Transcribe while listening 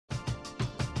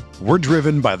We're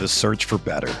driven by the search for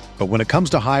better. But when it comes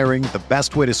to hiring, the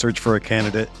best way to search for a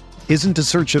candidate isn't to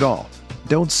search at all.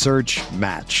 Don't search,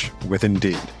 match with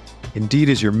Indeed. Indeed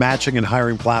is your matching and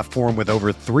hiring platform with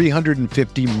over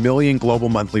 350 million global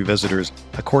monthly visitors,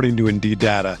 according to Indeed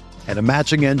data, and a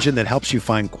matching engine that helps you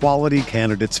find quality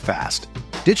candidates fast.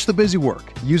 Ditch the busy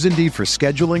work. Use Indeed for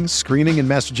scheduling, screening, and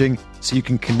messaging so you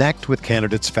can connect with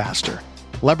candidates faster.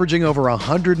 Leveraging over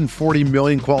 140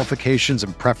 million qualifications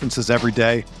and preferences every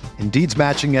day, Indeed's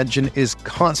matching engine is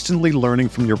constantly learning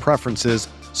from your preferences,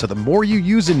 so the more you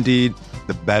use Indeed,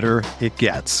 the better it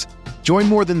gets. Join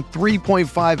more than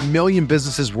 3.5 million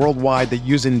businesses worldwide that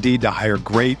use Indeed to hire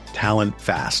great talent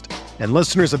fast. And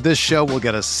listeners of this show will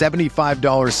get a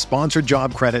 $75 sponsored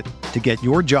job credit to get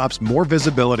your jobs more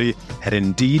visibility at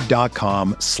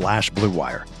Indeed.com/Blue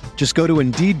Wire. Just go to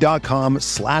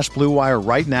Indeed.com/Blue Wire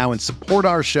right now and support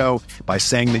our show by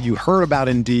saying that you heard about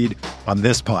Indeed on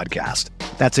this podcast.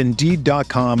 That's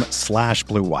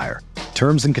Indeed.com/Blue Wire.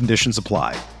 Terms and conditions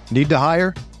apply. Need to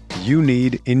hire? You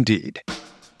need Indeed.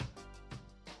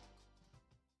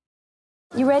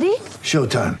 You ready?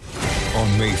 Showtime.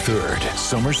 On May 3rd,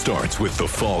 summer starts with The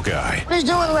Fall Guy. Let's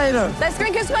do it later. Let's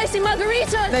drink a spicy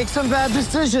margarita. Make some bad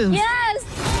decisions. Yes!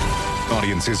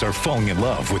 Audiences are falling in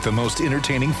love with the most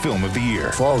entertaining film of the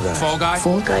year. Fall Guy. Fall Guy.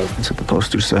 Fall Guy. That's what the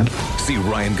poster said. See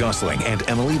Ryan Gosling and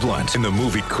Emily Blunt in the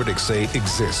movie critics say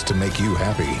exists to make you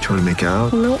happy. Trying to make it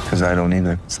out? Nope. Because I don't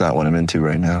either. It's not what I'm into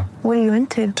right now. What are you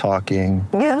into? Talking.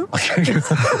 Yeah.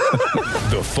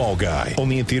 The Fall Guy.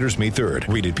 Only in theaters May 3rd.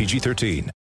 Rated PG-13.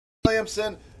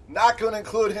 Williamson, not going to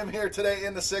include him here today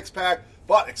in the six-pack,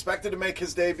 but expected to make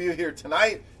his debut here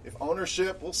tonight. If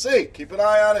ownership, we'll see. Keep an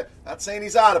eye on it. Not saying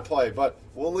he's out of play, but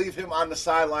we'll leave him on the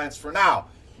sidelines for now.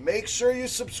 Make sure you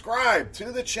subscribe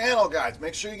to the channel, guys.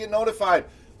 Make sure you get notified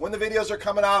when the videos are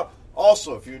coming out.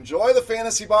 Also, if you enjoy the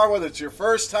Fantasy Bar, whether it's your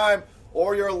first time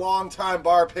or you're a long-time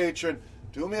bar patron,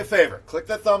 do me a favor. Click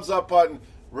that thumbs up button.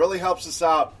 Really helps us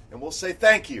out, and we'll say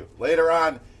thank you later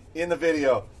on in the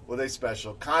video with a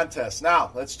special contest.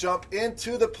 Now, let's jump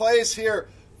into the plays here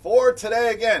for today.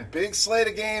 Again, big slate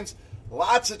of games,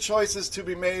 lots of choices to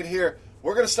be made here.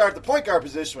 We're going to start the point guard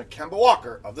position with Kemba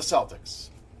Walker of the Celtics.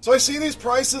 So I see these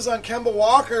prices on Kemba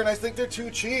Walker, and I think they're too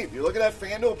cheap. You look at that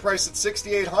FanDuel price at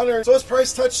 $6,800. So his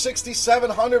price touched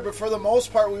 $6,700, but for the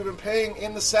most part, we've been paying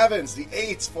in the 7s, the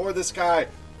 8s for this guy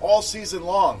all season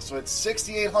long. So it's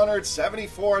 $6,800,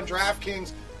 $74 on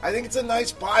DraftKings. I think it's a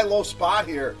nice buy low spot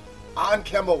here on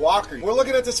Kemba Walker. We're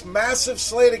looking at this massive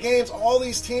slate of games, all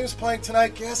these teams playing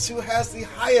tonight. Guess who has the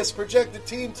highest projected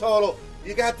team total?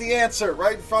 You got the answer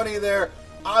right in front of you there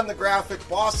on the graphic.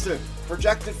 Boston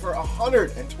projected for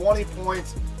 120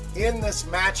 points in this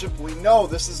matchup. We know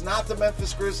this is not the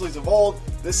Memphis Grizzlies of old.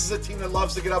 This is a team that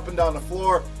loves to get up and down the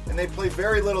floor, and they play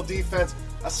very little defense,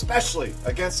 especially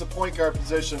against the point guard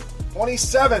position.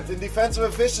 27th in defensive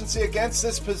efficiency against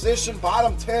this position,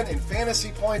 bottom 10 in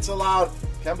fantasy points allowed.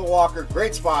 Kemba Walker,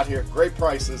 great spot here, great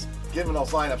prices, given those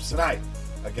lineups tonight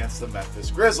against the Memphis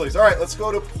Grizzlies. All right, let's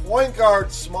go to point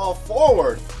guard, small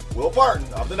forward, Will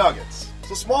Barton of the Nuggets.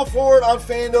 So small forward on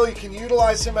FanDuel, you can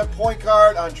utilize him at point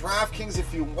guard. On DraftKings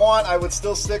if you want, I would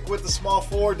still stick with the small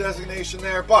forward designation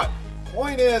there. But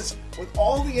point is, with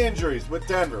all the injuries with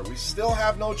Denver, we still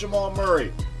have no Jamal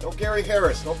Murray, no Gary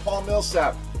Harris, no Paul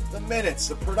Millsap. The minutes,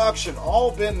 the production,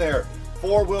 all been there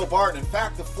for Will Barton. In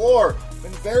fact, the floor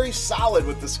been very solid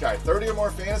with this guy. 30 or more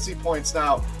fantasy points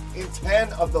now in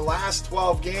 10 of the last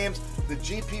 12 games. The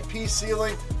GPP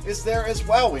ceiling is there as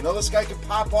well. We know this guy can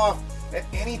pop off at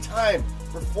any time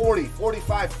for 40,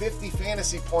 45, 50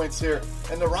 fantasy points here.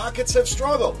 And the Rockets have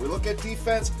struggled. We look at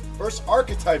defense versus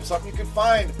archetype, something you can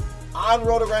find on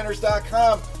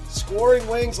RotoGrinders.com. Scoring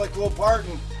wings like Will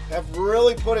Barton have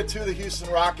really put it to the Houston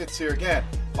Rockets here. Again,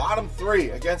 bottom 3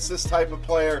 against this type of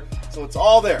player. So it's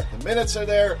all there. The minutes are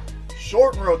there.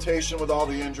 Short in rotation with all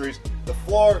the injuries. The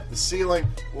floor, the ceiling.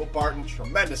 Will Barton,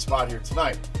 tremendous spot here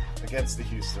tonight against the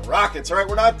Houston Rockets. All right,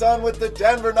 we're not done with the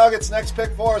Denver Nuggets. Next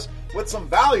pick for us with some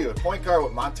value at point guard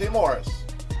with Monte Morris.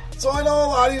 So I know a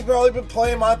lot of you have probably been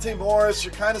playing Monte Morris.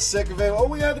 You're kind of sick of it. Well,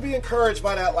 we had to be encouraged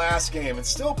by that last game and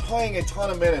still playing a ton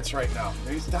of minutes right now.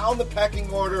 He's down the pecking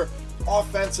order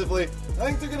offensively. I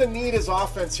think they're going to need his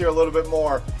offense here a little bit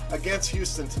more against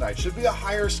Houston tonight. Should be a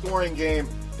higher scoring game.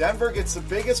 Denver gets the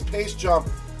biggest pace jump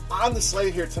on the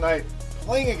slate here tonight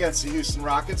playing against the Houston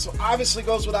Rockets. So obviously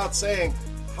goes without saying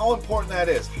how important that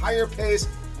is. Higher pace,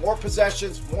 more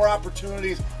possessions, more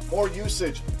opportunities, more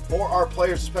usage for our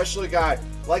players, especially a guy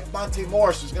like Monte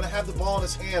Morris, who's going to have the ball in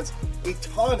his hands a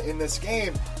ton in this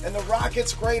game. And the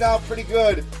Rockets grade out pretty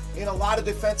good in a lot of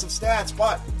defensive stats,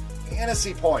 but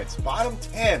fantasy points, bottom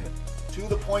 10 to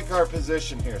the point guard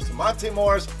position here. So Monte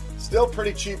Morris, still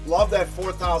pretty cheap. Love that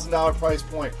 $4,000 price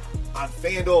point on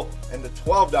FanDuel and the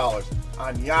 $12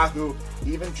 on Yahoo.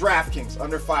 Even DraftKings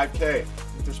under 5K.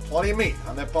 There's plenty of meat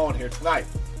on that bone here tonight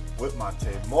with Monte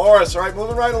Morris. All right,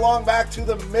 moving right along back to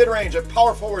the mid-range at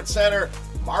power forward center,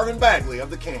 Marvin Bagley of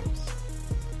the Kings.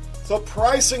 So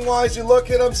pricing-wise, you look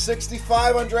at him,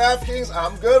 65 on DraftKings.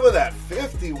 I'm good with that.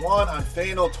 51 on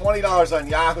FanDuel, $20 on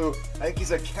Yahoo. I think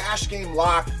he's a cash game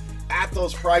lock at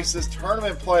those prices.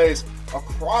 Tournament plays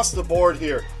across the board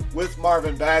here with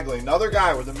Marvin Bagley. Another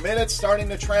guy with the minutes starting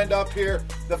to trend up here.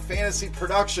 The fantasy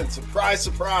production, surprise,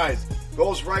 surprise,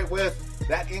 goes right with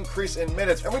that increase in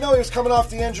minutes. And we know he was coming off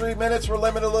the injury. Minutes were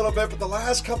limited a little bit, but the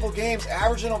last couple games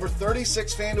averaging over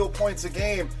 36 FanDuel points a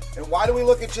game. And why do we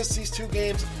look at just these two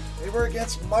games? They were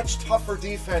against much tougher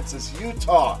defenses.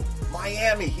 Utah,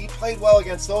 Miami, he played well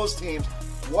against those teams.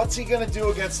 What's he going to do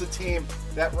against a team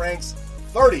that ranks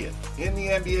 30th in the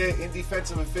NBA in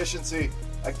defensive efficiency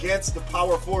against the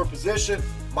power forward position?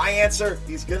 My answer,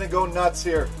 he's going to go nuts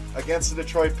here against the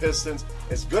Detroit Pistons.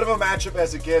 As good of a matchup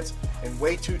as it gets and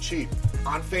way too cheap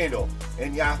on FanDuel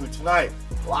and Yahoo tonight.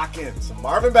 Lock in some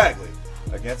Marvin Bagley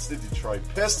against the Detroit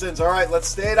Pistons. All right, let's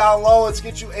stay down low. Let's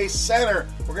get you a center.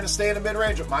 We're going to stay in the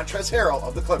mid-range with Montrezl Harrell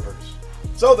of the Clippers.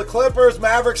 So the Clippers,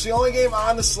 Mavericks, the only game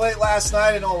on the slate last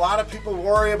night. I know a lot of people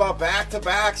worry about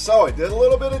back-to-back, so I did a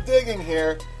little bit of digging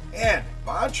here. And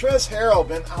Montrezl Harrell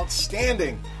been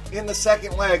outstanding in the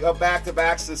second leg of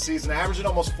back-to-backs this season, averaging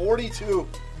almost 42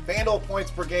 FanDuel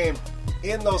points per game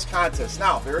in those contests.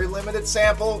 Now, very limited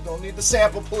sample. Don't need the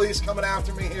sample police coming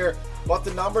after me here, but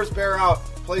the numbers bear out.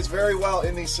 Plays very well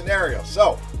in these scenarios.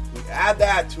 So we add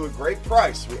that to a great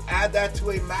price. We add that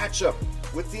to a matchup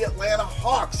with the Atlanta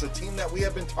Hawks, a team that we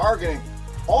have been targeting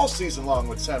all season long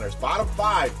with centers. Bottom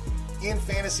 5 in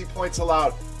fantasy points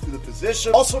allowed to the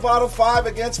position. Also bottom 5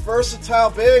 against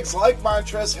versatile bigs like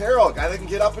Montrezl Harrell, a guy that can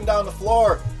get up and down the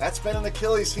floor. That's been an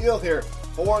Achilles heel here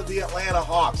for the Atlanta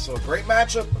Hawks. So a great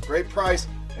matchup, a great price,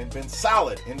 and been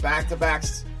solid in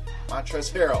back-to-backs.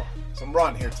 Montrezl Harrell, some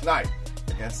run here tonight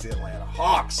against the Atlanta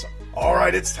Hawks. All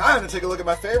right, it's time to take a look at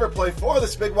my favorite play for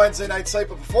this big Wednesday night slate.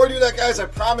 But before we do that, guys, I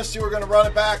promised you we're going to run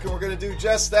it back, and we're going to do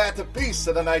just that. The Beast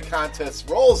of the Night contest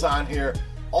rolls on here.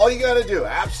 All you got to do,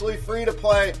 absolutely free to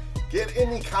play, get in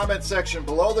the comment section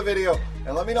below the video,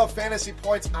 and let me know fantasy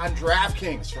points on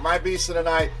DraftKings for my Beast of the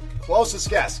Night. Closest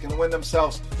guess going to win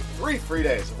themselves 3 free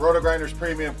days of RotoGrinders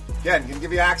Premium. Again, going to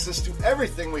give you access to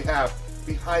everything we have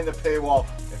behind the paywall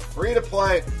and free to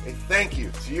play. A thank you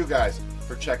to you guys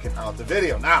for checking out the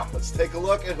video. Now, let's take a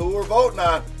look at who we're voting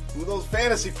on, who those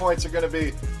fantasy points are going to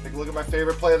be. Take a look at my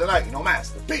favorite play of the night. You know,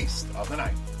 Mass, the Beast of the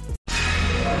Night.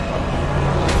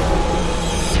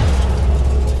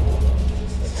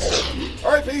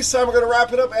 All right, Beast time. We're going to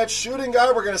wrap it up at shooting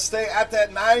guard. We're going to stay at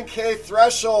that 9K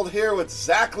threshold here with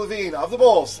Zach LaVine of the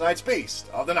Bulls, tonight's Beast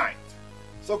of the Night.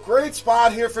 So great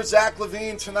spot here for Zach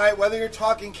LaVine tonight. Whether you're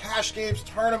talking cash games,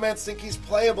 tournaments, think he's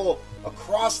playable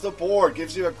across the board.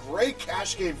 Gives you a great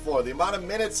cash game floor. The amount of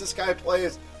minutes this guy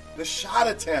plays, the shot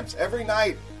attempts. Every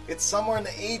night, it's somewhere in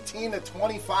the 18 to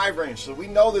 25 range. So we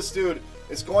know this dude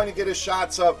is going to get his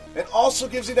shots up. And also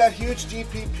gives you that huge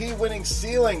GPP winning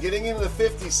ceiling, getting into the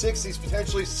 50s, 60s,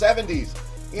 potentially 70s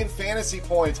in fantasy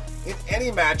points in any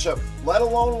matchup, let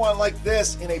alone one like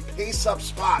this in a pace-up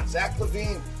spot. Zach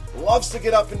LaVine loves to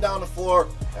get up and down the floor.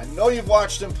 I know you've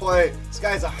watched him play. This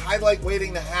guy's a highlight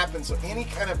waiting to happen, so any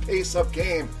kind of pace-up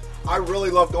game, I really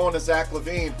love going to Zach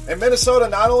LaVine. And Minnesota,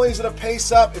 not only is it a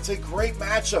pace-up, it's a great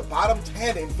matchup. Bottom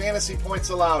 10 in fantasy points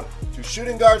allowed to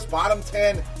shooting guards, bottom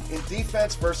 10 in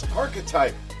defense versus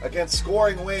archetype against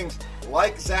scoring wings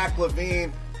like Zach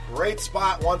LaVine. Great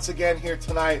spot once again here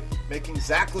tonight, making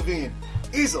Zach LaVine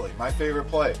easily my favorite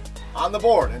play on the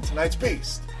board in tonight's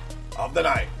Beast of the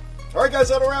Night. All right, guys,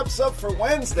 that wraps up for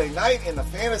Wednesday night in the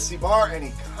Fantasy Bar.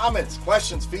 Any comments,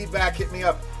 questions, feedback, hit me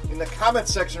up in the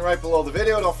comments section right below the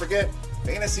video. Don't forget,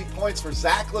 fantasy points for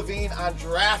Zach LaVine on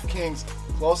DraftKings.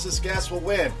 Closest guess will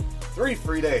win 3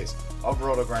 free days of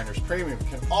RotoGrinders Premium.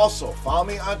 You can also follow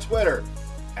me on Twitter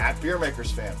at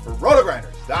BeerMakersFan. For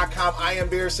RotoGrinders.com, I am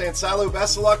Beer saying salut.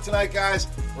 Best of luck tonight, guys.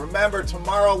 Remember,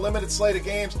 tomorrow, limited slate of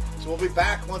games, so we'll be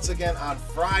back once again on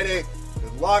Friday.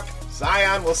 Good luck.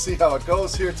 Zion, we'll see how it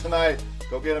goes here tonight.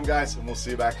 Go get them, guys, and we'll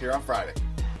see you back here on Friday.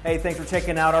 Hey, thanks for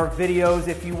checking out our videos.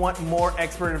 If you want more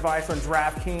expert advice on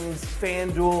DraftKings,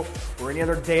 FanDuel, or any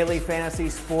other daily fantasy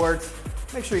sports,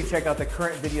 make sure you check out the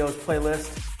current videos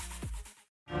playlist.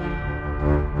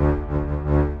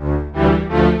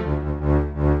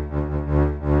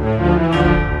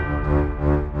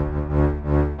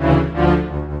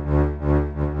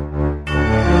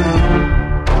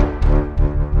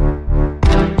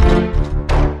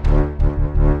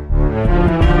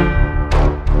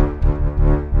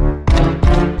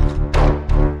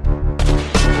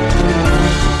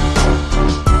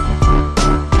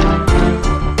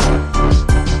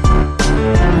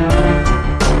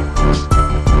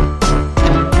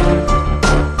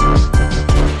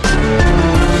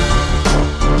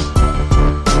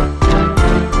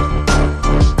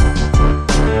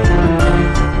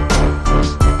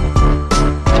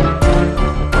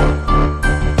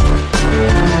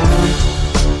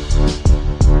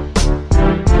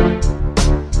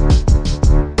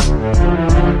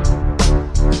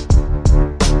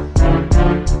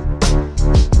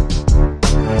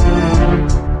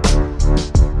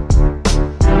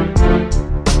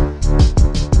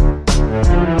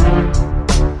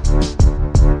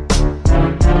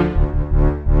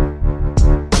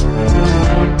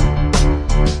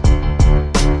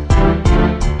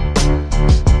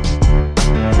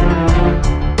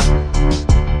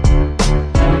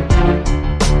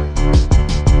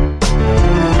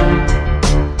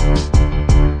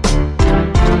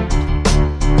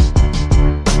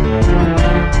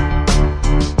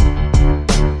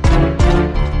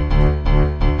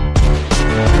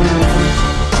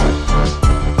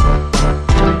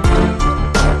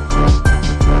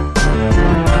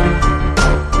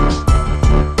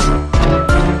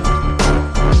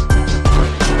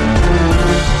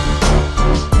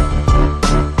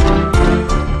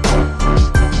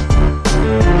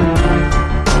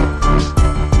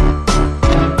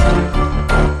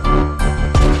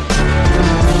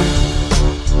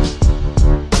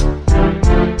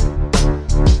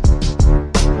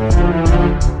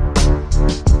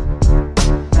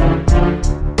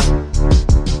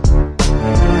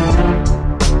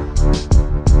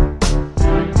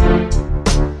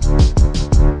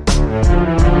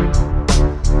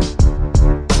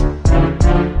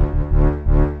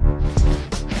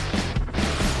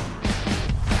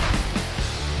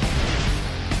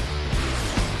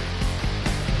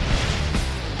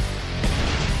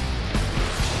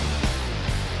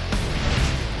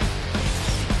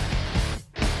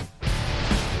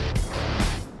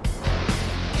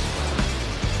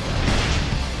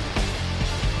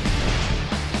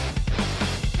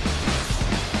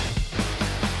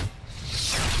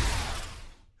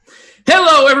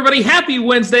 everybody. Happy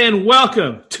Wednesday and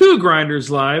welcome to Grinders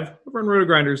Live over on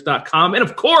rotogrinders.com and,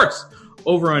 of course,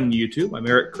 over on YouTube. I'm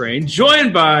Eric Crane,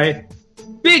 joined by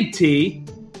Big T,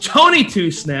 Tony Two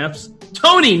Snaps,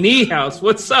 Tony Niehaus.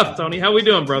 What's up, Tony? How we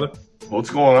doing, brother? What's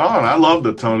going on? I love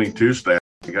the Tony Two Snaps.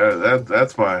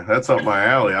 That's up my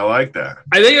alley. I like that.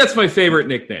 I think that's my favorite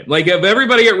nickname. Like, of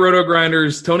everybody at Roto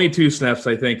Grinders, Tony Two Snaps,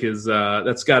 I think, is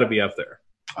that's got to be up there.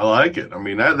 I like it. I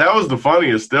mean, that was the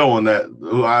funniest still when I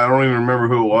don't even remember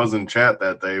who it was in chat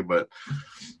that day, but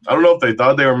I don't know if they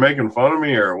thought they were making fun of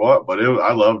me or what, but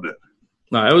I loved it.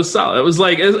 No, it was solid. It was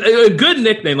like a good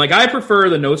nickname. Like, I prefer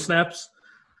the no snaps.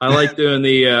 I like doing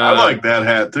the I like that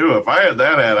hat too. If I had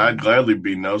that hat, I'd gladly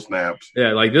be no snaps.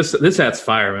 Yeah, like this hat's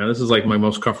fire, man. This is like my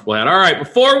most comfortable hat. All right,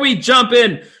 before we jump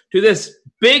in to this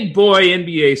big boy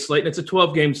NBA slate, and it's a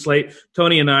 12-game slate,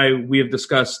 Tony and we have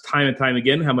discussed time and time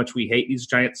again how much we hate these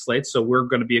giant slates, so we're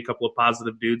going to be a couple of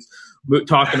positive dudes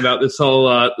talking about this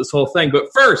whole thing. But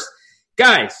first,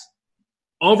 guys,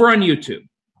 over on YouTube,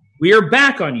 we are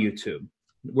back on YouTube.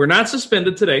 We're not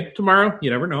suspended today. Tomorrow,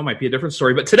 you never know, it might be a different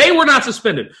story. But today we're not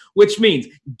suspended, which means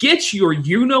get your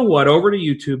you-know-what over to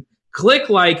YouTube, click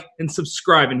like, and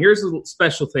subscribe. And here's a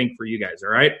special thing for you guys, all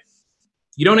right?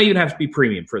 You don't even have to be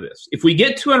premium for this. If we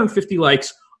get 250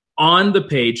 likes on the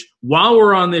page while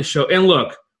we're on this show, and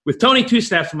look, with Tony Two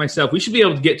Snaps and myself, we should be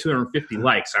able to get 250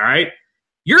 likes, all right?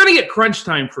 You're going to get Crunch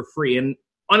Time for free. And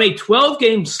on a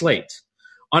 12-game slate,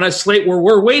 on a slate where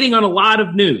we're waiting on a lot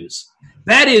of news,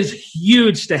 that is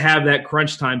huge to have that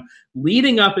crunch time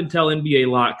leading up until NBA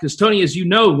lock. Because, Tony, as you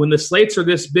know, when the slates are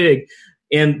this big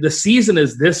and the season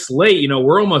is this late,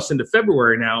 we're almost into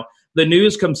February now, the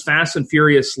news comes fast and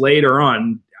furious later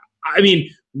on. I mean,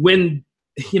 when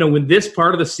this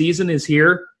part of the season is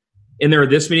here and there are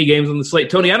this many games on the slate,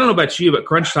 Tony, I don't know about you, but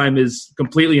crunch time is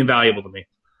completely invaluable to me.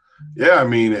 Yeah, I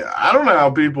mean, I don't know how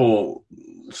people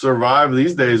survive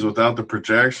these days without the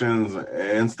projections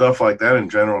and stuff like that in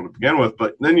general to begin with.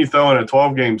 But then you throw in a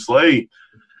 12-game slate.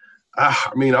 I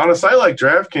mean, on a site like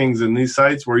DraftKings and these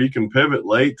sites where you can pivot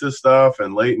late to stuff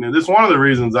and late, and this is one of the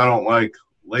reasons I don't like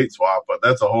late swap, but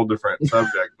that's a whole different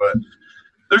subject. But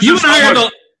there's you and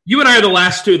I are the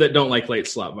last two that don't like late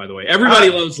swap, by the way. Everybody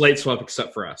loves late swap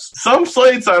except for us. Some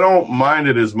slates I don't mind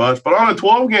it as much, but on a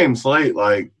 12-game slate,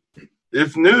 like,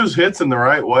 if news hits in the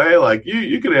right way, like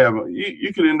you could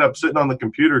end up sitting on the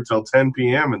computer till 10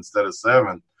 p.m. instead of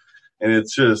 7, and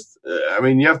it's just, I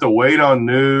mean, you have to wait on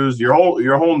news. Your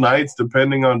whole night's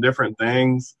depending on different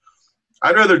things.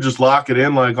 I'd rather just lock it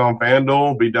in like on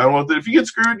FanDuel, be done with it. If you get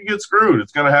screwed, you get screwed.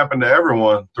 It's going to happen to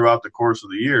everyone throughout the course of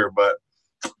the year. But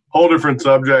whole different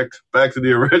subject. Back to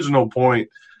the original point.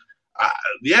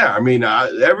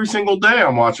 Every single day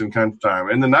I'm watching Crunch Time.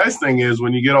 And the nice thing is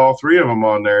when you get all three of them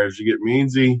on there is you get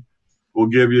Meansy will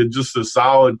give you just a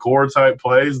solid core type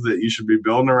plays that you should be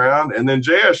building around. And then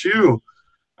JSU,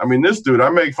 I mean, this dude, I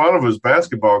make fun of his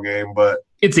basketball game, but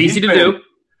it's easy to do.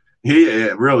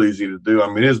 Real easy to do.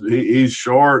 I mean, he's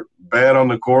short, bad on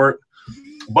the court,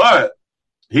 but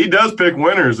he does pick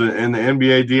winners in the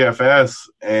NBA DFS.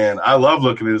 And I love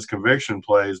looking at his conviction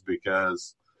plays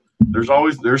because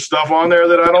there's stuff on there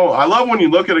that I love when you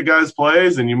look at a guy's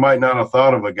plays and you might not have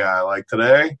thought of a guy. Like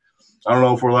today, I don't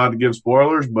know if we're allowed to give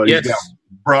spoilers, but yes. He's got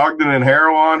Brogdon and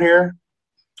Harrell on here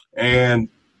and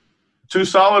two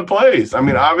solid plays. I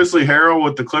mean, obviously Harrell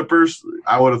with the Clippers,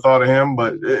 I would have thought of him,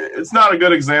 but it's not a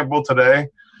good example today.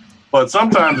 But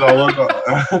sometimes I'll look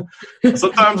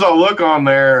on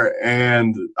there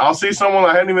and I'll see someone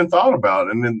I hadn't even thought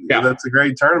about, and then that's a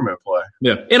great tournament play.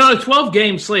 Yeah, and on a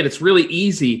 12-game slate, it's really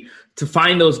easy to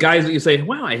find those guys that you say,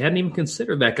 wow, I hadn't even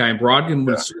considered that guy. And Brogdon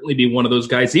would certainly be one of those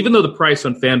guys, even though the price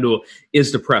on FanDuel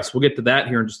is depressed. We'll get to that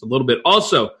here in just a little bit.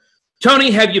 Also,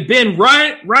 Tony, have you been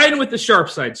riding with the Sharp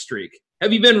Side streak?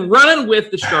 Have you been running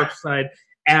with the Sharp Side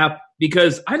app?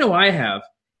 Because I know I have,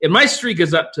 and my streak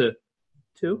is up to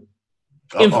 2.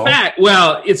 In fact,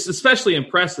 it's especially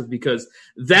impressive because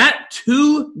that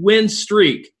 2-win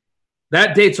streak,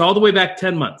 that dates all the way back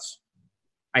 10 months.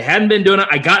 I hadn't been doing it.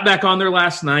 I got back on there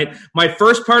last night. My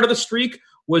first part of the streak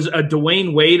was a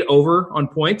Dwayne Wade over on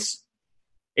points,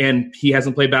 and he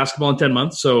hasn't played basketball in 10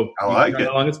 months. So I like it.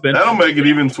 How long it's been. That'll make it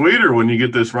even sweeter when you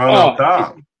get this run on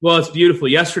top. Well, it's beautiful.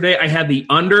 Yesterday, I had the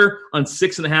under on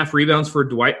 6.5 rebounds for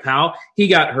Dwight Powell. He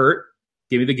got hurt.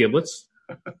 Give me the giblets.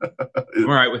 I'm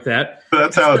all right with that.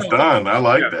 That's how it's done. I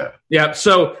like that. Yeah.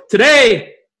 So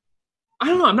today, I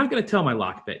don't know. I'm not going to tell my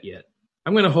lock bet yet.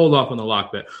 I'm going to hold off on the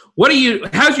lock bet.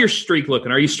 How's your streak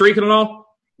looking? Are you streaking at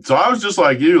all? So I was just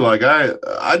like you. Like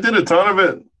I did a ton of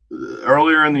it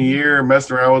earlier in the year,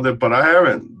 messing around with it, but I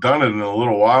haven't done it in a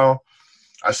little while.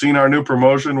 I seen our new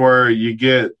promotion where you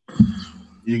get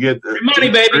You get free money,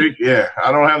 baby. Yeah,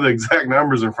 I don't have the exact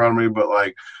numbers in front of me, but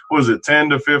like, what is it, 10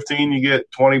 to 15, you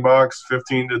get $20,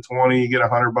 15 to 20, you get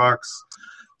 $100,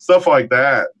 stuff like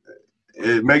that.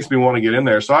 It makes me want to get in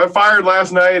there. So I fired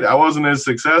last night. I wasn't as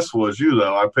successful as you,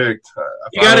 though. I picked.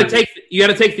 You got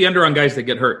to take the under on guys that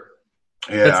get hurt.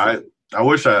 Yeah, I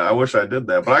wish I did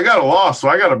that, but I got a loss, so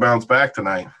I got to bounce back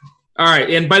tonight. All right,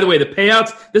 and by the way, the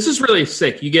payouts. This is really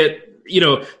sick. You get.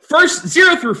 First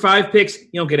 0 through 5 picks, you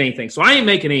don't get anything. So I ain't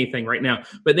making anything right now.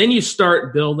 But then you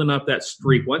start building up that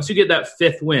streak. Once you get that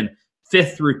 5th win,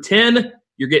 5th through 10,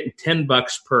 you're getting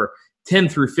 $10 per. 10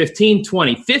 through 15,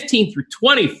 20, 15 through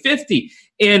 20, 50.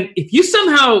 And if you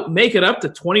somehow make it up to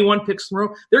 21 picks in a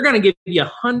row, they're going to give you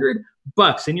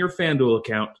 $100 in your FanDuel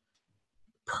account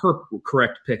per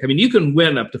correct pick. I mean, you can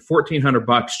win up to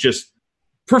 $1,400 just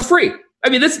for free. I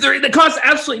mean, it costs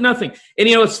absolutely nothing. And,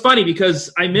 it's funny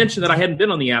because I mentioned that I hadn't been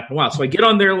on the app in a while. So I get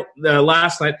on there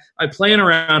last night, I'm playing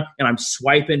around, and I'm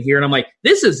swiping here. And I'm like,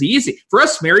 this is easy. For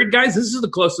us married guys, this is the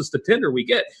closest to Tinder we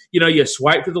get. You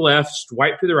swipe to the left,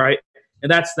 swipe to the right,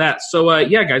 and that's that. So,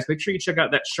 guys, make sure you check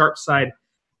out that SharpSide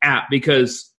app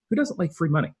because who doesn't like free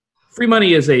money? Free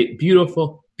money is a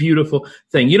beautiful, beautiful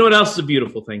thing. You know what else is a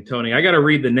beautiful thing, Tony? I got to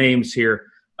read the names here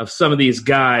of some of these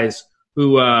guys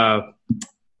who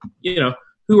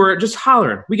who are just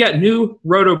hollering. We got new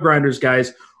Roto Grinders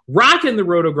guys rocking the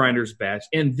Roto Grinders badge,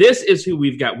 and this is who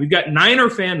we've got. We've got Niner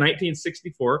Fan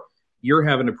 1964. You're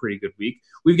having a pretty good week.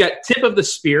 We've got Tip of the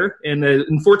Spear, and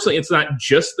unfortunately, it's not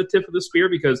just the Tip of the Spear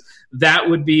because that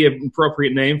would be an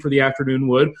appropriate name for the afternoon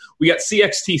wood. We got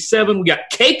CXT7. We got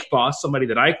Cake Boss, somebody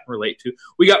that I can relate to.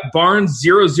 We got Barnes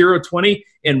 0020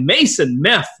 and Mason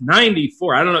Meth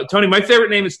 94. I don't know, Tony. My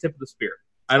favorite name is Tip of the Spear.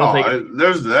 I don't think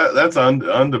there's that. That's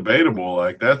undebatable.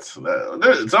 Like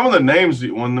some of the names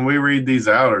when we read these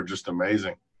out are just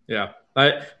amazing. Yeah,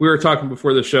 we were talking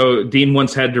before the show. Dean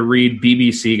once had to read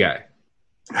BBC Guy.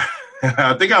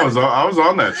 I think I was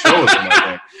on that show with him.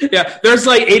 I think. Yeah, there's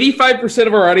like 85%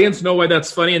 of our audience know why that's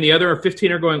funny, and the other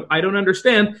 15 are going, I don't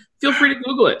understand. Feel free to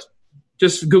Google it.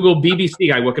 Just Google BBC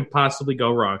Guy. What could possibly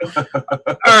go wrong?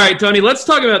 All right, Tony, let's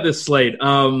talk about this slate.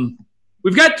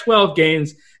 We've got 12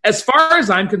 games. As far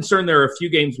as I'm concerned, there are a few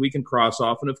games we can cross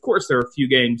off, and of course there are a few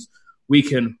games we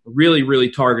can really, really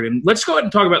target. And let's go ahead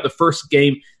and talk about the first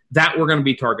game that we're going to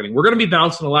be targeting. We're going to be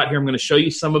bouncing a lot here. I'm going to show you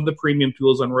some of the premium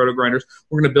tools on Roto Grinders.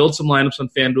 We're going to build some lineups on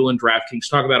FanDuel and DraftKings,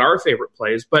 talk about our favorite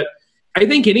plays. But I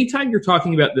think anytime you're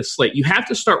talking about this slate, you have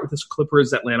to start with this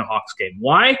Clippers-Atlanta Hawks game.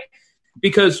 Why?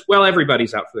 Because, well,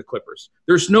 everybody's out for the Clippers.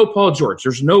 There's no Paul George.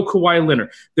 There's no Kawhi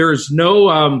Leonard. There's no,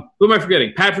 who am I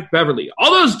forgetting? Patrick Beverley.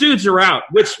 All those dudes are out,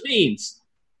 which means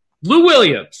Lou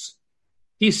Williams,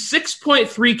 he's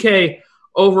 6.3K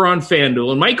over on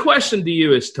FanDuel. And my question to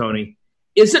you is, Tony,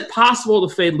 is it possible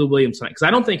to fade Lou Williams tonight? Because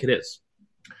I don't think it is.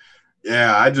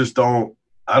 Yeah, I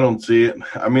don't see it.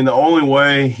 I mean, the only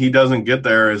way he doesn't get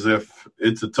there is if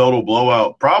it's a total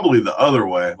blowout, probably the other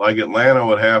way. Like Atlanta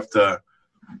would have to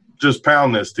just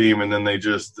pound this team, and then I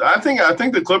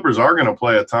think the Clippers are going to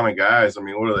play a ton of guys. I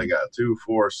mean, what do they got? 2,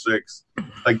 4, 6,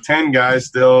 like 10 guys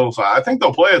still. So I think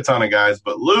they'll play a ton of guys,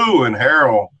 but Lou and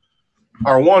Harrell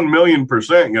are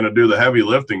 1,000,000% going to do the heavy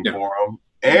lifting for them.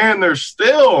 And they're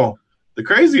still – the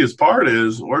craziest part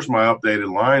is, where's my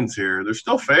updated lines here? They're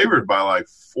still favored by like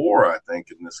 4, I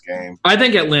think, in this game. I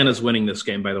think Atlanta's winning this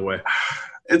game, by the way.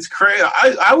 It's crazy.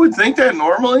 I would think that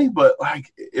normally, but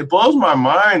like it blows my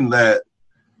mind that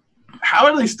how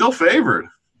are they still favored?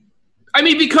 I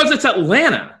mean, because it's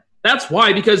Atlanta. That's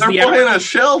why. Because they're playing a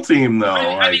shell team, though.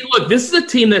 I mean, look, this is a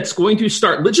team that's going to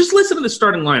start. Just listen to the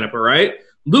starting lineup, all right?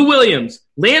 Lou Williams,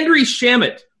 Landry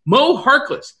Shamet, Mo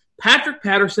Harkless, Patrick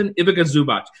Patterson, Ivica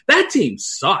Zubac. That team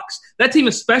sucks. That team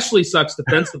especially sucks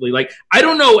defensively. Like, I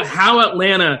don't know how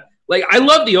Atlanta – like, I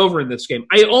love the over in this game.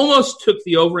 I almost took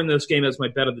the over in this game as my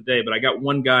bet of the day, but I got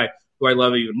one guy who I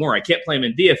love even more. I can't play him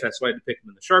in DFS, so I had to pick him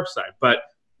in the sharp side. But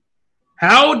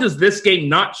how does this game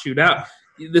not shoot out?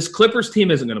 This Clippers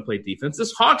team isn't going to play defense.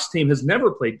 This Hawks team has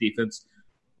never played defense.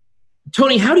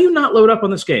 Tony, how do you not load up on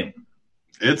this game?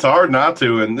 It's hard not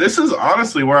to, and this is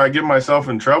honestly where I get myself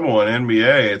in trouble in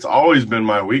NBA. It's always been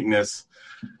my weakness.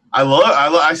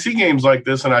 I see games like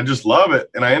this, and I just love it,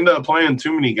 and I end up playing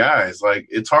too many guys. Like,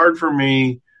 it's hard for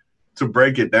me to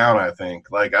break it down, I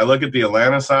think. Like, I look at the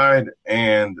Atlanta side,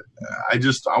 and I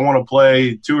want to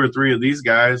play 2 or 3 of these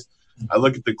guys. I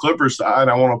look at the Clippers side,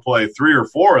 I want to play 3 or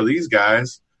 4 of these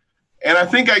guys. And I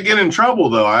think I get in trouble,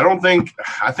 though. I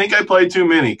think I play too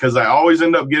many because I always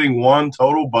end up getting one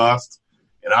total bust.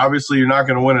 And obviously you're not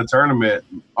going to win a tournament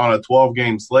on a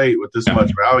 12-game slate with this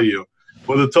much value.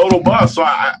 with a total bust. So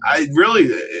I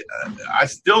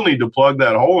still need to plug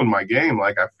that hole in my game.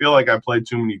 Like, I feel like I played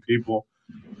too many people,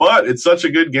 but it's such a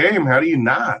good game. How do you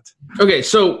not? Okay,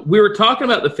 so we were talking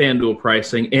about the FanDuel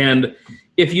pricing, and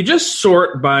if you just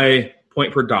sort by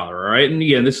point per dollar, all right? And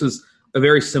again, this is a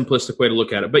very simplistic way to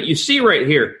look at it. But you see right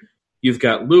here, you've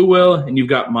got Lou Will and you've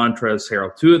got Montrezl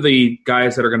Harrell, two of the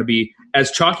guys that are going to be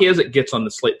as chalky as it gets on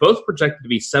the slate, both projected to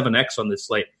be 7X on this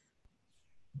slate.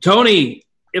 Tony,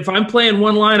 if I'm playing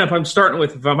one lineup, I'm starting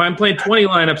with. If I'm playing 20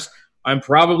 lineups, I'm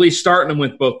probably starting them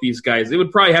with both these guys. It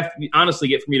would probably have to be, honestly,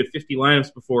 get for me to 50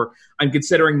 lineups before I'm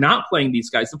considering not playing these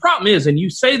guys. The problem is, and you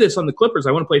say this on the Clippers,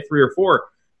 I want to play 3 or 4.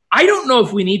 I don't know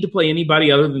if we need to play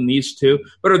anybody other than these two,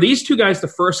 but are these two guys the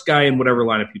first guy in whatever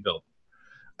lineup you build?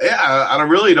 Yeah, I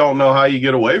really don't know how you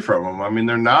get away from them. I mean,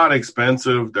 they're not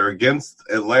expensive. They're against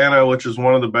Atlanta, which is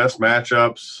one of the best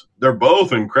matchups. They're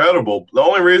both incredible. The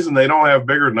only reason they don't have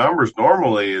bigger numbers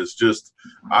normally is just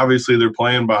obviously they're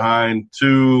playing behind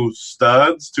 2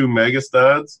 studs, 2 mega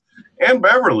studs, and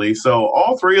Beverly. So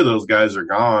all 3 of those guys are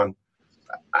gone.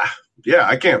 Yeah,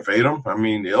 I can't fade them. I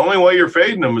mean, the only way you're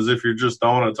fading them is if you're just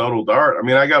throwing a total dart. I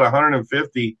mean, I got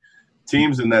 150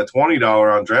 teams in that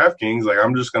 $20 on DraftKings. Like,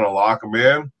 I'm just going to lock them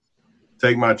in,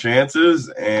 take my chances,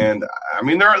 and I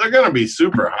mean, they're going to be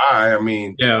super high. I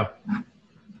mean, yeah.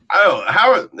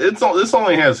 This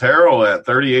only has Harrell at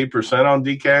 38% on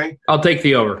DK. I'll take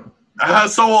the over.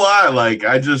 So will I. Like,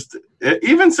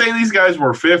 even say these guys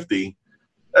were 50.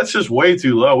 That's just way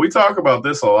too low. We talk about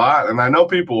this a lot, and I know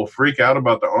people freak out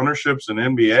about the ownerships in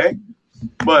NBA,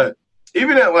 but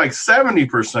even at like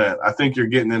 70%, I think you're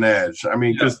getting an edge. I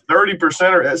mean, because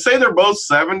 30% say they're both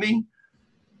 70.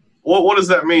 What does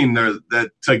that mean? That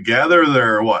together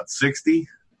they're what, 60?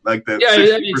 Like that? Yeah,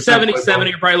 70.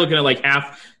 You're probably looking at like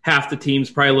half the teams,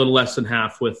 probably a little less than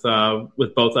half with both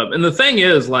of them. And the thing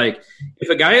is, like, if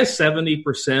a guy is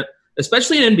 70%,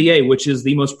 especially in NBA, which is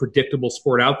the most predictable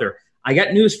sport out there, I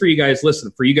got news for you guys.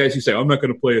 Listen, for you guys who say, I'm not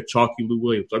going to play a chalky Lou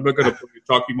Williams. I'm not going to play a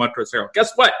chalky Montrezl Harrell.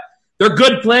 Guess what? They're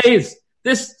good plays.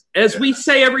 This, as we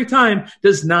say every time,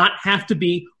 does not have to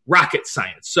be rocket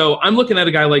science. So I'm looking at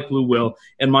a guy like Lou Will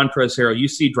and Montrezl Harrell. You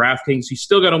see DraftKings, you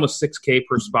still got almost $6K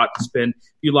per spot to spin. If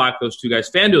you lock those two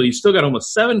guys. FanDuel, you still got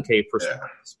almost $7K per spot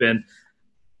to spin.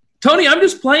 Tony, I'm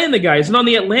just playing the guys. And on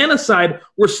the Atlanta side,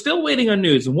 we're still waiting on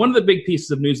news. And one of the big pieces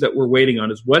of news that we're waiting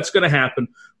on is what's going to happen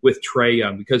with Trae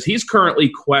Young, because he's currently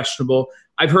questionable.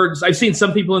 I've seen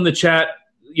some people in the chat,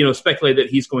 speculate that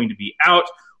he's going to be out.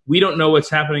 We don't know what's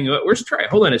happening. Where's Trae?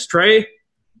 Hold on. Is Trae?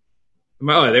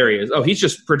 Oh, there he is. Oh, he's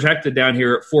just projected down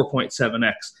here at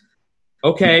 4.7x.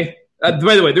 Okay.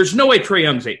 By the way, there's no way Trae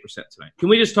Young's 8% tonight. Can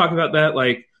we just talk about that?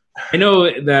 Like, I know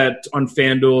that on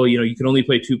FanDuel, you can only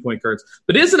play 2-point guards,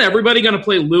 but isn't everybody going to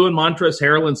play Lou and Montrezl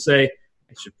Harrell and say,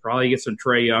 I should probably get some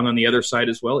Trae Young on the other side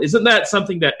as well? Isn't that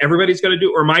something that everybody's going to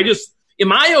do? Or am I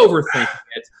overthinking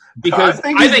it? Because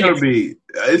I think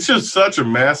it's just such a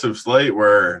massive slate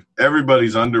where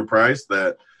everybody's underpriced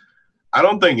that I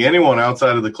don't think anyone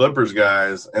outside of the Clippers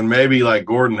guys and maybe like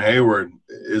Gordon Hayward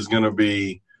is going to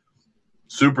be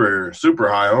super, super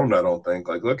high owned. I don't think.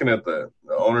 Like, looking at the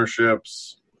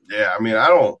ownerships, yeah, I mean, I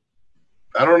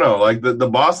don't know. Like the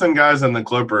Boston guys and the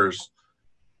Clippers,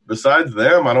 besides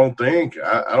them, I don't think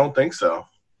so.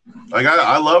 Like,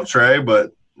 I love Trae,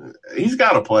 but he's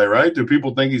got to play, right? Do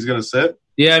people think he's going to sit?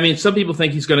 Yeah, I mean, some people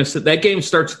think he's going to sit. That game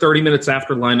starts 30 minutes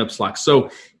after lineup lock.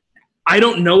 So I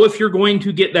don't know if you're going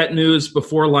to get that news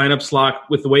before lineup lock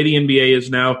with the way the NBA is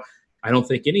now. I don't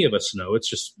think any of us know. It's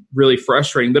just really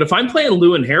frustrating. But if I'm playing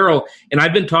Lou and Harrell, and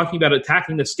I've been talking about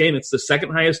attacking this game, it's the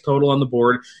second highest total on the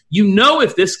board.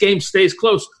 If this game stays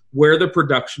close, where the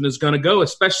production is going to go,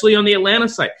 especially on the Atlanta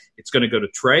side. It's going to go to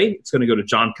Trae. It's going to go to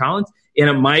John Collins. And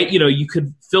it might, you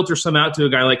could filter some out to a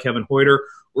guy like Kevin Huerter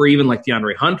or even like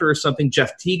DeAndre Hunter or something.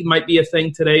 Jeff Teague might be a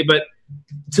thing today. But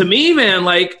to me, man,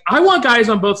 like, I want guys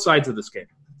on both sides of this game.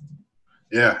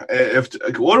 Yeah.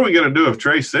 What are we going to do if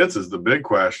Trae sits is the big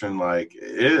question. Like,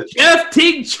 Jeff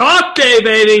Teague chalk day,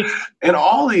 baby. And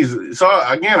all these. So,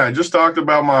 again, I just talked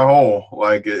about my hole.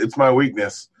 Like, it's my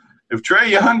weakness. If Trae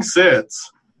Young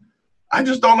sits, I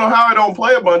just don't know how I don't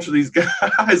play a bunch of these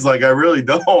guys. Like, I really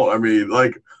don't. I mean,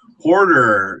 like,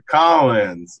 Porter,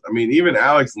 Collins, I mean, even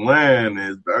Alex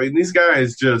Len these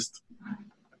guys just,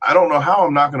 I don't know how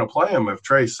I'm not going to play them if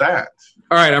Trae sat.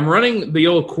 All right, I'm running the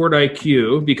old Court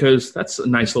IQ because that's a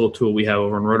nice little tool we have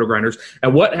over on Roto Grinders.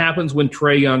 And what happens when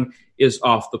Trae Young is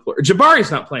off the floor? Jabari's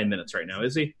not playing minutes right now,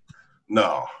 is he?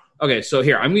 No. Okay, so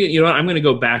here, I'm going to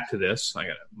go back to this. I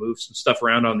got to move some stuff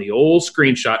around on the old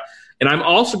screenshot. And I'm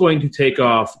also going to take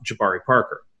off Jabari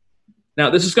Parker. Now,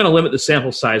 this is going to limit the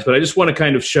sample size, but I just want to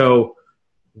kind of show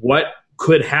what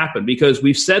could happen because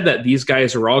we've said that these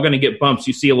guys are all going to get bumps.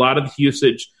 You see a lot of the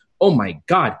usage. Oh, my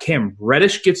God, Cam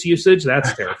Reddish gets usage.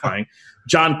 That's terrifying.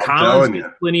 John Collins gets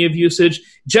plenty of usage.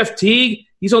 Jeff Teague,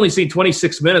 he's only seen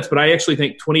 26 minutes, but I actually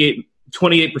think 28%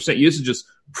 usage is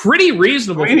pretty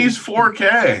reasonable. I mean, he's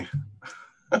 4K.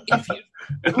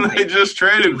 And they just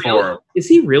traded for him. Is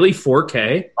he really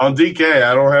 4K? On DK,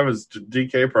 I don't have his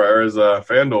DK prior as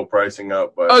FanDuel pricing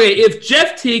up. But okay, if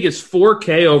Jeff Teague is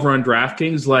 4K over on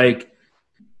DraftKings, like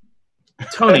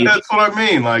Tony, that's what I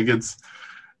mean. Like it's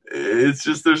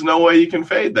just there's no way you can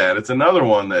fade that. It's another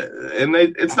one that, and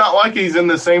it's not like he's in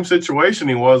the same situation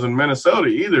he was in Minnesota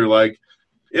either. Like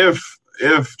if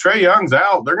Trae Young's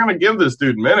out, they're going to give this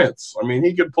dude minutes. I mean,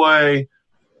 he could play.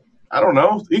 I don't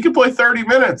know. He could play 30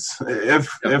 minutes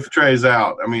if Trae's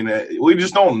out. I mean, we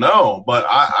just don't know, but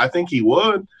I think he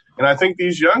would, and I think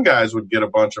these young guys would get a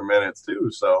bunch of minutes too.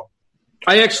 So,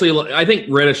 I think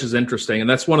Reddish is interesting, and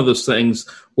that's one of those things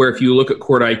where if you look at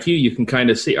court IQ, you can kind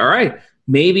of see, all right,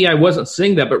 maybe I wasn't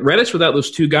seeing that, but Reddish without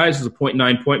those two guys is a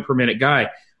 0.9 point per minute guy.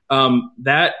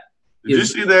 Did you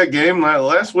see that game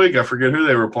last week? I forget who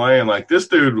they were playing. Like this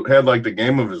dude had like the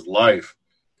game of his life.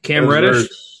 Cam Reddish.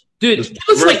 Dude, he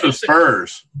was like this,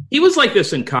 Spurs. He was like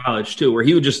this in college too, where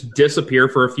he would just disappear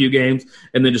for a few games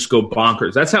and then just go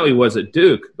bonkers. That's how he was at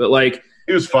Duke. But like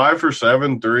he was 5 for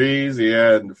 7 threes. He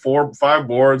had 5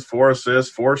 boards, 4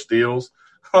 assists, 4 steals.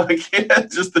 Like he had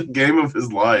just the game of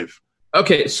his life.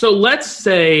 Okay, so let's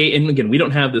say, and again, we don't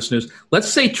have this news.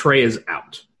 Let's say Trae is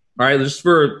out. All right,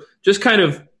 just kind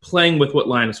of playing with what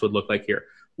Linus would look like here.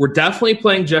 We're definitely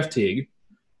playing Jeff Teague.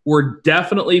 We're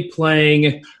definitely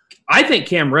playing. I think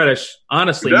Cam Reddish,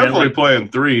 honestly. You're definitely playing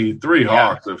three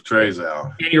Hawks if Trae's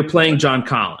out. And you're playing John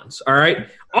Collins, all right?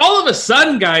 All of a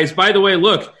sudden, guys, by the way,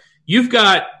 look, you've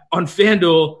got on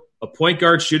FanDuel a point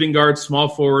guard, shooting guard, small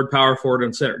forward, power forward,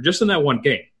 and center, just in that one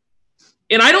game.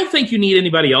 And I don't think you need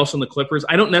anybody else on the Clippers.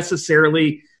 I don't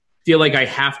necessarily feel like I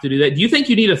have to do that. Do you think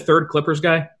you need a third Clippers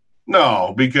guy?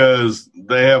 No, because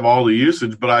they have all the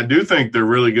usage, but I do think they're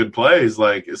really good plays,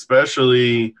 like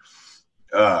especially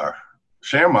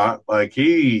Shamet, like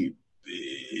he's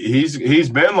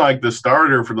been like the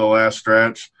starter for the last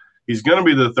stretch. He's going to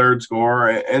be the third scorer,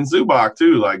 and Zubac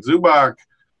too. Like Zubac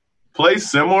plays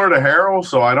similar to Harrell,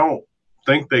 so I don't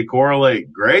think they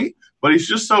correlate great. But he's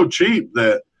just so cheap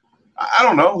that I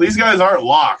don't know. These guys aren't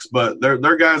locks, but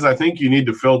they're guys I think you need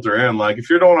to filter in. Like if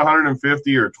you're doing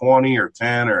 150 or 20 or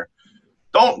 10, or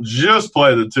don't just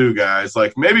play the two guys.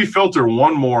 Like maybe filter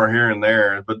one more here and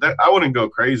there, but I wouldn't go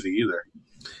crazy either.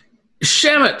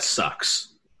 Shamet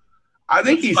sucks. I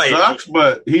think he sucks,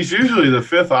 but he's usually the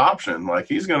fifth option. Like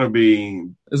he's going to be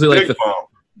big bump.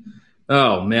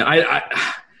 Oh man,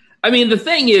 I mean the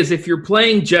thing is, if you're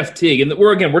playing Jeff Teague, and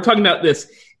we're talking about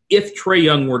this, if Trae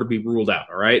Young were to be ruled out,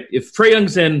 all right. If Trae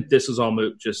Young's in, this is all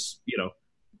moot. Just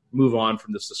move on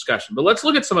from this discussion. But let's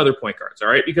look at some other point guards, all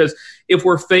right? Because if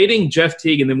we're fading Jeff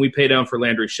Teague and then we pay down for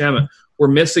Landry Shamet, we're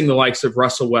missing the likes of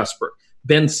Russell Westbrook,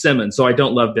 Ben Simmons. So I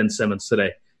don't love Ben Simmons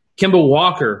today. Kemba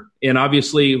Walker, and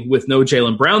obviously with no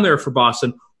Jaylen Brown there for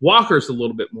Boston, Walker's a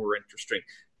little bit more interesting.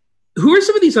 Who are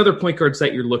some of these other point guards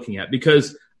that you're looking at?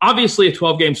 Because obviously a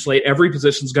 12-game slate, every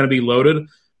position is going to be loaded,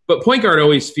 but point guard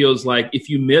always feels like if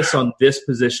you miss on this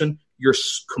position, you're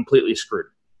completely screwed.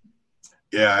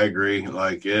 Yeah, I agree.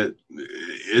 Like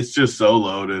it's just so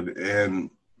loaded. And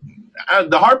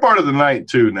the hard part of the night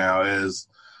too now is,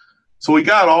 so we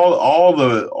got all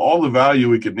the value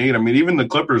we could need. I mean, even the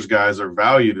Clippers guys are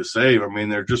value to save. I mean,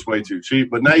 they're just way too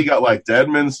cheap. But now you got like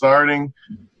Dedmon starting.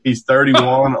 He's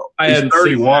 31. He's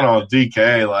 31 on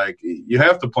DK. Like you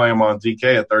have to play him on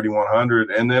DK at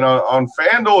 3,100. And then on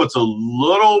FanDuel, it's a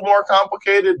little more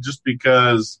complicated just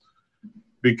because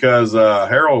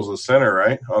Harrell's a center,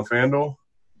 right, on FanDuel.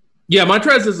 Yeah,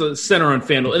 Montrez is a center on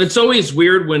FanDuel. And it's always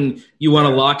weird when you want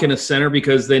to lock in a center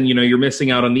because then, you're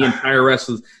missing out on the entire rest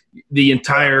of the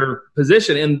entire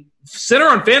position. And center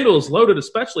on FanDuel is loaded,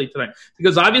 especially tonight,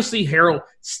 because obviously Harrell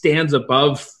stands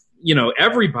above,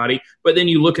 everybody. But then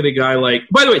you look at a guy like,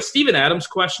 by the way, Steven Adams,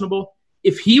 questionable.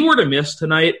 If he were to miss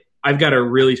tonight, I've got a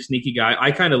really sneaky guy.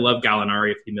 I kind of love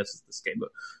Gallinari if he misses this game, but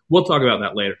we'll talk about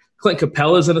that later. Clint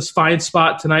Capella's in a fine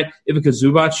spot tonight. Ivica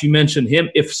Zubac, you mentioned him.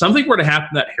 If something were to happen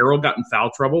that Harrell got in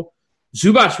foul trouble,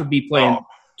 Zubac would be playing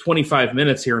 25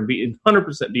 minutes here and be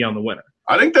 100% be on the winner.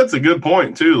 I think that's a good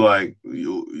point too. Like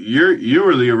you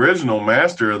were the original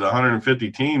master of the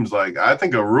 150 teams. Like I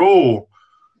think a rule,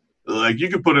 like you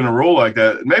could put in a rule like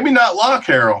that. Maybe not lock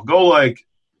Harrell. Go like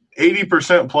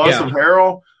 80% plus of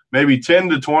Harrell. Maybe 10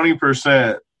 to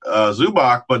 20%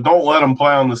 Zubac, but don't let him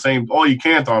play on the same. Oh, you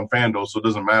can't on FanDuel, so it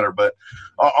doesn't matter. But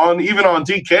even on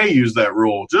DK, use that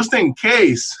rule just in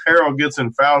case Harrell gets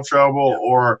in foul trouble,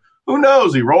 or who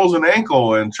knows, he rolls an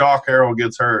ankle and Chalk Harrell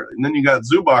gets hurt, and then you got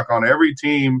Zubac on every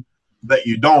team that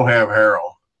you don't have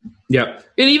Harrell. Yeah,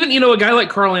 and even a guy like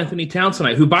Karl Anthony Towns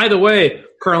tonight, who, by the way,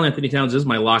 Karl Anthony Towns is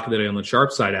my lock of the day on the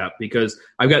Sharp Side app because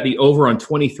I've got the over on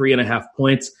 23.5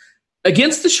 points.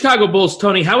 Against the Chicago Bulls,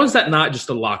 Tony, how is that not just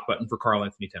a lock button for Karl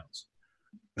Anthony Towns?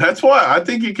 That's why I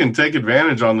think you can take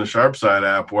advantage on the Sharp Side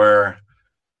app where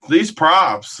these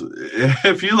props,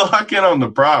 if you lock in on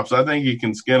the props, I think you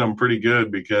can skin them pretty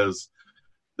good because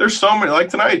there's so many. Like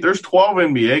tonight, there's 12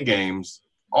 NBA games.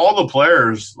 All the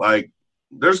players,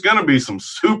 there's going to be some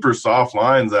super soft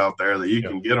lines out there that you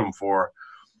can get them for.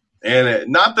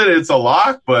 And not that it's a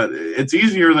lock, but it's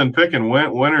easier than picking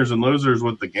winners and losers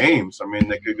with the games. I mean,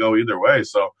 they could go either way.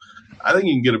 So I think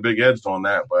you can get a big edge on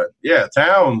that. But, yeah,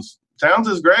 Towns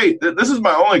is great. This is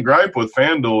my only gripe with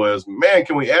FanDuel is, man,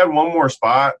 can we add one more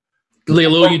spot? Like a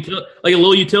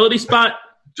little utility spot?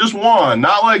 Just one.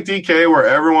 Not like DK where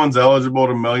everyone's eligible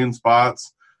to a million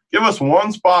spots. Give us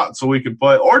one spot so we could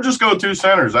play. Or just go 2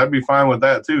 centers. I'd be fine with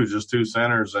that too, just 2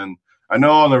 centers. And I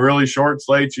know on the really short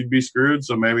slates you'd be screwed,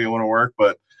 so maybe it wouldn't work.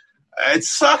 But it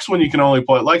sucks when you can only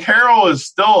play. Like Harrell is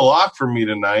still a lock for me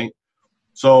tonight.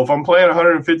 So if I'm playing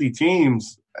 150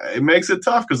 teams, it makes it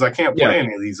tough because I can't play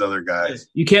any of these other guys.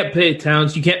 You can't play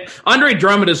Towns. You can't. Andre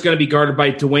Drummond is going to be guarded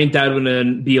by Dwayne Dedmon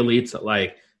and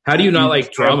Bjelica. How do you not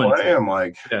like Drummond? Play him,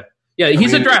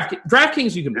 he's a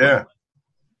DraftKings you can play. Yeah.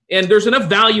 And there's enough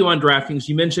value on DraftKings.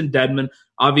 You mentioned Dedmon,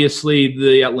 obviously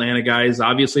the Atlanta guys,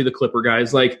 obviously the Clipper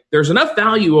guys. There's enough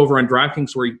value over on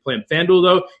DraftKings where you can play on FanDuel,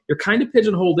 though. You're kind of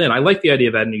pigeonholed in. I like the idea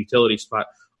of adding a utility spot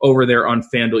over there on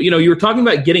FanDuel. You were talking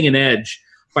about getting an edge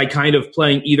by kind of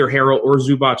playing either Harrell or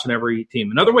Zubac in every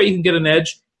team. Another way you can get an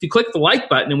edge, if you click the like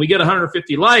button and we get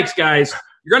 150 likes, guys,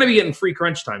 you're going to be getting free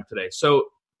crunch time today.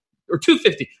 Or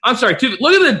 250. I'm sorry.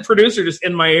 Look at the producer just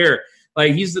in my ear.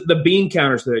 He's the bean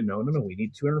counter. So no, we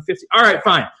need 250. All right,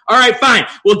 fine.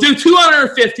 We'll do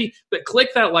 250, but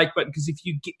click that like button because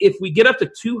if we get up to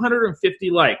 250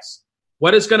 likes,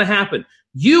 what is going to happen?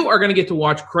 You are going to get to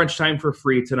watch Crunch Time for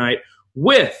free tonight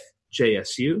with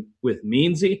JSU, with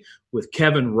Meansy, with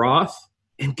Kevin Roth,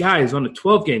 and guys on a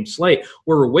 12-game slate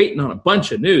where we're waiting on a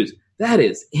bunch of news. That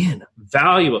is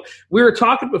invaluable. We were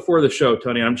talking before the show,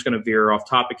 Tony, and I'm just going to veer off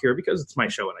topic here because it's my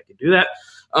show and I can do that.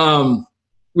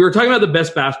 We were talking about the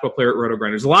best basketball player at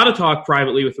Roto-Grinders. A lot of talk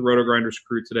privately with the Roto-Grinders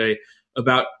crew today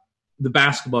about the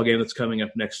basketball game that's coming up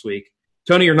next week.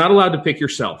 Tony, you're not allowed to pick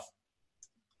yourself.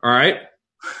 All right?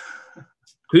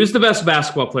 Who's the best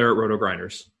basketball player at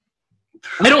Roto-Grinders?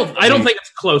 I don't think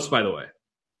it's close, by the way.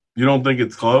 You don't think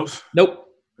it's close? Nope.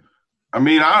 I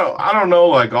mean, I don't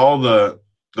know, all the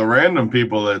random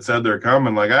people that said they're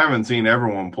coming. I haven't seen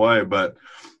everyone play, but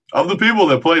of the people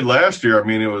that played last year, I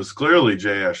mean, it was clearly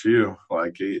JSU,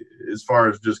 as far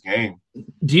as just game.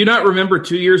 Do you not remember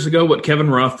 2 years ago what Kevin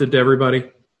Roth did to everybody?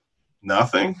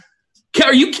 Nothing.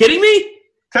 Are you kidding me?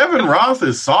 Kevin Roth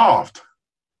is soft.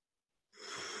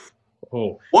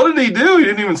 Oh. What did he do? He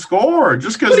didn't even score.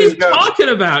 Just because he's talking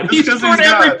about? He scored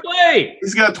every play.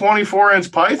 He's got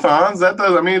 24-inch pythons.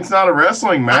 It's not a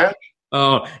wrestling match.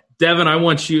 Oh, Devin, I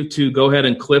want you to go ahead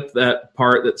and clip that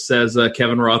part that says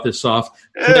Kevin Roth is soft.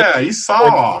 Yeah, he's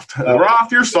soft.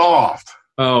 Roth, you're soft.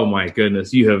 Oh my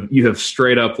goodness, you have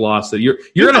straight up lost it.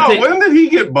 When did he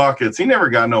get buckets? He never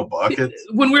got no buckets.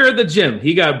 When we were at the gym,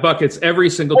 he got buckets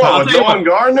every single time. No one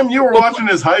guarding him. You were watching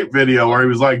his hype video where he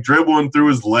was dribbling through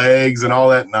his legs and all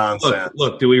that nonsense.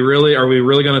 Look, are we really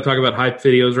going to talk about hype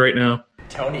videos right now?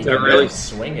 Tony, you're really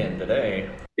swinging today.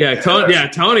 Yeah,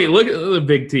 Tony, look at the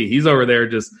big T. He's over there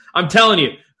I'm telling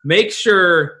you, make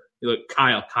sure – look,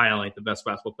 Kyle ain't the best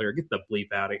basketball player. Get the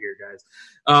bleep out of here, guys.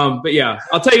 But, yeah,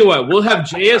 I'll tell you what. We'll have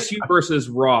JSU versus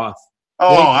Roth.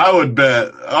 I would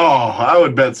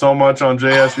bet so much on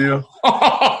JSU.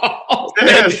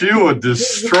 JSU would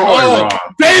destroy Roth.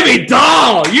 Baby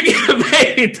doll! You get a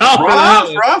baby doll.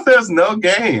 Roth has no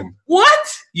game.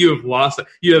 What? You have lost it.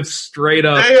 You have straight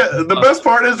up. The best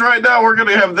part is right now we're going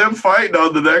to have them fighting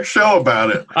on the next show about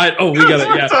it. We got it.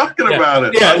 We're talking about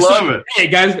it. Yeah, I love it. Hey,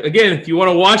 guys, again, if you want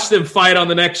to watch them fight on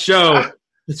the next show,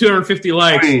 the 250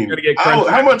 likes, you're going to get crunched.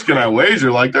 How much can I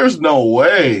wager? There's no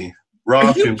way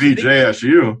Roth can beat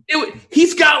JSU.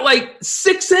 He's got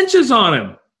 6 inches on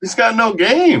him. He's got no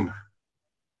game.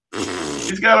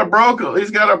 He's got a broke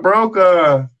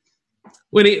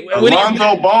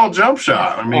Lonzo Ball jump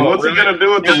shot. I mean, what's he going to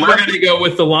do with the lefty? We're going to go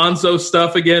with the Lonzo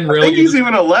stuff again. Really? I think he's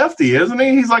even a lefty, isn't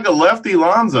he? He's like a lefty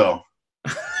Lonzo.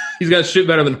 He's got to shoot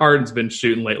better than Harden's been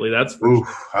shooting lately. That's for Ooh,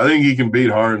 I think he can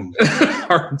beat Harden.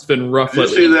 Harden's been rough Did you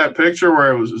lately. see that picture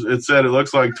where it said it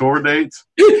looks like tour dates?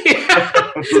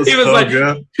 Yeah. He was so like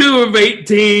good. 2 of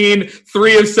 18,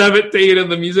 3 of 17,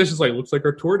 and the musician's like, looks like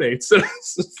our tour dates.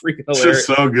 It's just freaking It's hilarious.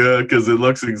 just so good because it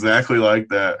looks exactly like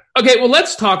that. Okay, well,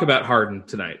 let's talk about Harden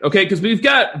tonight, okay? Because we've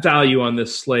got value on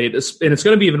this slate, and it's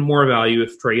going to be even more value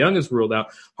if Trae Young is ruled out.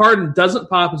 Harden doesn't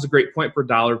pop as a great point per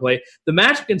dollar play. The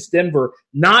match against Denver,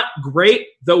 not great,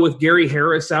 though with Gary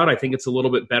Harris out, I think it's a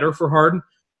little bit better for Harden.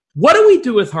 What do we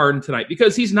do with Harden tonight?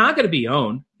 Because he's not going to be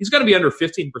owned. He's going to be under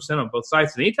 15% on both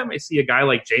sides. And anytime I see a guy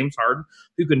like James Harden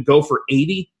who can go for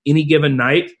 80 any given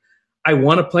night, I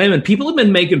want to play him. And people have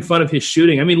been making fun of his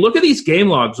shooting. I mean, look at these game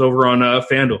logs over on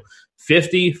FanDuel.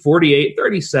 50, 48,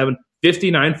 37,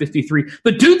 59, 53.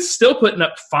 The dude's still putting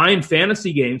up fine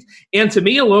fantasy games. And to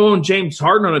me alone, James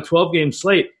Harden on a 12-game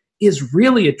slate is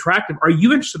really attractive. Are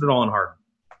you interested at all in Harden?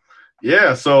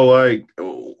 Yeah, so like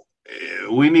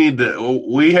we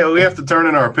have to turn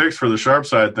in our picks for the sharp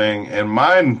side thing, and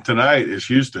mine tonight is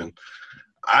Houston.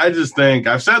 I just think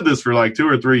I've said this for like 2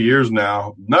 or 3 years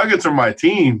now. Nuggets are my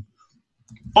team,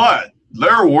 but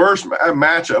their worst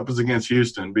matchup is against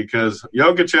Houston because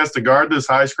Jokic has to guard this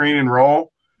high screen and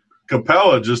roll.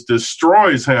 Capella just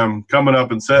destroys him coming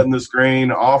up and setting the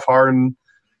screen off Harden.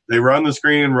 They run the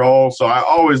screen and roll. So I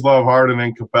always love Harden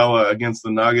and Capella against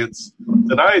the Nuggets.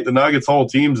 Tonight, the Nuggets' whole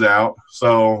team's out.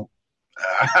 So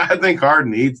I think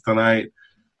Harden eats tonight.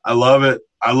 I love it.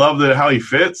 I love how he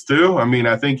fits, too. I mean,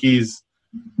 I think he's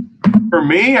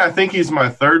my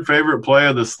third favorite play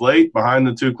of the slate behind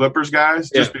the 2 Clippers guys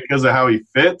just because of how he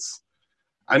fits.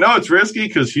 I know it's risky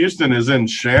because Houston is in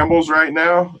shambles right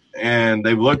now, and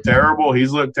they've looked terrible.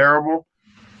 He's looked terrible.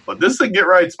 But this is a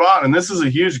get-right spot, and this is a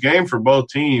huge game for both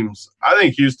teams. I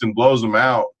think Houston blows them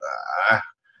out.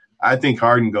 I think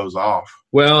Harden goes off.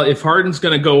 Well, if Harden's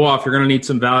going to go off, you're going to need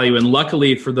some value. And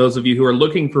luckily for those of you who are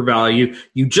looking for value,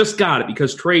 you just got it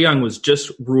because Trae Young was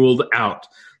just ruled out.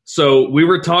 So we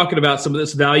were talking about some of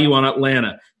this value on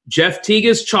Atlanta. Jeff Teague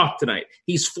is chalk tonight.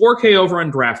 He's 4K over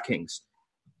on DraftKings.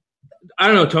 I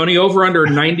don't know, Tony, over under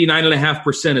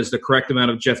 99.5% is the correct amount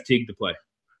of Jeff Teague to play.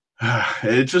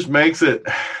 It just makes it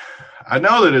 – I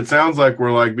know that it sounds like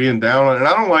we're like being down on it, and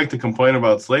I don't like to complain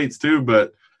about slates too,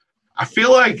 but I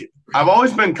feel like I've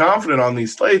always been confident on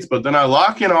these slates, but then I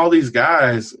lock in all these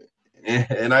guys,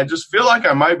 and I just feel like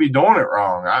I might be doing it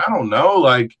wrong. I don't know.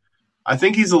 Like, I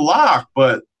think he's a lock,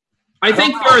 but I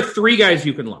think there are 3 guys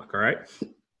you can lock, all right?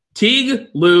 Teague,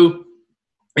 Lou,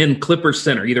 and Clippers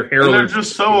center, either Harold or – they're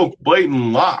just so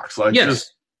blatant locks. Like,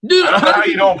 yes. Dude, I don't know how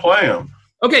you don't play them.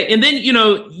 Okay, and then,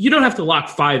 you don't have to lock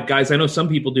 5 guys. I know some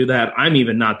people do that. I'm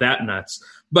even not that nuts.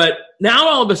 But now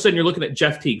all of a sudden you're looking at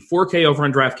Jeff Teague, 4K over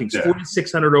on DraftKings,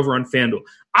 4,600 over on FanDuel.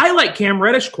 I like Cam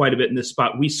Reddish quite a bit in this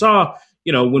spot. We saw,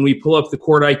 when we pull up the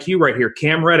court IQ right here,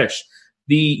 Cam Reddish,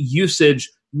 the usage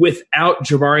without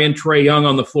Jabari and Trae Young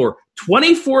on the floor,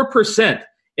 24%.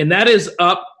 And that is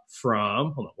up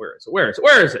from, hold on, where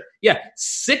is it? Yeah,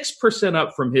 6%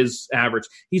 up from his average.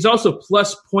 He's also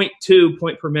plus 0.2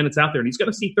 point per minutes out there, and he's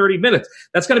going to see 30 minutes.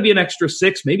 That's going to be an extra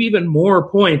 6, maybe even more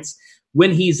points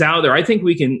when he's out there. I think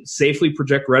we can safely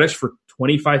project Reddish for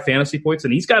 25 fantasy points,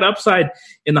 and he's got upside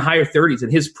in the higher 30s.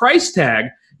 And his price tag,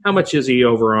 how much is he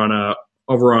over on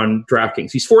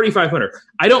DraftKings? He's $4,500.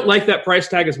 I don't like that price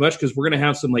tag as much because we're going to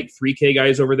have some like 3K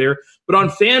guys over there. But on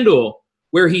FanDuel,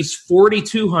 where he's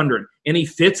 $4,200 and he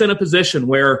fits in a position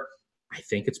where I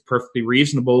think it's perfectly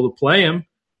reasonable to play him,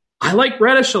 I like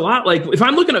Reddish a lot. Like, if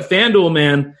I'm looking at FanDuel,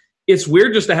 man, it's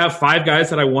weird just to have 5 guys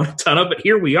that I want a ton of, but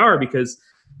here we are because,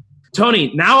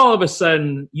 Tony, now all of a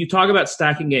sudden you talk about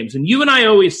stacking games, and you and I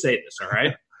always say this, all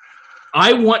right?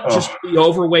 I want just to be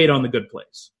overweight on the good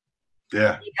plays.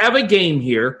 Yeah. We have a game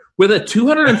here with a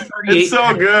 238. It's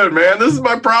so good, man. This is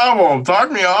my problem.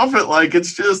 Talk me off it like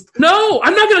it's just. No,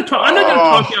 I'm not going to talk. I'm not going to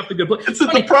talk you off the good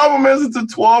play. The problem is it's a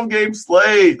 12-game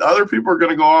slate. Other people are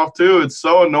going to go off too. It's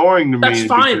so annoying to me. That's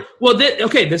fine. Well,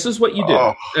 this is what you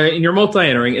do, and you're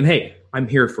multi-entering. And hey, I'm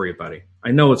here for you, buddy.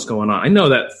 I know what's going on. I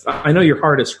know your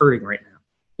heart is hurting right now.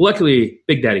 Luckily,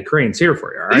 Big Daddy Crane's here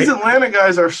for you. All right. These Atlanta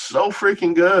guys are so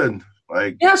freaking good.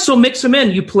 So mix them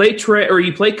in. You play Trae, or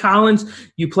you play Collins,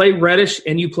 you play Reddish,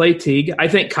 and you play Teague. I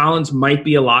think Collins might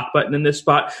be a lock button in this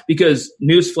spot because,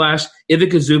 newsflash,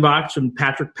 Ivica Zubac and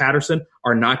Patrick Patterson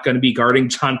are not going to be guarding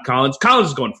John Collins. Collins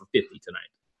is going for 50 tonight.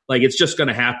 Like, it's just going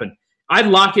to happen. I'd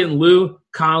lock in Lou,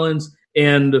 Collins,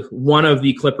 and one of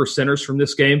the Clipper centers from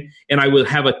this game, and I would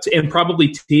have and probably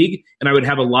Teague, and I would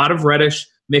have a lot of Reddish,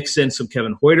 mix in some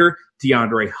Kevin Huerter,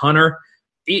 DeAndre Hunter.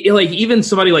 Like, even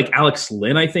somebody like Alex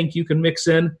Lynn, I think you can mix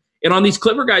in. And on these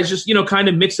Clipper guys, just, kind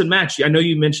of mix and match. I know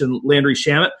you mentioned Landry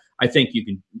Shamet. I think you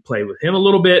can play with him a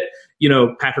little bit.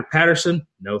 Patrick Patterson,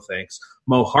 no thanks.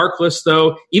 Mo Harkless,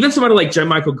 though. Even somebody like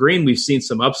J-Michael Green, we've seen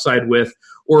some upside with,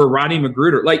 or Rodney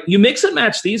Magruder. Like, you mix and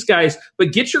match these guys,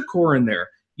 but get your core in there.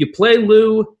 You play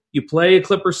Lou, you play a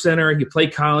Clipper center, you play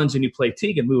Collins, and you play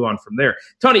Teague and move on from there.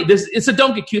 Tony, it's a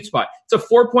don't get cute spot. It's a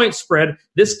 4-point spread.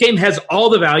 This game has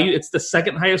all the value. It's the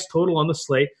second highest total on the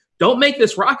slate. Don't make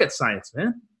this rocket science,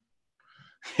 man.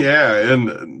 Yeah,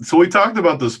 and so we talked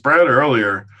about the spread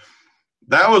earlier.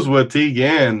 That was with Teague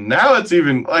in. Now it's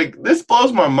even like this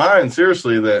blows my mind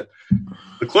seriously that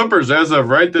the Clippers, as of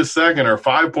right this second, are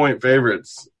 5-point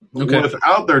favorites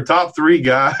without their top 3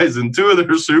 guys and 2 of their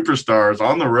superstars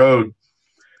on the road.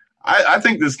 I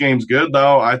think this game's good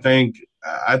though. I think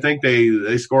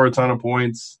they score a ton of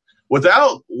points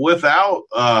without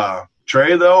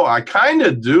Trey though. I kind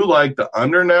of do like the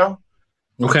under now.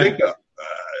 Okay,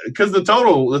 because the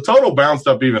total bounced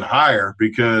up even higher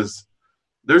because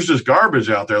there's just garbage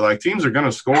out there. Like, teams are going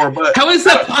to score. But how is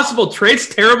that possible? Trey's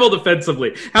terrible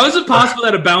defensively. How is it possible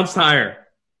that it bounced higher?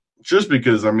 Just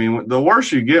because, the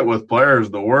worse you get with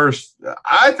players, the worse.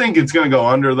 I think it's going to go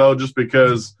under, though, just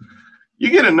because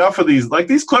you get enough of these. Like,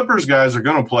 these Clippers guys are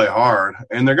going to play hard,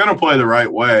 and they're going to play the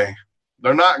right way.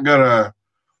 They're not going to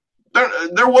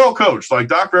 – they're well coached. Like,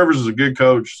 Doc Rivers is a good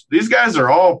coach. These guys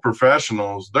are all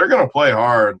professionals. They're going to play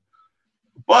hard.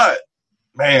 But –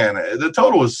 man, the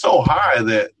total is so high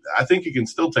that I think you can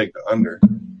still take the under.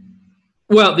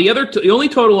 Well, the only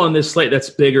total on this slate that's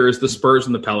bigger is the Spurs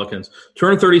and the Pelicans.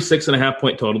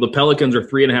 236.5-point total. The Pelicans are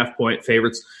 3.5-point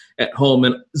favorites at home.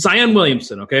 And Zion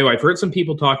Williamson, okay, well, I've heard some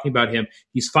people talking about him.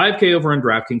 He's 5K over on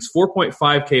DraftKings,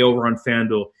 4.5K over on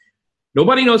FanDuel.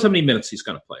 Nobody knows how many minutes he's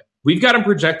going to play. We've got him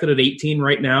projected at 18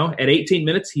 right now. At 18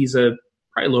 minutes, he's probably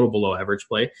a little below average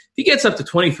play. If he gets up to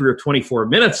 23 or 24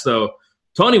 minutes, though,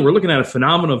 Tony, we're looking at a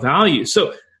phenomenal value.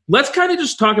 So let's kind of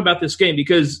just talk about this game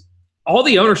because all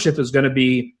the ownership is going to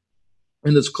be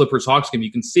in this Clippers-Hawks game.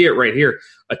 You can see it right here.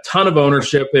 A ton of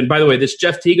ownership. And by the way, this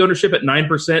Jeff Teague ownership at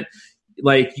 9%,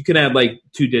 like you can add like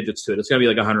 2 digits to it. It's going to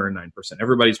be like 109%.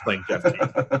 Everybody's playing Jeff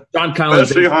Teague. John Collins.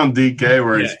 Especially on DK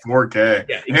where he's 4K.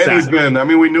 Yeah, exactly. And he's been,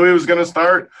 we knew he was going to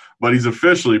start, but he's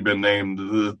officially been named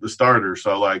the starter.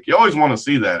 So, like, you always want to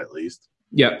see that at least.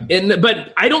 Yeah,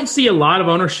 but I don't see a lot of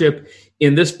ownership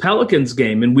in this Pelicans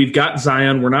game, and we've got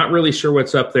Zion. We're not really sure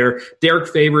what's up there. Derek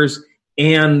Favors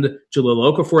and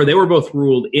Jahlil Okafor, they were both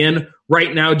ruled in.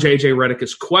 Right now, J.J. Redick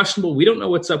is questionable. We don't know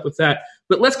what's up with that.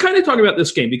 But let's kind of talk about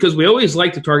this game because we always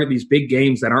like to target these big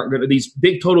games that aren't going to, these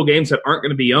big total games that aren't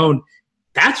going to be owned.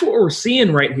 That's what we're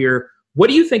seeing right here. What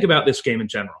do you think about this game in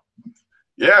general?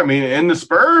 Yeah, and the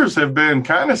Spurs have been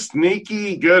kind of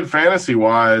sneaky good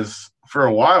fantasy-wise for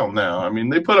a while now.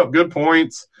 They put up good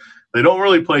points. They don't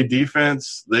really play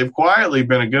defense. They've quietly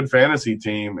been a good fantasy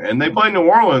team, and they play New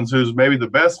Orleans, who's maybe the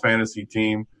best fantasy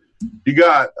team. You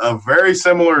got a very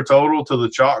similar total to the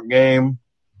chalk game.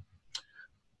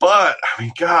 But,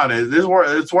 God,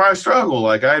 it's where I struggle.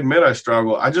 Like, I admit I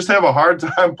struggle. I just have a hard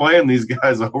time playing these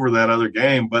guys over that other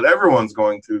game, but everyone's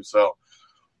going to. So,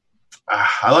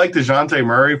 I like DeJounte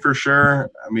Murray for sure.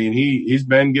 He's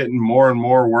been getting more and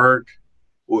more work.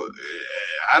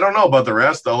 I don't know about the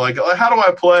rest, though. Like, how do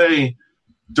I play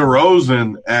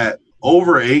DeRozan at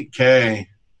over 8K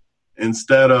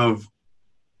instead of,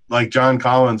 like, John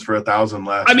Collins for 1,000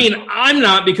 less? I'm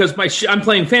not because I'm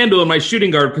playing FanDuel and my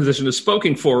shooting guard position is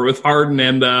spoken for with Harden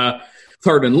and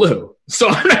Lou. So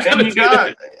I'm not going to do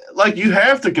that. Like, you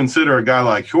have to consider a guy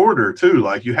like Hoarder, too.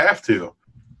 Like, you have to.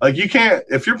 Like, you can't –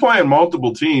 if you're playing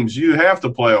multiple teams, you have to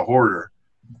play a Hoarder.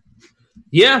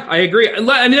 Yeah, I agree.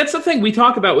 That's the thing we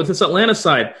talk about with this Atlanta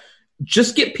side.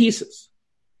 Just get pieces.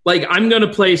 Like, I'm going to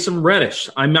play some Reddish.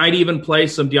 I might even play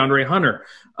some DeAndre Hunter.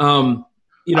 I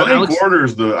think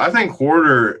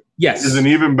Hoarder is an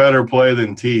even better play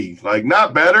than Teague. Like,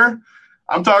 not better.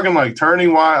 I'm talking like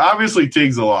turning wide. Obviously,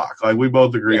 Teague's a lock. Like, we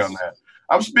both agree on that.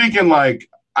 I'm speaking like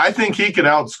I think he could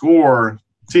outscore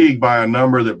Teague by a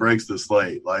number that breaks the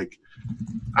slate. Like,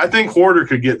 I think Hoarder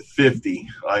could get 50.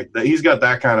 Like, he's got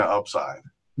that kind of upside.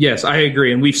 Yes, I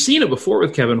agree. And we've seen it before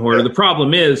with Kevin Hoarder. Yeah. The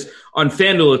problem is on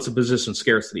FanDuel, it's a position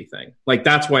scarcity thing. Like,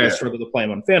 that's why I struggle to play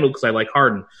him on FanDuel because I like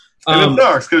Harden. And it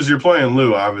sucks because you're playing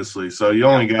Lou, obviously. So you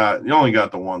only got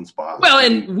the one spot. Well,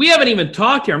 and we haven't even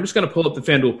talked here. I'm just going to pull up the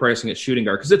FanDuel pricing at shooting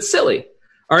guard because it's silly.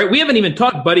 All right, we haven't even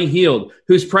talked Buddy Hield,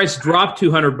 whose price dropped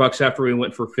 $200 after we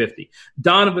went for 50.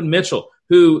 Donovan Mitchell,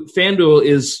 who FanDuel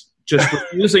is just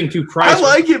refusing to price. I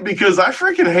like it because I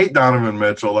freaking hate Donovan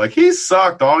Mitchell. Like, he's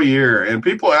sucked all year, and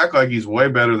people act like he's way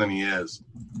better than he is.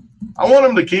 I want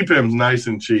him to keep him nice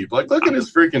and cheap. Like, look at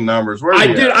his freaking numbers. Where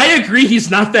I agree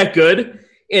he's not that good.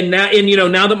 And now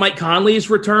that Mike Conley's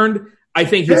returned, I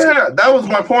think he's that was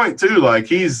my point too. Like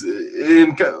he's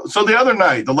in. So the other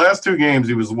night, the last 2 games,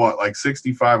 he was like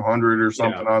 6,500 or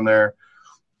something on there,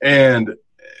 and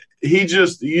he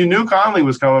just you knew Conley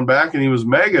was coming back, and he was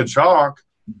mega chalk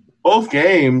both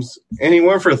games, and he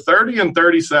went for 30 and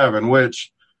 37,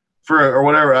 which or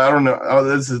whatever, I don't know.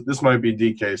 Oh, this might be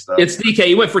DK stuff. It's DK.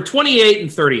 He went for 28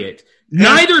 and 38.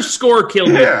 Neither score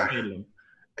killed him.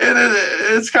 And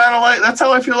it's kind of like that's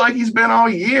how I feel like he's been all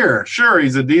year. Sure,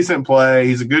 he's a decent play.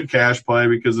 He's a good cash play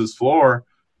because his floor.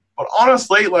 But on a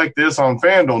slate like this on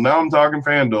FanDuel, now I'm talking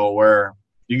FanDuel, where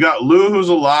you got Lou, who's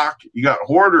a lock. You got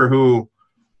Hoarder, who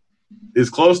is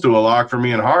close to a lock for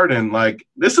me and Harden. Like,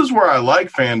 this is where I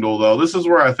like FanDuel, though. This is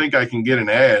where I think I can get an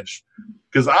edge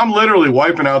because I'm literally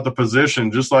wiping out the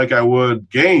position just like I would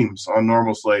games on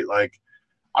normal slate. Like,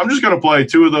 I'm just going to play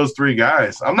 2 of those 3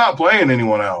 guys. I'm not playing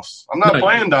anyone else. I'm not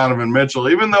playing Donovan Mitchell,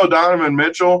 even though Donovan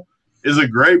Mitchell is a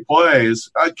great play.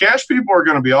 Cash people are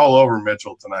going to be all over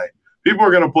Mitchell tonight. People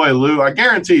are going to play Lou. I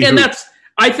guarantee. And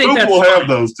I think Hoop will have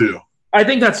those 2. I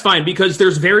think that's fine because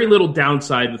there's very little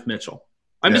downside with Mitchell.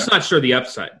 I'm just not sure the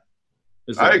upside.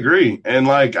 I agree, and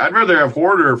like I'd rather have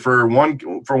Hoarder for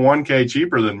 1K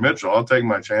cheaper than Mitchell. I'll take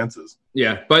my chances.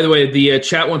 Yeah. By the way, the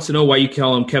chat wants to know why you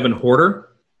call him Kevin Hoarder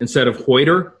instead of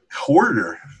Hoyter.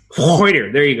 Hoarder.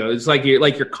 There you go. It's like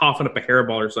you're coughing up a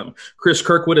hairball or something. Chris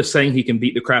Kirkwood is saying he can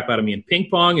beat the crap out of me in ping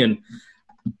pong, and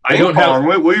I don't have.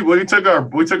 We took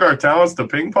our talents to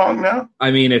ping pong now.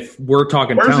 I mean, if we're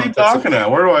talking, where's he talking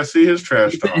at? Where do I see his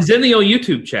trash talk? He's in the old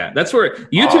YouTube chat. That's where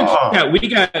YouTube chat.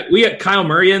 We got Kyle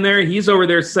Murray in there. He's over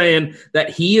there saying that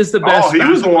he is the best. Oh, he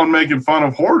was the one making fun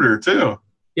of Hoarder too.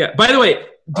 Yeah. By the way,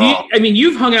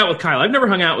 you've hung out with Kyle. I've never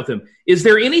hung out with him. Is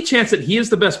there any chance that he is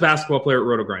the best basketball player at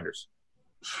Roto Grinders?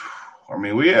 I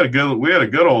mean, we had a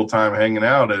good old time hanging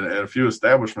out at a few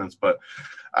establishments, but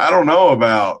I don't know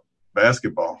about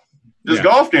basketball. His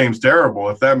golf game's terrible.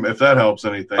 If that helps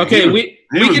anything. Okay,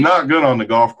 he was not good on the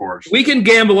golf course. We can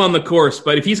gamble on the course,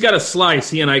 but if he's got a slice,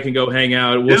 he and I can go hang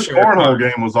out. His cornhole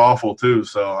game was awful too,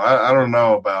 so I don't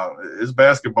know about his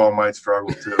basketball might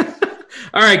struggle too.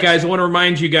 All right, guys, I want to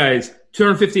remind you guys,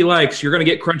 250 likes, you're going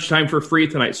to get Crunch Time for free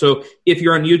tonight. So if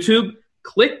you're on YouTube,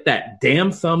 click that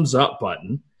damn thumbs up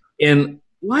button and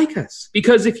like us.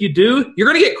 Because if you do, you're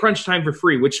going to get Crunch Time for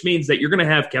free, which means that you're going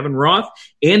to have Kevin Roth,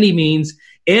 Andy Means,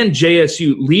 and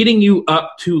JSU leading you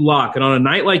up to lock. And on a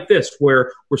night like this,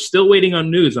 where we're still waiting on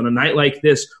news, on a night like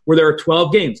this, where there are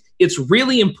 12 games, it's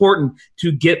really important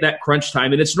to get that crunch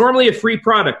time. And it's normally a free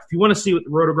product. If you want to see what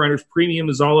the Roto Grinders Premium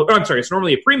is all about, it's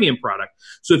normally a premium product.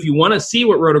 So if you want to see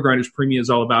what Roto Grinders Premium is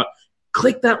all about,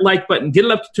 click that like button, get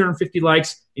it up to 250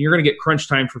 likes, and you're going to get crunch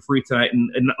time for free tonight.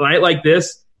 And a night like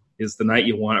this is the night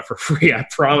you want it for free, I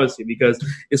promise you, because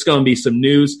it's going to be some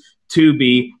news to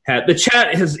be had. The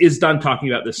chat is done talking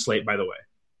about this slate, by the way.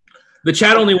 The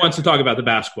chat only wants to talk about the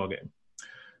basketball game.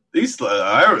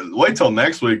 I wait till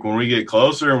next week when we get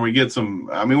closer and we get some.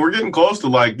 I mean, we're getting close to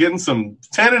like getting some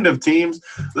tentative teams.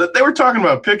 They were talking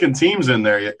about picking teams in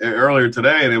there earlier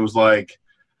today, and it was like,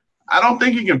 I don't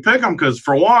think you can pick them because,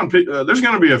 for one, there's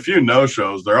going to be a few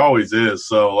no-shows. There always is.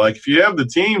 So, like, if you have the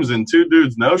teams and 2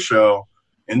 dudes no-show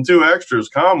and 2 extras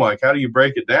come, like, how do you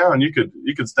break it down? You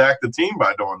could stack the team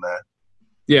by doing that.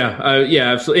 Yeah,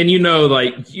 absolutely.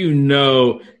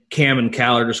 And Cam and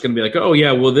Cal are just going to be like, oh,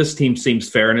 yeah, well, this team seems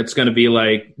fair, and it's going to be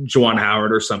like Juwan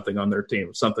Howard or something on their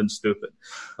team, something stupid.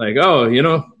 Like, oh,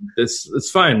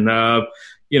 it's fine.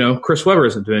 Chris Webber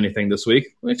isn't doing anything this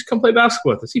week. Let's come play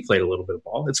basketball with us. He played a little bit of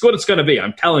ball. It's what it's going to be.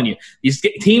 I'm telling you. These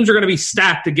teams are going to be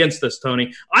stacked against us,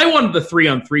 Tony. I wanted the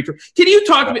 3-on-3. Can you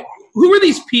talk about who are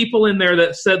these people in there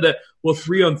that said that, well,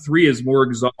 3-on-3 is more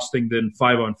exhausting than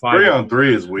 5-on-5?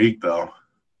 3-on-3 is weak, though.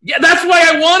 Yeah, that's why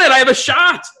I want it. I have a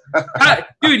shot.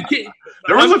 Dude.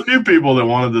 There was a few people that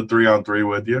wanted the 3-on-3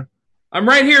 with you. I'm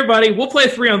right here, buddy. We'll play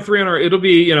 3-on-3 it'll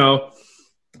be,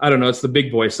 I don't know. It's the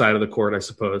big boy side of the court, I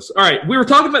suppose. All right. We were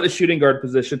talking about the shooting guard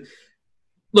position.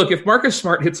 Look, if Marcus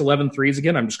Smart hits 11 threes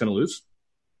again, I'm just going to lose.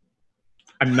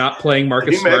 I'm not playing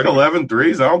Marcus Smart. He made 11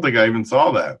 threes? I don't think I even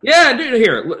saw that. Yeah, dude,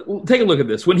 here. Take a look at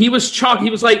this. When he was chalk,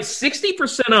 he was like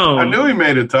 60% owned. I knew he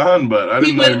made a ton, but I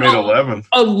didn't know he made 11.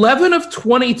 11 of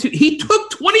 22. He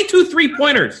took 22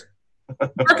 three-pointers.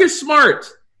 Marcus Smart.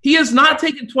 He has not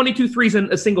taken 22 threes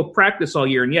in a single practice all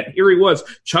year, and yet here he was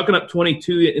chucking up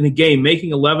 22 in a game,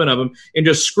 making 11 of them, and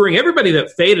just screwing everybody that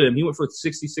faded him. He went for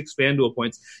 66 FanDuel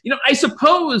points. I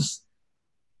suppose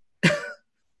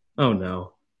 – oh,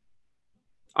 no.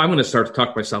 I'm going to start to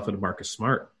talk myself into Marcus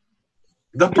Smart.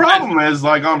 The problem is,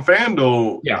 like, on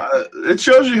FanDuel, it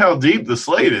shows you how deep the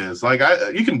slate is. Like,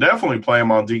 you can definitely play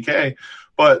them on DK,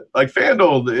 but, like,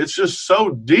 FanDuel, it's just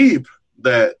so deep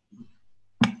that,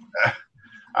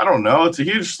 I don't know, it's a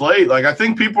huge slate. Like, I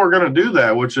think people are going to do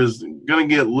that, which is going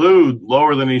to get Lou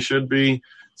lower than he should be.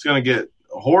 It's going to get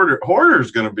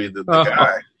Hoarder's going to be the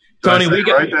guy. Tony, we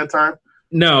got right that time?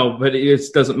 No, but it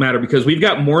doesn't matter because we've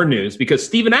got more news because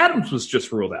Steven Adams was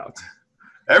just ruled out.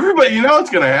 Everybody, you know it's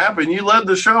going to happen. You led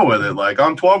the show with it, like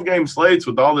on 12-game slates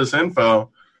with all this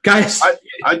info. Guys,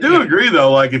 I do agree,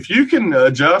 though. Like, if you can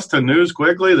adjust to news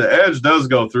quickly, the edge does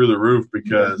go through the roof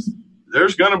because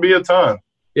there's going to be a ton.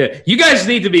 Yeah, you guys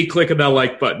need to be clicking that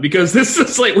like button because this is a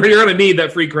slate where you're going to need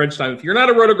that free crunch time. If you're not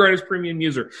a RotoGrinders premium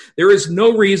user, there is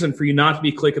no reason for you not to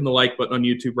be clicking the like button on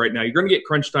YouTube right now. You're going to get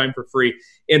crunch time for free.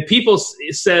 And people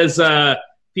said, oh,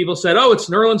 it's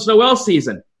Nerlens Noel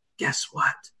season. Guess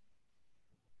what?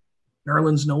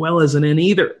 Nerlens Noel isn't in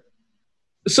either.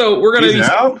 So we're going to be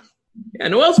out? Yeah,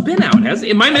 Noel's been out.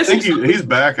 Am I missing something? He's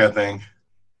back, I think.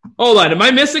 Hold on. Am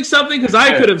I missing something? Because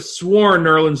I could have sworn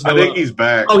Nerlens Noel. I think he's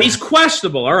back. Oh, he's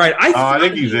questionable. All right. I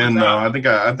think he's in, though. I'm pretty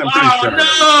sure.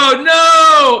 No.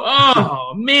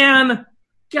 Oh, man.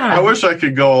 God. I wish I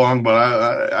could go along,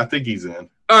 but I think he's in.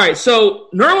 All right. So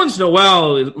Nerlens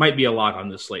Noel might be a lock on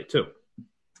this slate, too.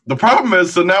 The problem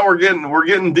is, so now we're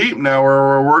getting deep now where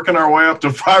we're working our way up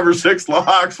to 5 or 6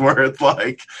 locks where it's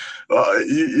like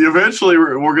eventually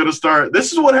we're going to start.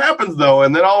 This is what happens, though.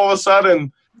 And then all of a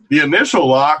sudden, the initial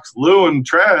locks, Lou and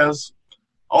Traz,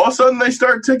 all of a sudden they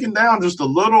start ticking down just a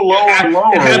little lower and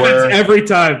lower. It happens every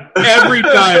time. Every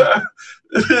time.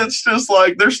 It's just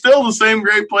like they're still the same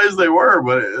great plays they were,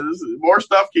 but more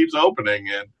stuff keeps opening.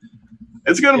 And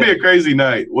it's going to be a crazy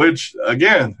night, which,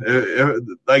 again,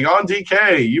 like on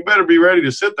DK, you better be ready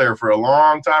to sit there for a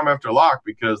long time after lock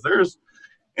because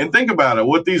and think about it,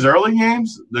 with these early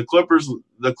games, the Clippers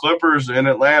in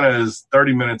Atlanta is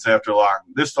 30 minutes after lock.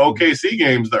 This OKC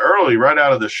game's the early, right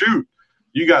out of the chute.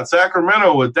 You got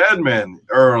Sacramento with Deadman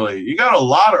early. You got a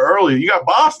lot of early. You got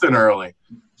Boston early.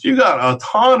 So you got a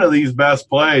ton of these best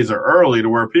plays are early to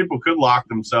where people could lock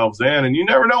themselves in, and you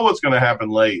never know what's going to happen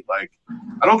late. Like,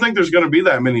 I don't think there's going to be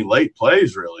that many late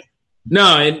plays, really.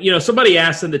 No, and, somebody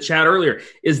asked in the chat earlier,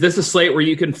 is this a slate where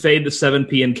you can fade the 7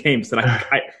 p.m. games? And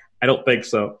I don't think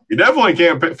so. You definitely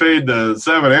can't fade the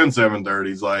 7 and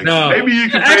 7:30s. Like, no. Maybe you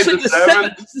can fade the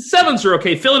 7. The 7s are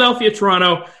okay. Philadelphia,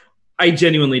 Toronto, I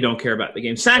genuinely don't care about the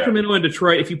game. Sacramento and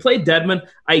Detroit, if you play Deadman,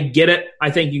 I get it. I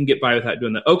think you can get by without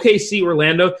doing that. OKC,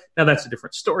 Orlando, now that's a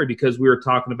different story because we were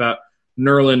talking about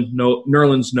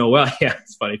Nerlens Noel. Yeah,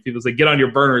 it's funny. People say, get on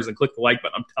your burners and click the like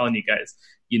button. I'm telling you guys,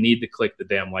 you need to click the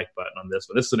damn like button on this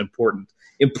one. This is an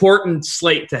important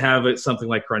slate to have at something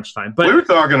like Crunch Time. But we were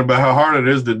talking about how hard it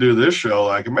is to do this show.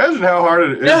 Like, imagine how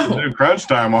hard it is to do Crunch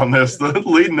Time on this,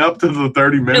 leading up to the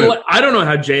 30 minutes. I don't know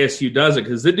how JSU does it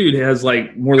because the dude has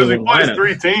like more than one lineup.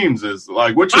 3 teams is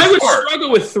like, which is I would hard.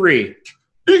 struggle with 3.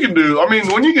 You can do. I mean,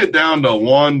 when you get down to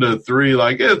 1 to 3,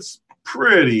 like it's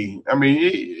pretty. I mean,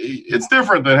 it's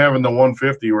different than having the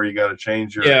 150 where you got to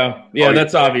change your. Yeah,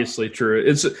 that's obviously true.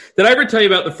 Did I ever tell you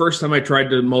about the first time I tried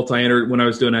to multi-enter when I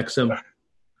was doing XM?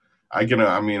 I can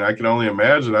only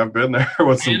imagine. I've been there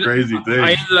with some crazy things.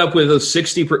 I ended up with a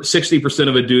 60%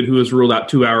 of a dude who was ruled out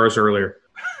 2 hours earlier.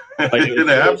 Like, it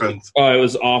happens. It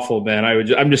was awful, man.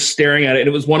 I'm just staring at it, and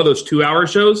it was one of those 2-hour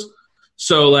shows.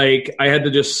 So like I had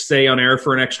to just stay on air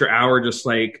for an extra hour, just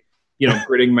like,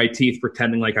 gritting my teeth,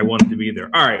 pretending like I wanted to be there.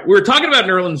 All right, we're talking about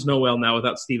Nerlens Noel now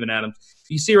without Steven Adams.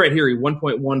 You see right here, he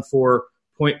 1.14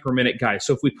 point per minute guy.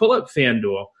 So if we pull up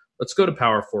FanDuel, let's go to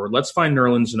power forward. Let's find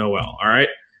Nerlens Noel. All right,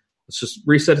 let's just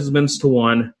reset his minutes to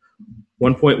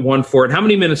 1.14. And how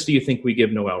many minutes do you think we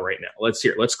give Noel right now? Let's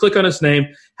hear. Let's click on his name.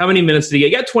 How many minutes did he get?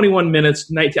 He got 21 minutes,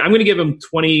 19. I'm going to give him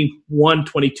 21,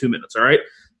 22 minutes. All right,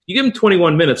 you give him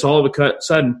 21 minutes, all of a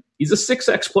sudden he's a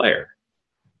 6X player.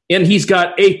 And he's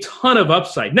got a ton of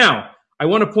upside. Now, I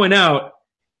want to point out,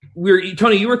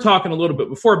 Tony, you were talking a little bit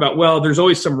before about, well, there's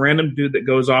always some random dude that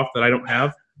goes off that I don't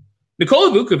have.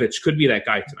 Nikola Vukovic could be that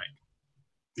guy tonight.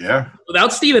 Yeah.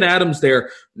 Without Steven Adams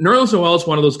there, Nerlens Noel is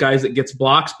one of those guys that gets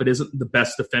blocks but isn't the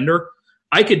best defender.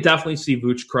 I could definitely see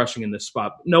Vooch crushing in this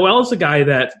spot. Noel is a guy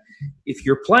that, if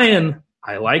you're playing,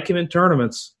 I like him in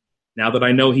tournaments. Now that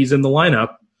I know he's in the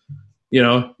lineup,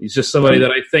 he's just somebody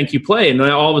that I think you play. And then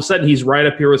all of a sudden, he's right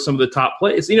up here with some of the top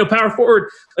plays. Power forward,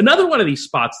 another one of these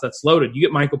spots that's loaded. You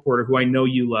get Michael Porter, who I know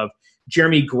you love.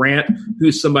 Jeremy Grant,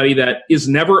 who's somebody that is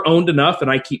never owned enough, and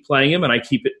I keep playing him, and I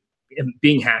keep it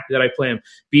being happy that I play him.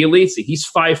 Bielitsa, he's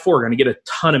 5'4", going to get a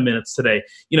ton of minutes today.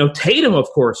 Tatum, of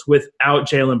course, without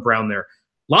Jaylen Brown there.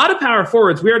 A lot of power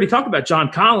forwards. We already talked about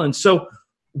John Collins. So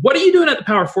What are you doing at the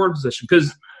power forward position?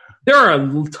 Because there are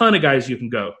a ton of guys you can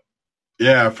go.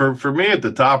 Yeah, for me at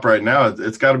the top right now,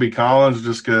 it's got to be Collins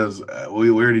just because we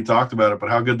already talked about it, but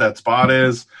how good that spot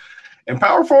is. And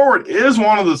power forward is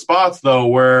one of the spots, though,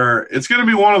 where it's going to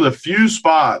be one of the few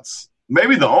spots,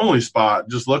 maybe the only spot,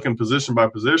 just looking position by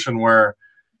position, where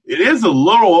it is a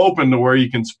little open to where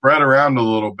you can spread around a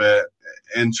little bit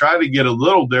and try to get a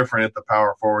little different at the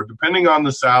power forward, depending on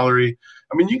the salary.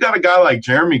 I mean, you got a guy like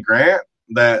Jeremy Grant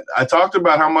that I talked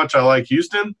about how much I like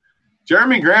Houston.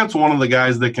 Jeremy Grant's one of the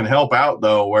guys that can help out,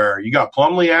 though, where you got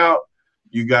Plumlee out.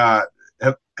 You got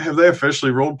have they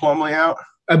officially ruled Plumlee out?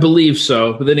 I believe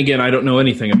so. But then again, I don't know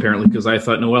anything, apparently, because I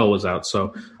thought Noel was out.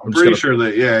 So I'm pretty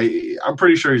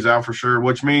sure he's out for sure,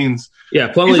 which means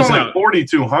Plumlee's he's only out.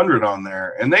 4,200 on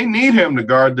there, and they need him to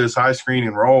guard this high screen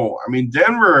and roll. I mean,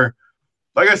 Denver,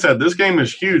 like I said, this game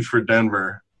is huge for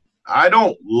Denver. I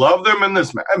don't love them in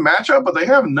this matchup, but they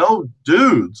have no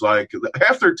dudes. Like,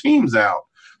 half their team's out.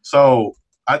 So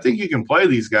I think you can play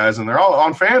these guys, and they're all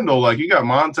on FanDuel. Like, you got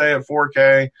Monte at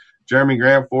 4K, Jeremy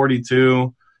Grant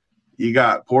 42. You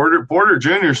got Porter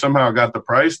Jr. somehow got the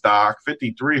price doc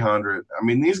 5,300. I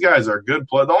mean, these guys are good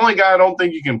play. The only guy I don't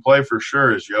think you can play for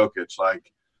sure is Jokic.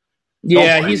 Like, you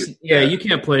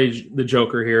can't play the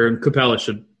Joker here, and Capella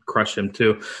should crush him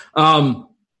too.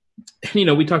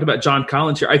 We talked about John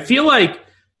Collins here. I feel like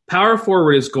power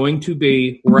forward is going to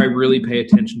be where I really pay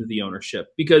attention to the ownership,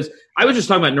 because I was just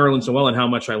talking about Nerlens Noel and how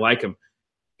much I like him.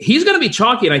 He's going to be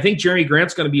chalky, and I think Jeremy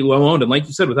Grant's going to be low owned. And like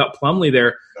you said, without Plumlee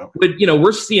there, but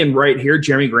we're seeing right here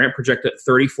Jeremy Grant projected at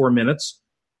 34 minutes.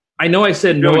 I know I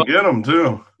said no. Get him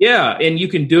too. Yeah, and you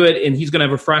can do it, and he's going to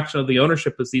have a fraction of the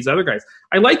ownership as these other guys.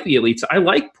 I like the elites. I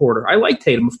like Porter. I like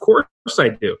Tatum. Of course I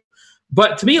do.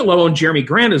 But to me, a low owned Jeremy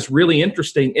Grant is really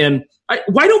interesting. And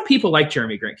why don't people like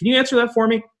Jeremy Grant? Can you answer that for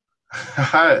me?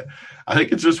 I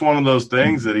think it's just one of those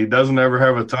things that he doesn't ever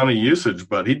have a ton of usage,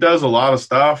 but he does a lot of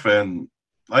stuff. And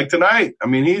like tonight, I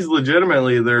mean, he's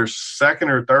legitimately their second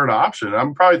or third option.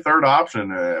 I'm probably third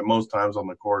option at most times on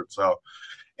the court. So,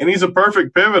 and he's a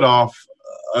perfect pivot off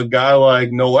a guy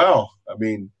like Noel. I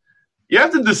mean, you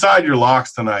have to decide your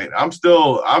locks tonight. I'm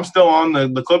still on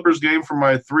the Clippers game for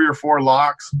my 3 or 4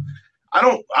 locks.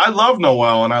 I love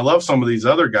Noel and I love some of these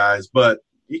other guys, but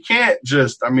you can't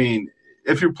just, I mean,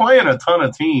 if you're playing a ton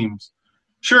of teams,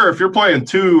 sure, if you're playing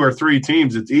 2 or 3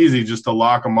 teams, it's easy just to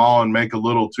lock them all and make a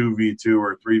little 2v2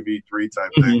 or 3v3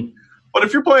 type thing. But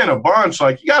if you're playing a bunch,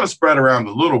 like, you got to spread around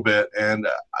a little bit, and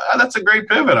that's a great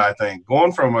pivot, I think,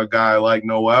 going from a guy like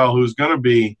Noel, who's going to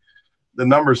be – the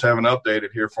numbers haven't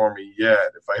updated here for me yet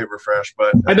if I hit refresh.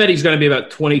 But I bet he's going to be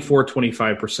about 24,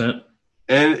 25%.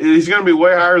 And he's going to be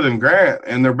way higher than Grant,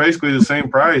 and they're basically the same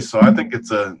price. So I think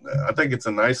it's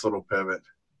a nice little pivot.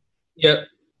 Yep.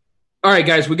 All right,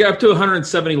 guys, we got up to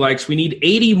 170 likes. We need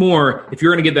 80 more if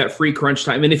you're going to get that free crunch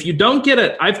time. And if you don't get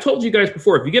it, I've told you guys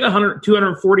before, if you get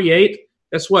 248,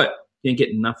 guess what? You ain't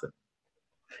getting nothing.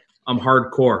 I'm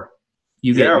hardcore.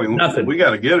 You get nothing. We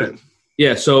got to get it.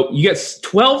 Yeah, so you get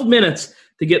 12 minutes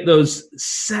to get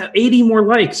those 80 more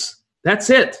likes. That's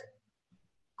it.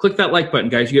 Click that like button,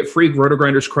 guys. You get free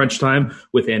Roto-Grinders Crunch Time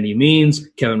with Andy Means,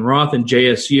 Kevin Roth, and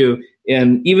JSU.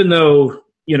 And even though,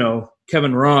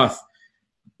 Kevin Roth,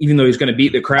 even though he's going to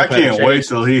beat the crap out of JSU. I can't wait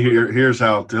till he hears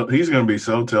how he's going to be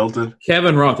so tilted.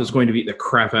 Kevin Roth is going to beat the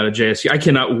crap out of JSU. I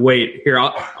cannot wait. Here,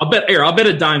 I'll bet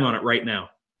a dime on it right now.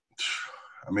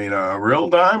 I mean, a real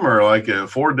dime or like a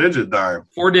 4-digit dime?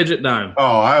 4-digit dime.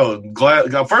 Oh, I was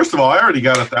glad. First of all, I already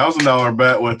got a $1,000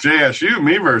 bet with JSU,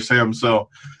 me versus him. So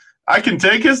I can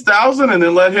take his 1,000 and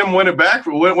then let him win it back,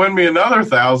 win me another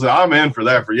 1,000. I'm in for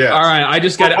that. All right, I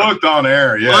just got booked on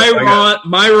air. Yeah,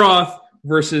 my Roth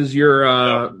versus your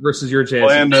JSU.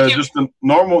 And just a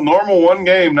normal one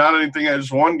game, not anything.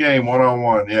 Just one game,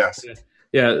 1-on-1. Yes.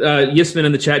 Yeah, Yisman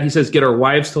in the chat, he says, get our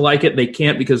wives to like it. They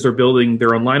can't because they're building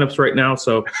their own lineups right now.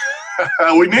 So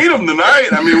we need them tonight.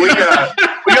 I mean, we got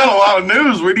a lot of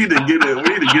news. We need to get it. We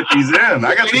need to get these in.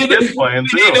 I got the kids playing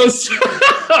too.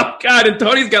 Oh God! And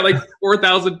Tony's got like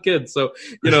 4,000 kids. So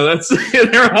that's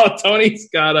they're all Tony's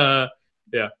got.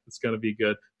 Yeah, it's going to be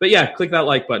good. But yeah, click that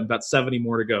like button. About 70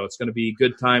 more to go. It's going to be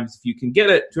good times if you can get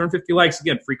it. 250 likes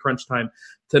again. Free crunch time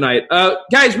tonight,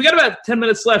 guys. We got about 10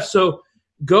 minutes left. So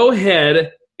go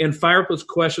ahead and fire up those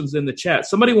questions in the chat.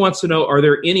 Somebody wants to know, are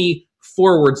there any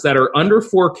forwards that are under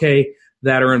 4K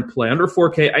that are in play? Under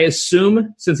 4K, I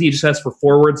assume, since he just has for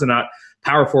forwards and not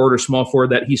power forward or small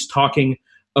forward, that he's talking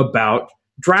about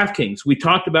DraftKings. We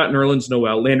talked about Nerlens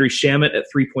Noel, Landry Shamet at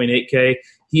 3.8K.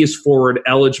 He is forward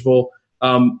eligible.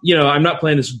 I'm not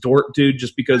playing this Dort dude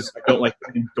just because I don't like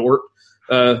playing Dort.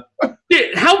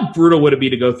 How brutal would it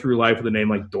be to go through life with a name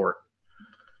like Dort?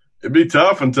 It'd be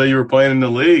tough until you were playing in the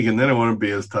league, and then it wouldn't be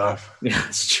as tough. Yeah,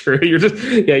 it's true.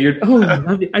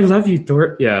 I love you,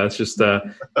 Thor. Yeah, it's just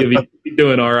you'll be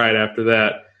doing all right after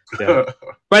that. Yeah.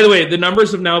 By the way, the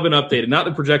numbers have now been updated, not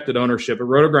the projected ownership. But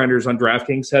Roto-Grinders on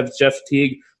DraftKings have Jeff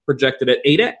Teague projected at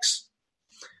 8x.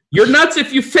 You're nuts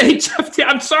if you fade Jeff Teague.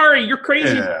 I'm sorry, you're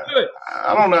crazy. Yeah. To do it.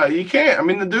 I don't know. You can't. I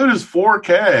mean, the dude is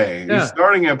 4K. Yeah. He's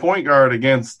starting at point guard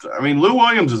against. I mean, Lou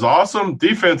Williams is awesome.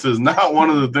 Defense is not one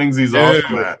of the things he's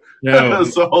awesome at. No.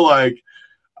 So, like,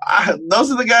 those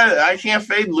are the guys. I can't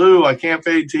fade Lou. I can't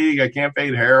fade Teague. I can't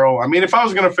fade Harrell. I mean, if I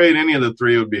was going to fade any of the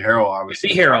three, it would be Harrell,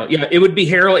 obviously. It'd be Harrell. Yeah, it would be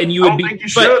Harrell, and you would be. Think you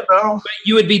should, though. But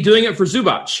you would be doing it for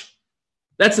Zubac.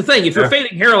 That's the thing. If you're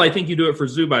fading Harrell, I think you do it for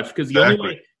Zubac because the only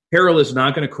way Harrell is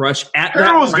not going to crush at that.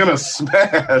 Harrell's going to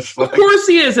smash. Of course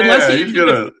he is, unless he's going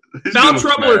to foul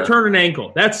trouble or turn an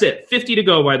ankle. That's it. 50 to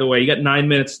go, by the way. You got 9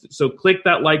 minutes. So click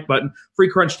that like button. Free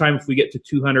crunch time if we get to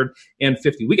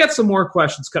 250. We got some more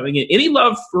questions coming in. Any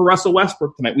love for Russell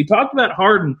Westbrook tonight? We talked about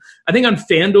Harden. I think on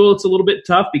FanDuel it's a little bit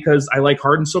tough because I like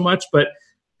Harden so much, but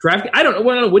draft. I don't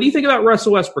know. What do you think about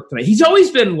Russell Westbrook tonight? He's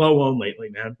always been low owned lately,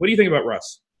 man. What do you think about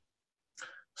Russ?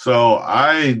 So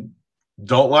I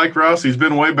don't like Russ. He's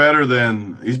been way better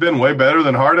than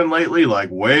Harden lately, like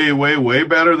way, way, way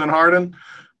better than Harden.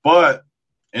 But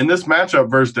in this matchup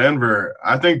versus Denver,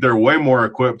 I think they're way more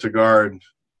equipped to guard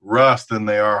Russ than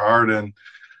they are Harden.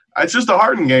 It's just a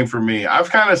Harden game for me.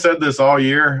 I've kind of said this all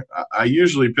year. I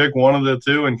usually pick one of the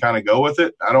two and kind of go with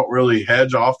it. I don't really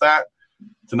hedge off that.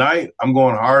 Tonight, I'm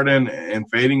going Harden and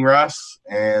fading Russ.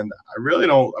 And I really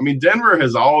don't – I mean, Denver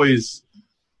has always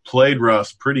played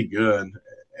Russ pretty good.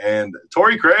 And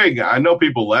Torrey Craig, I know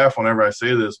people laugh whenever I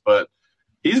say this, but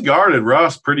he's guarded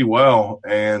Russ pretty well,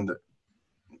 and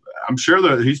I'm sure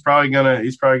that he's probably gonna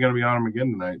be on him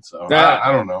again tonight. So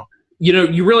I don't know. You know,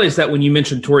 you realize that when you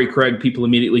mention Torrey Craig, people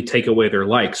immediately take away their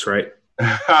likes, right?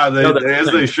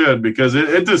 They should, because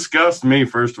it disgusts me,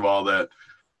 first of all, that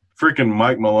freaking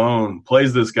Mike Malone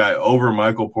plays this guy over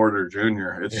Michael Porter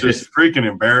Jr. It's just freaking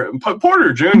embarrassing.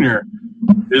 Porter Jr.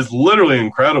 is literally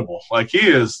incredible. Like, he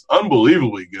is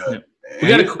unbelievably good. Yeah.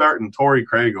 And he's starting Torrey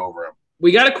Craig over him.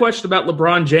 We got a question about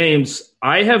LeBron James.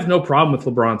 I have no problem with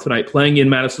LeBron tonight playing in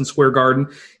Madison Square Garden.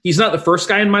 He's not the first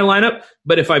guy in my lineup,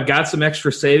 but if I've got some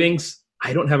extra savings,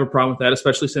 I don't have a problem with that,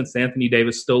 especially since Anthony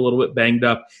Davis is still a little bit banged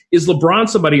up. Is LeBron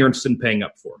somebody you're interested in paying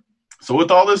up for? So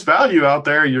with all this value out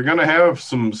there, you're going to have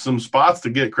some spots to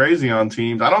get crazy on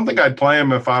teams. I don't think I'd play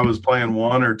him if I was playing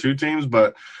one or two teams,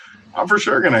 but I'm for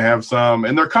sure going to have some.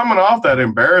 And they're coming off that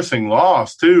embarrassing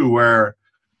loss, too, where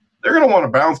they're going to want to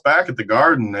bounce back at the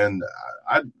Garden. And,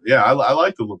 I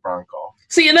like the LeBron call.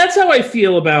 See, and that's how I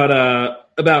feel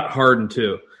about Harden,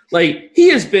 too. Like, he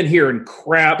has been hearing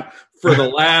crap for the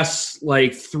last,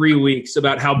 3 weeks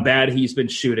about how bad he's been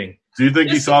shooting. Do you think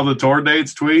he saw the tour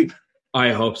dates tweet?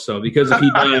 I hope so, because if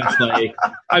he does,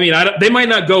 they might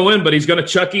not go in, but he's going to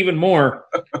chuck even more.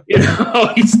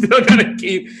 He's still going to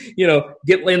keep,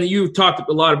 and you talked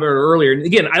a lot about it earlier. And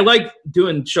again, I like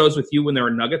doing shows with you when there are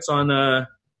nuggets on the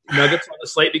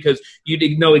slate, because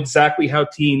you know exactly how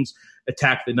teams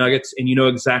attack the Nuggets, and you know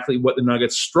exactly what the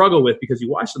Nuggets struggle with because you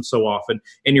watch them so often,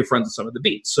 and you're friends with some of the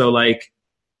beats. So,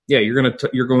 you're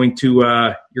going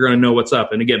to know what's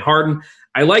up. And again, Harden,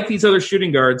 I like these other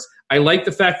shooting guards. I like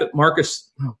the fact that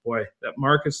Marcus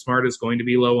Smart is going to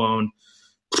be low owned.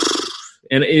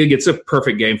 And it's a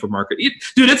perfect game for Marcus.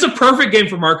 Dude, it's a perfect game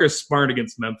for Marcus Smart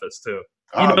against Memphis, too.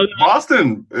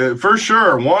 Boston, for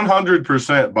sure,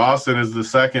 100%. Boston is the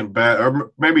second best,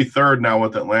 or maybe third now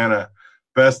with Atlanta,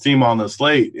 best team on the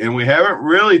slate. And we haven't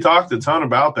really talked a ton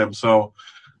about them. So,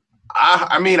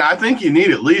 I think you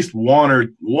need at least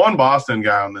one Boston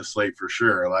guy on this slate for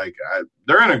sure.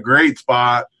 They're in a great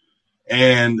spot,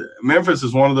 and Memphis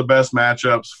is one of the best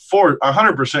matchups. For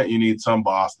 100%, you need some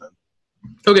Boston.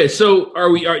 Okay, so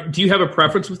do you have a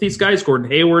preference with these guys? Gordon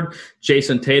Hayward,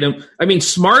 Jason Tatum. I mean,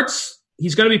 Smart's,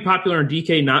 he's going to be popular on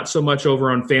DK, not so much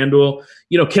over on FanDuel.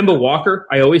 Kemba Walker,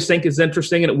 I always think is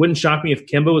interesting, and it wouldn't shock me if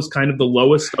Kemba was kind of the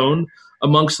lowest owned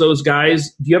amongst those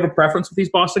guys. Do you have a preference with these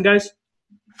Boston guys?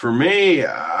 For me,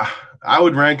 I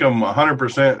would rank them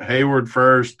 100%. Hayward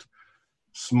first,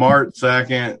 Smart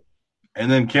second,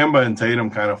 and then Kemba and Tatum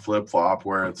kind of flip-flop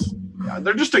where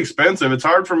they're just expensive. It's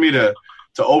hard for me to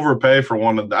overpay for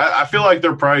one of them. I feel like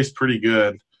they're priced pretty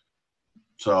good.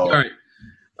 So, all right.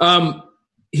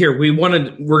 Here, we're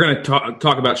going to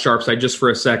talk about sharp side just for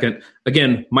a second.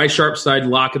 Again, my sharp side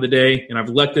lock of the day, and I've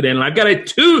lucked it in. And I've got a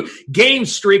 2-game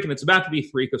streak, and it's about to be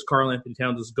 3 because Karl Anthony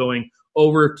Towns is going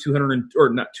over 200, or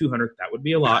not 200. That would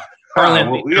be a lot.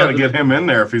 We got to get him in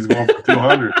there if he's going for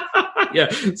 200. Yeah,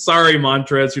 sorry,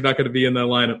 Montrez, you're not going to be in that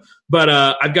lineup. But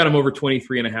I've got him over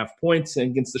 23.5 points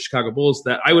against the Chicago Bulls.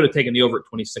 That I would have taken the over at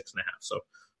 26.5. So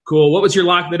cool. What was your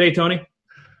lock of the day, Tony?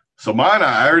 So mine,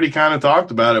 I already kind of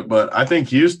talked about it, but I think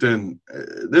Houston,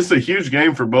 this is a huge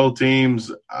game for both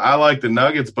teams. I like the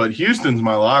Nuggets, but Houston's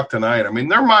my lock tonight. I mean,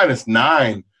 they're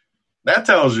 -9. That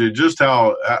tells you just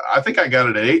how – I think I got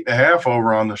it at 8.5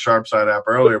 over on the Sharpside app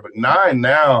earlier, but 9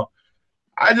 now.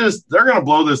 They're going to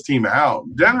blow this team out.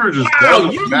 Denver just –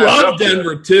 Wow, you love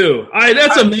Denver too.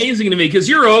 That's amazing to me because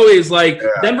you're always like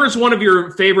Denver's one of your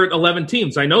favorite 11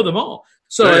 teams. I know them all.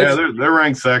 So they're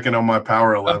ranked second on my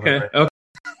Power 11. Okay.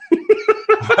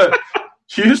 But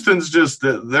Houston's just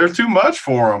they're too much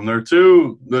for them.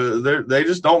 They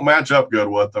just don't match up good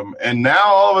with them. And now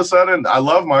all of a sudden, I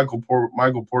love Michael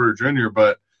Porter Jr.,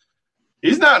 but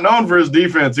he's not known for his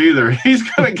defense either. He's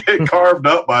going to get carved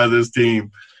up by this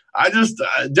team.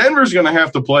 Denver's going to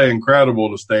have to play incredible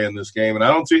to stay in this game, and I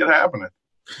don't see it happening.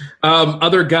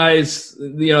 Other guys,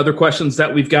 other questions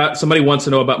that we've got. Somebody wants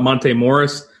to know about Monte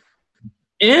Morris.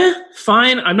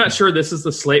 Fine. I'm not sure this is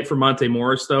the slate for Monte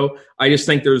Morris, though. I just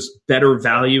think there's better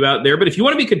value out there. But if you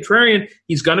want to be contrarian,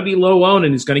 he's going to be low owned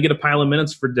and he's going to get a pile of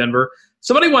minutes for Denver.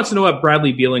 Somebody wants to know about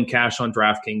Bradley Beal and cash on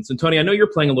DraftKings. And Tony, I know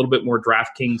you're playing a little bit more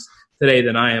DraftKings today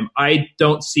than I am. I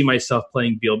don't see myself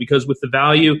playing Beal because with the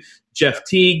value, Jeff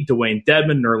Teague, Dwayne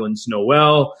Dedmon, Nerlens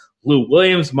Noel, Lou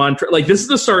Williams, this is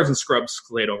the stars and scrubs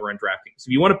slate over on DraftKings. If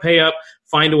you want to pay up,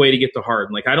 find a way to get to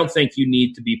Harden. I don't think you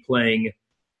need to be playing,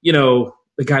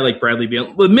 a guy like Bradley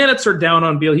Beal. The minutes are down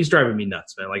on Beal. He's driving me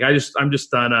nuts, man. I'm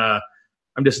just done.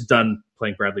 I'm just done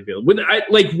playing Bradley Beal.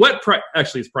 What price?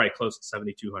 Actually, it's probably close to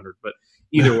 7,200. But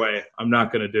either way, I'm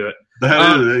not going to do it.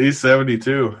 He's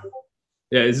 72.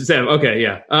 Yeah, it's okay.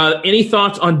 Yeah. Any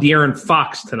thoughts on De'Aaron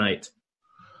Fox tonight?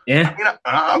 Yeah,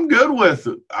 I'm good with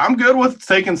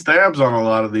taking stabs on a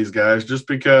lot of these guys just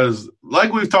because,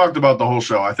 like we've talked about the whole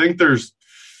show, I think there's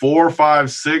 4, 5,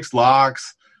 6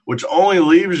 locks, which only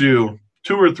leaves you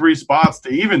 2 or 3 spots to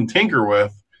even tinker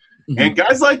with. Mm-hmm. And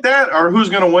guys like that are who's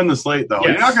going to win the slate, though. Yes.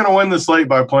 You're not going to win the slate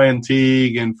by playing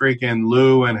Teague and freaking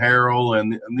Lou and Harrell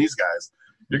and these guys.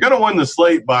 You're going to win the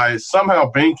slate by somehow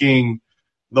banking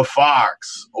the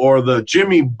Fox or the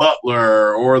Jimmy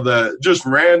Butler or the just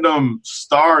random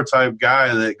star type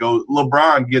guy that goes,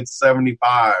 LeBron gets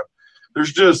 75.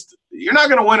 You're not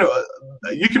going to win.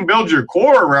 You can build your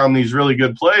core around these really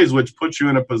good plays, which puts you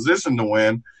in a position to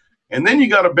win. And then you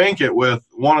got to bank it with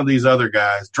one of these other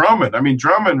guys.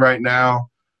 Drummond right now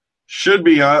should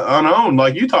be unowned,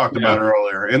 like you talked about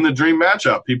earlier. In the dream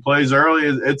matchup, he plays early.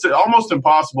 It's almost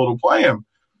impossible to play him.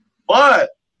 But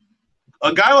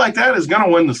a guy like that is going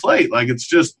to win the slate.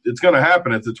 It's going to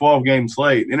happen. It's a 12-game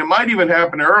slate. And it might even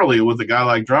happen early with a guy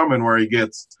like Drummond where he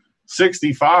gets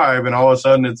 65 and all of a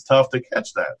sudden it's tough to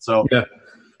catch that. So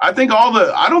I think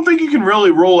I don't think you can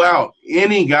really rule out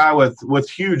any guy with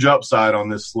huge upside on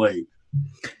this slate.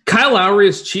 Kyle Lowry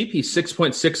is cheap. He's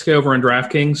 6.6K over on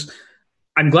DraftKings.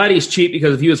 I'm glad he's cheap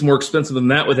because if he was more expensive than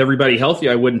that with everybody healthy,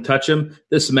 I wouldn't touch him.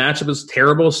 This matchup is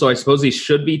terrible, so I suppose he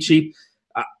should be cheap.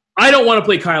 I don't want to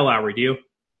play Kyle Lowry. Do you?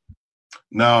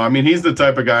 No, he's the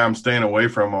type of guy I'm staying away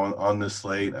from on this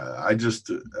slate.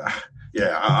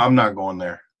 I'm not going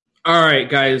there. All right,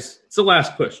 guys, it's the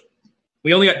last push.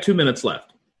 We only got 2 minutes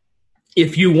left.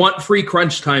 If you want free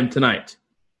crunch time tonight,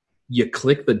 you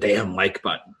click the damn like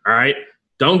button, all right?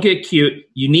 Don't get cute.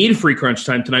 You need free crunch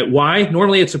time tonight. Why?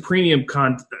 Normally it's a premium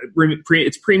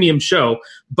premium show,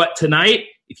 but tonight,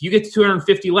 if you get to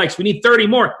 250 likes, we need 30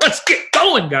 more. Let's get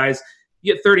going, guys.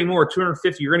 You get 30 more,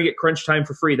 250, you're going to get crunch time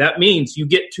for free. That means you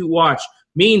get to watch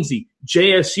Meansy,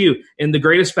 JSU, and the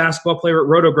greatest basketball player at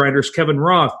Roto-Grinders, Kevin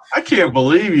Roth. I can't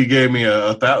believe you gave me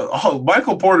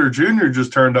Michael Porter Jr.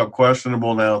 just turned up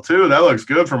questionable now, too. That looks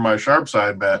good for my sharp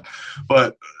side bet.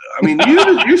 But,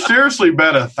 you seriously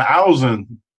bet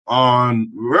 1,000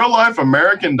 on real-life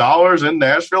American dollars in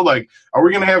Nashville? Are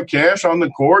we going to have cash on the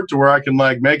court to where I can,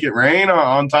 make it rain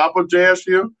on top of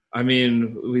JSU?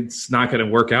 It's not going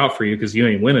to work out for you because you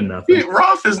ain't winning nothing. Yeah,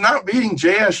 Roth is not beating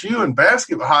JSU in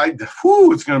basketball.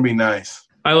 It's going to be nice.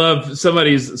 I love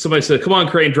somebody said, come on,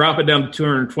 Crane, drop it down to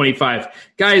 225.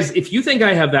 Guys, if you think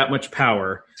I have that much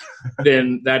power,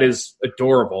 then that is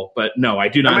adorable. But no, I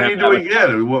do not. How many do we get?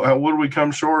 What do we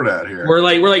come short at here? We're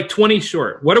like 20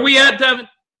 short. What are we at, Devin?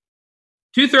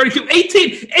 232.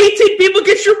 18 people,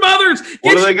 get your mothers.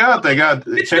 What do they got? They got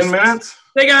 10 minutes?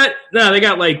 They got now,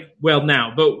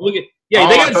 but we'll get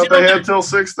I thought they had till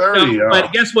 6:30. No,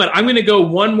 but guess what? I'm going to go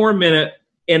one more minute,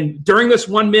 and during this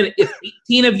 1 minute, if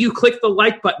 18 of you click the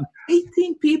like button,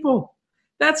 18 people,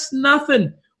 that's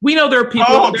nothing. We know there are people.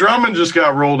 Oh, Drummond just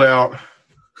got rolled out.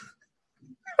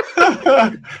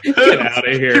 Get out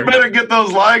of here. You better get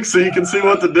those likes so you can see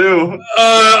what to do. All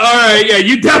right, yeah,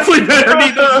 you definitely better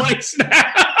need those likes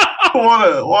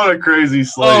now. What a crazy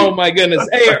slate. Oh, my goodness.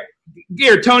 Hey,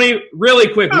 here, Tony,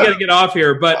 really quick, we got to get off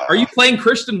here, but are you playing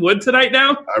Christian Wood tonight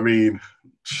now? I mean,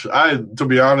 to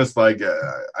be honest, like,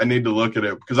 I need to look at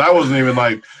it because I wasn't even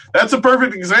like – that's a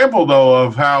perfect example, though,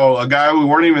 of how a guy we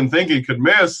weren't even thinking could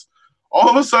miss all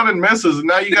of a sudden misses, and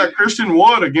now you got Christian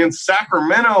Wood against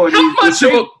Sacramento. And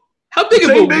how big of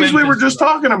a same things we were just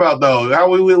talking about, though, how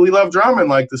we love Drummond,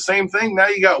 like the same thing. Now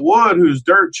you got Wood, who's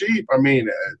dirt cheap. I mean,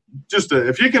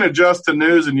 if you can adjust to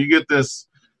news and you get this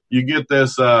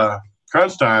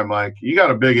crunch time, like you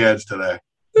got a big edge today.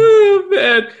 Oh,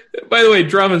 man. By the way,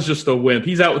 Drummond's just a wimp.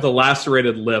 He's out with a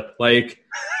lacerated lip. Like,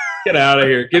 get out of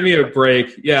here. Give me a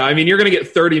break. Yeah, I mean, you're going to get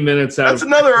 30 minutes out That's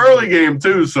another early game,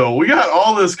 too, so we got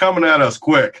all this coming at us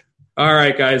quick. All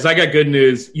right, guys, I got good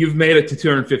news. You've made it to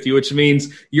 250, which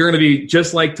means you're going to be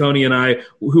just like Tony and I,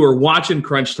 who are watching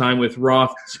Crunch Time with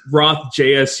Roth,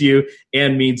 JSU,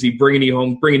 and Meadsy, bringing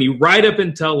you right up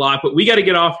until lock. But we got to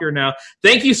get off here now.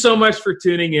 Thank you so much for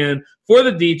tuning in. For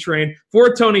the D-Train,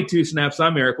 for Tony Two Snaps,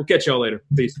 I'm Eric. We'll catch y'all later.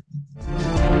 Peace.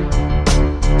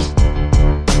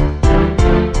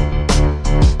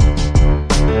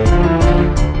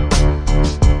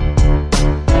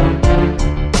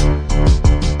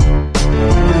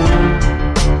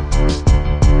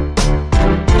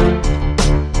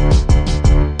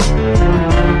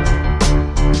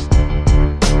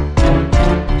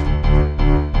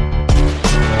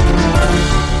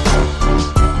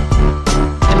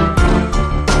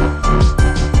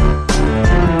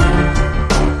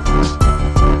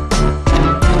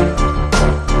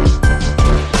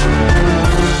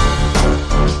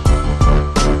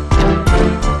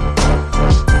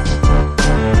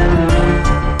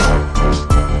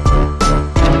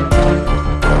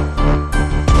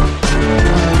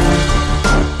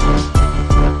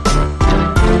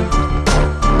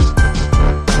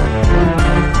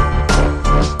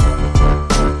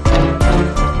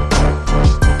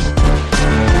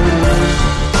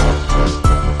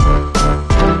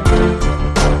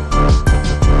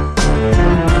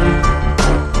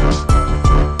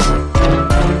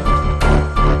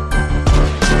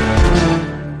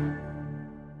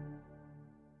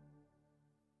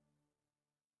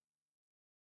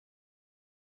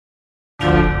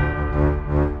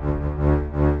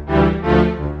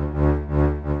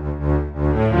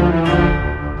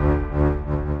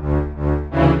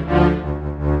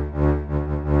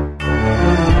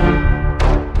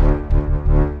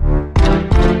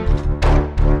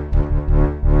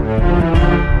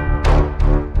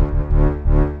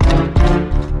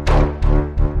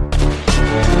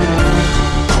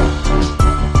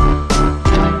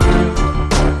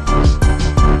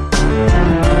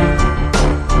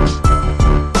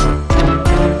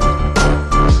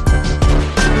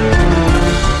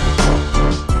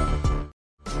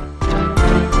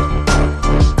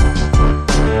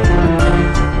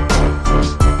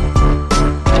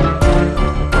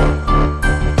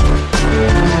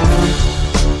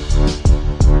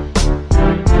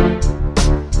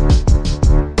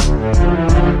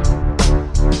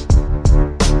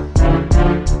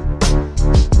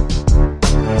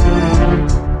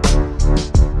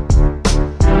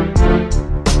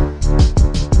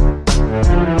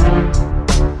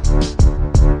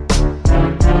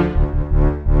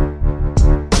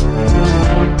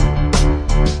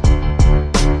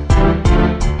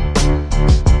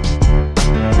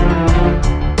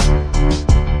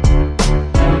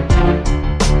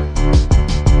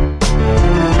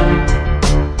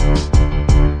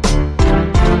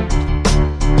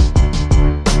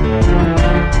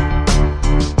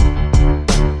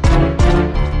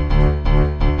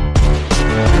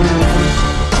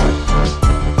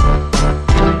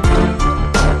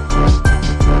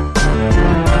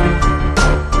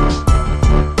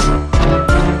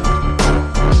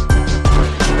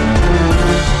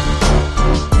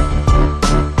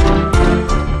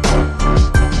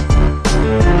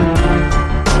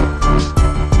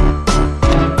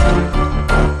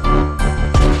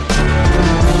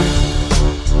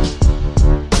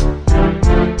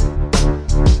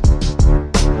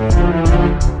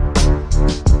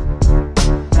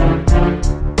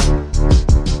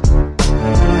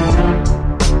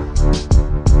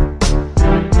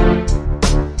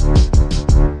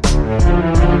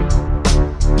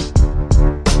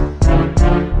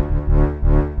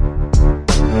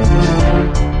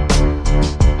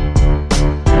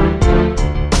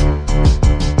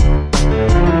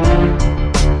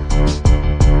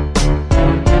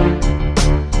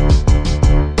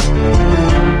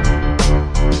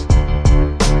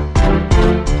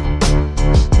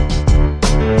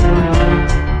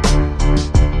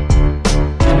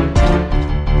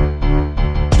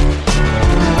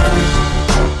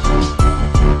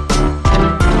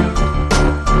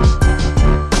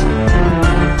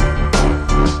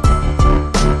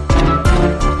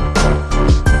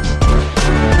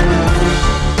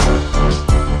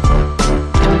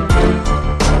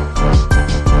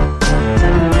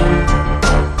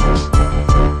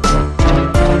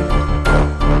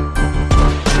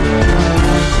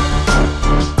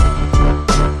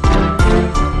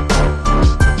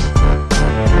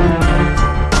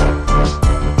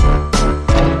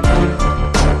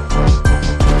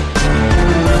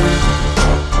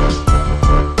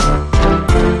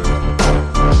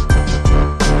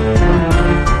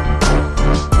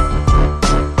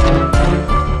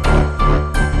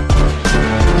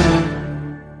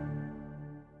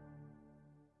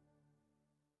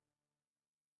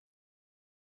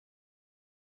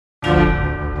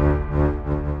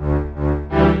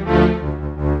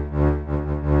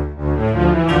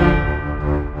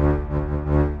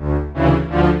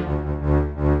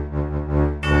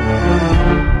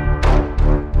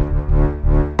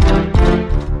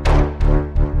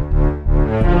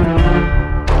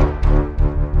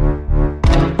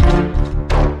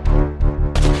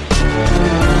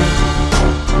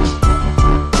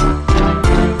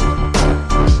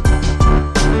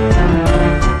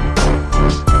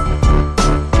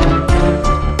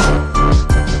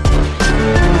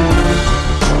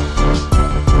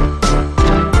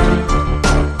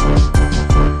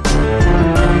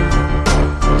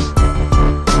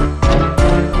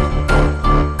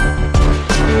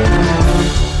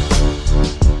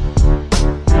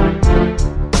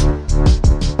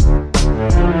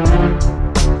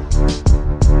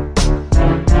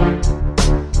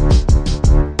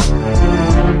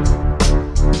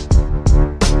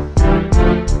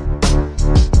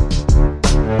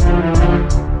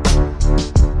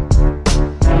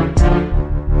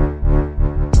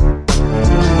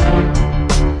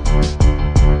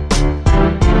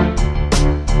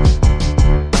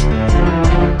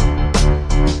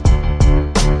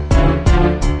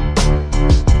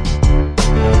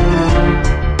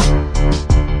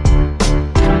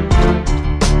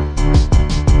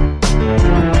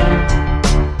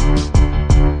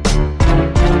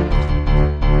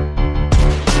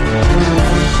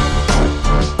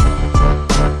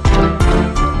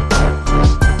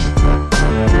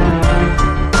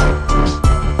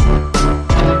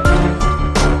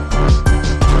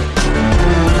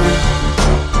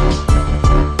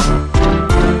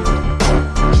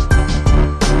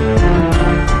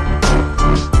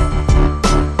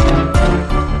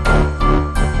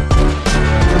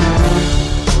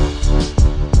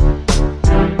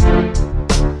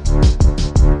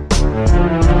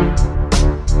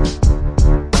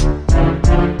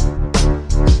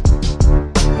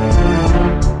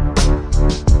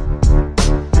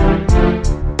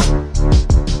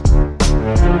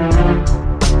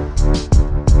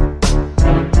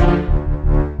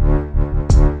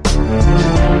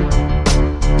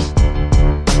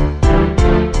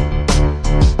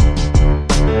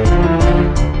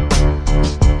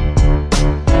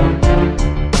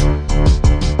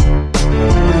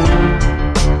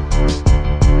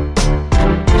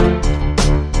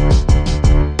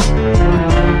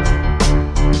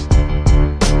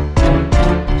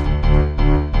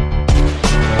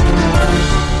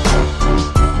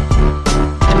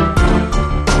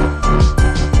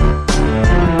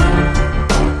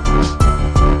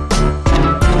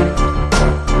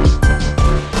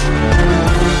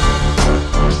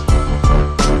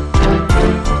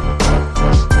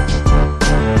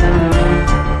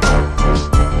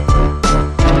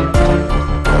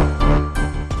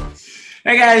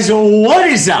 Hey guys, what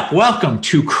is up? Welcome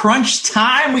to Crunch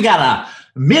Time. We got a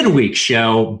midweek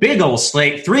show, big old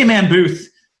slate, 3-man booth.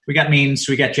 We got Means,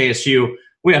 we got JSU.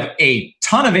 We have a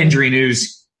ton of injury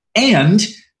news, and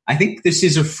I think this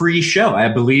is a free show. I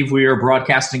believe we are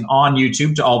broadcasting on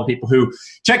YouTube to all the people who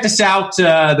checked us out.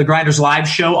 The Grinders live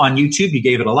show on YouTube. You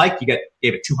gave it a like. You gave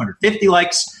it 250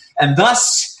 likes, and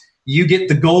thus you get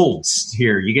the golds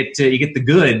here. You get the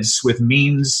goods with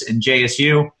Means and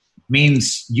JSU.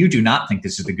 Means you do not think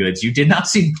this is the goods. You did not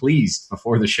seem pleased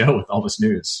before the show with all this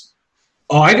news.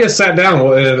 Oh, I just sat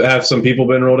down. Have some people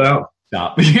been rolled out?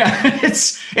 Stop. Yeah,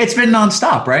 it's been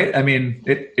nonstop, right? I mean,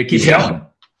 it keeps going.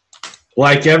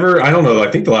 I don't know.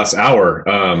 I think the last hour.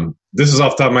 This is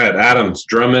off the top of my head. Adams,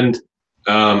 Drummond.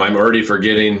 I'm already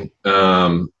forgetting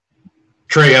Trae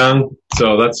Young.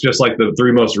 So that's just like the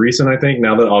three most recent. I think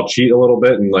now that I'll cheat a little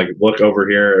bit and like look over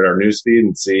here at our news feed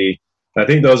and see. I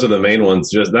think those are the main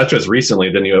ones. That's just recently.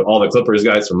 Then you have all the Clippers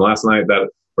guys from last night that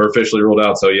were officially ruled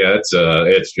out. So yeah,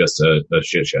 it's just a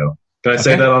shit show. Can I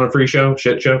say that on a free show?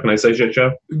 Shit show? Can I say shit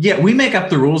show? Yeah, we make up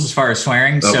the rules as far as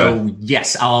swearing. Okay. So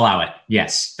yes, I'll allow it.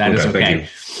 Yes, that is okay.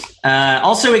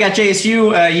 Also, we got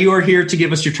JSU. You are here to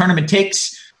give us your tournament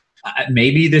takes.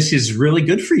 Maybe this is really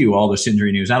good for you. All this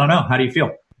injury news. I don't know. How do you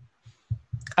feel?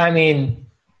 I mean,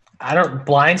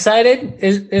 blindsided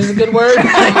is a good word.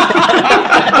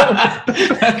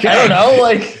 I don't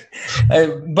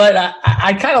know, but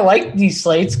I kind of like these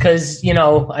slates because,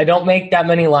 I don't make that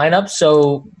many lineups.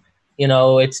 So,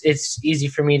 it's easy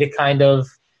for me to kind of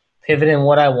pivot in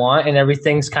what I want and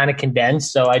everything's kind of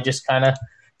condensed. So I just kind of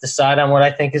decide on what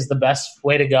I think is the best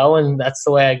way to go. And that's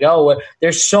the way I go.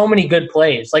 There's so many good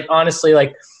plays. Like, honestly,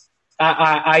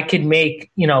 I could make,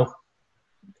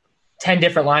 10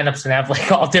 different lineups and have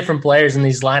like all different players in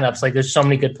these lineups. Like there's so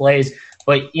many good plays,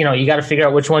 but you got to figure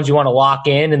out which ones you want to lock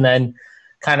in and then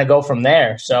kind of go from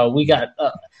there. So we got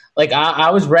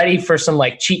I was ready for some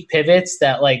like cheap pivots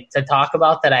that to talk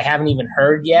about that I haven't even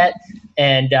heard yet.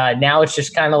 And now it's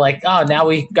just kind of now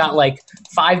we got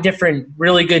 5 different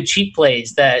really good cheap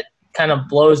plays that kind of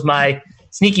blows my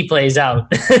sneaky plays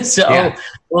out. So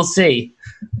We'll see.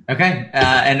 Okay.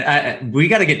 And we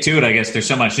got to get to it, I guess. There's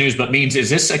so much news. But Means, is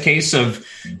this a case of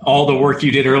all the work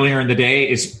you did earlier in the day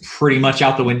is pretty much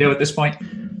out the window at this point?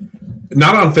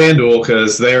 Not on FanDuel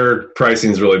because their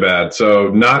pricing is really bad.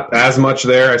 So not as much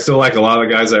there. I still like a lot of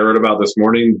the guys I wrote about this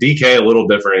morning. DK a little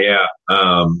different, yeah.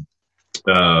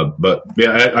 But,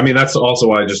 yeah, I mean, that's also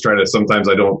why I just try to – sometimes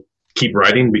I don't keep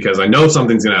writing because I know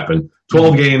something's going to happen.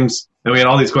 12 games, and we had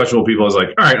all these questionable people. I was like,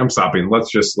 all right, I'm stopping.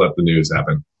 Let's just let the news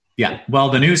happen. Yeah, well,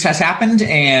 the news has happened,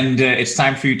 and it's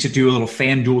time for you to do a little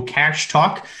FanDuel cash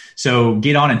talk. So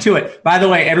get on into it. By the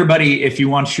way, everybody, if you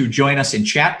want to join us in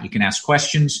chat, you can ask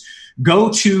questions. Go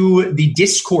to the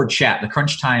Discord chat, the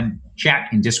Crunch Time chat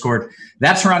in Discord.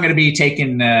 That's where I'm going to be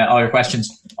taking all your questions.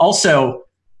 Also,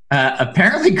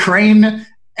 apparently Crane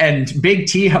and Big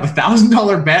T have a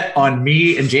 $1,000 bet on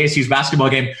me and JSU's basketball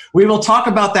game. We will talk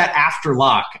about that after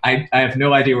lock. I have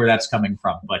no idea where that's coming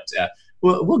from, but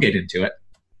we'll get into it.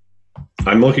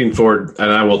 I'm looking forward,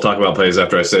 and I will talk about plays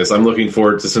after I say this. I'm looking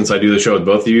forward to, since I do the show with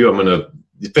both of you, I'm going to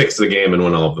fix the game and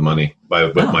win all of the money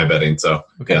with my betting. So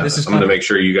okay, yeah, I'm going to make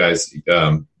sure you guys,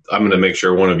 I'm going to make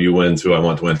sure one of you wins who I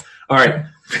want to win. All right.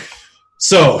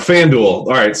 So FanDuel.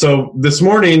 All right. So this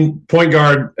morning, point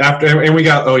guard and we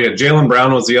got, Jaylen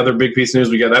Brown was the other big piece of news.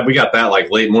 We got that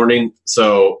late morning.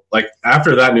 So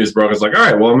after that news broke, I was like, all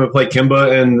right, well, I'm going to play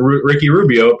Kimba and Ricky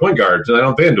Rubio at point guard tonight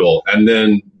on FanDuel. And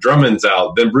then Drummond's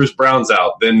out, then Bruce Brown's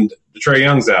out, then Trae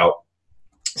Young's out.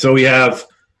 So we have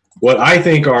what I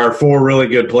think are 4 really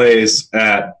good plays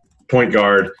at point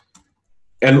guard.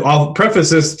 And I'll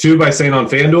preface this too by saying on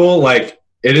FanDuel,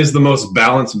 it is the most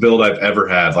balanced build I've ever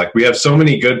had. We have so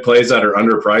many good plays that are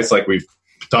underpriced. We've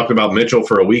talked about Mitchell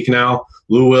for a week now.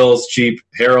 Lou Will's cheap.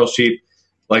 Harrell's cheap.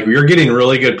 You're getting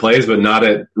really good plays, but not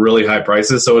at really high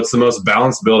prices. So it's the most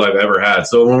balanced build I've ever had.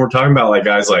 So when we're talking about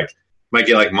guys might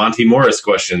get Monty Morris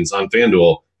questions on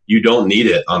FanDuel, you don't need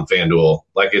it on FanDuel.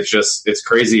 It's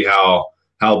crazy how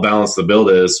balanced the build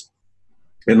is.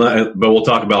 But we'll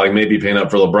talk about maybe paying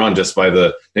up for LeBron just by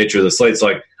the nature of the slates.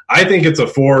 I think it's a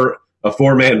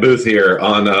 4-man booth here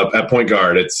on at point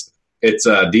guard. It's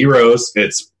D Rose,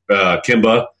 it's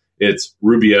Kimba, it's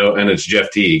Rubio, and it's Jeff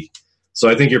Teague. So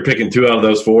I think you're picking 2 out of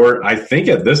those 4. I think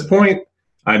at this point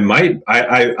I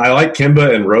like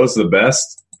Kimba and Rose the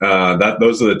best.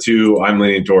 Those are the 2 I'm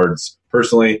leaning towards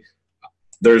personally.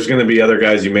 There's going to be other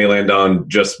guys you may land on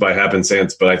just by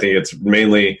happenstance, but I think it's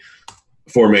mainly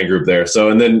 4-man group there. So,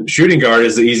 and then shooting guard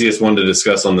is the easiest one to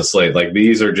discuss on the slate.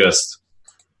 These are just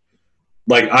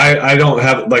like I don't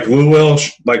have like Lou Will,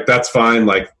 like that's fine.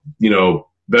 Like,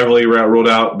 Beverly ruled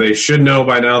out. They should know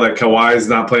by now that Kawhi's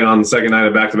not playing on the second night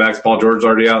of back-to-backs. Paul George's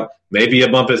already out. Maybe you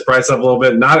bump his price up a little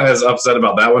bit. Not as upset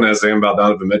about that one as I am about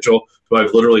Donovan Mitchell, who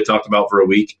I've literally talked about for a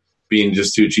week being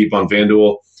just too cheap on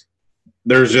FanDuel.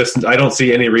 I don't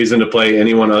see any reason to play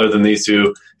anyone other than these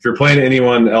two. If you're playing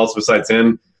anyone else besides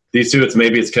him, these two,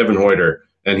 it's Kevin Huerter,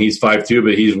 and he's 5'2",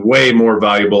 but he's way more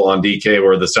valuable on DK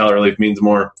where the salary relief means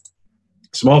more.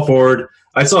 Small forward,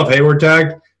 I still have Hayward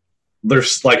tagged.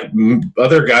 There's like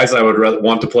other guys I would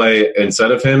want to play instead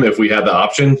of him if we had the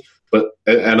option,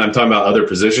 and I'm talking about other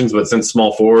positions, but since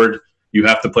small forward, you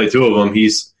have to play two of them.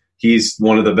 He's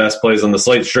one of the best plays on the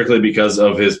slate strictly because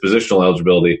of his positional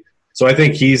eligibility. So I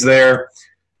think he's there.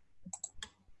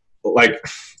 Like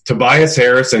Tobias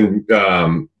Harris and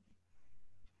LeBron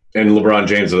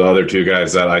James are the other two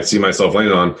guys that I see myself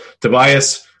landing on.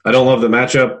 Tobias, I don't love the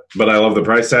matchup, but I love the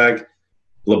price tag.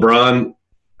 LeBron,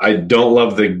 I don't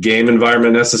love the game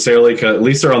environment necessarily, because at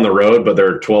least they're on the road, but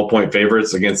they're 12-point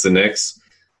favorites against the Knicks.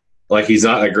 Like, he's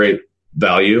not a great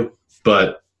value,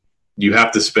 but you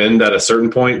have to spend at a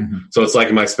certain point. Mm-hmm. So it's like,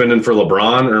 am I spending for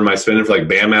LeBron or am I spending for like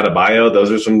Bam Adebayo?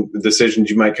 Those are some decisions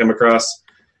you might come across.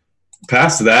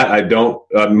 Past that, I don't.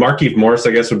 Markieff Morris,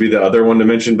 I guess, would be the other one to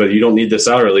mention, but you don't need the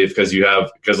salary relief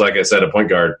because like I said, a point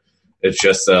guard. It's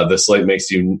just the slate makes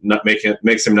him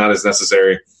not as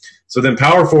necessary. So then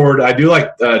power forward, I do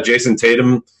like Jason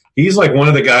Tatum. He's like one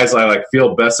of the guys I like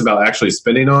feel best about actually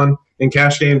spending on in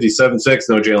cash games. He's 7'6",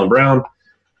 no Jaylen Brown,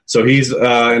 so he's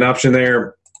an option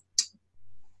there.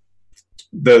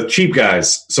 The cheap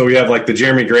guys, so we have like the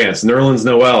Jeremy Grants, Nerlens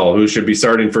Noel, who should be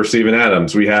starting for Steven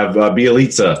Adams. We have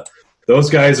Bielitsa. Those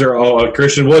guys are all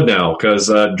Christian Wood now because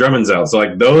Drummond's out. So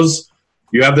like those,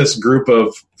 you have this group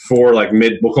of four like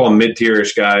we'll call them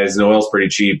mid-tierish guys. Noel's pretty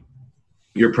cheap.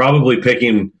 You're probably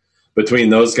picking between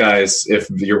those guys if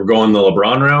you're going the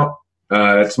LeBron route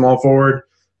at small forward.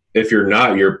 If you're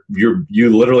not, you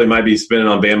literally might be spending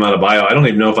on Bam Adebayo. I don't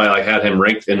even know if I had him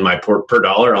ranked in my per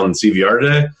dollar on CVR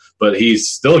today, but he's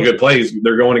still a good play.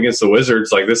 They're going against the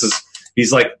Wizards. Like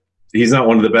he's not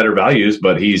one of the better values,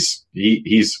 but he's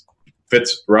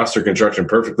fits roster construction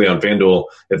perfectly on FanDuel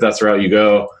if that's the route you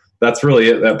go. That's really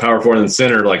it. That power forward and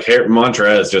center, like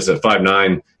Montrez just at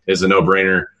 5'9", is a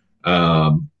no-brainer.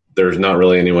 There's not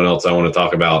really anyone else I want to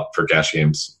talk about for cash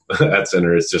games at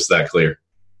center. It's just that clear.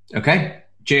 Okay.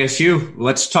 JSU,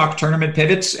 let's talk tournament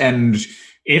pivots. And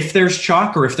if there's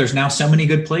chalk or if there's now so many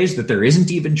good plays that there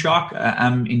isn't even chalk,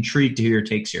 I'm intrigued to hear your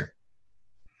takes here.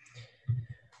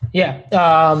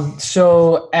 Yeah.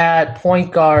 So at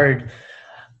point guard,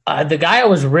 the guy I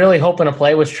was really hoping to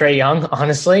play was Trae Young,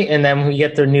 honestly. And then we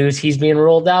get the news he's being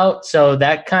ruled out. So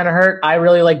that kind of hurt. I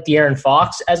really like De'Aaron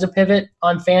Fox as a pivot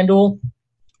on FanDuel.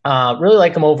 Really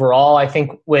like him overall. I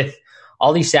think with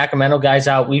all these Sacramento guys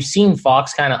out, we've seen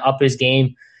Fox kind of up his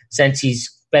game since he's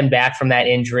been back from that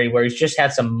injury where he's just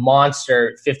had some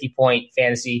monster 50-point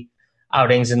fantasy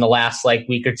outings in the last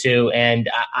week or two. And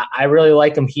I really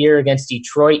like him here against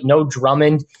Detroit. No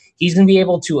Drummond. He's going to be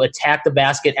able to attack the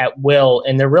basket at will.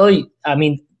 And they're really,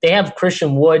 they have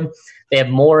Christian Wood, they have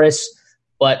Morris,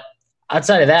 but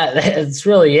outside of that, that's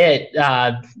really it.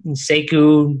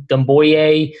 Sekou,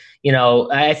 Doumbouya,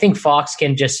 I think Fox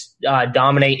can just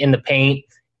dominate in the paint,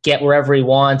 get wherever he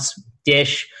wants,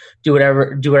 dish, do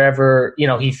whatever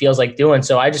he feels like doing.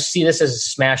 So I just see this as a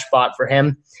smash spot for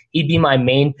him. He'd be my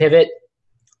main pivot.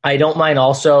 I don't mind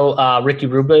also Ricky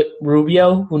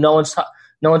Rubio, who no one's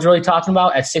really talking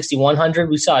about at 6,100.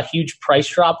 We saw a huge price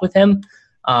drop with him,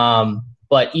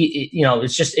 but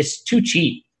it's too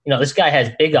cheap. This guy has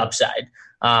big upside,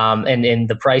 and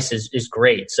the price is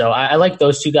great. So I like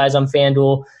those two guys on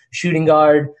FanDuel. Shooting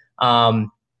guard,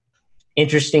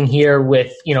 interesting here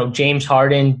with James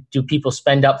Harden. Do people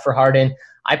spend up for Harden?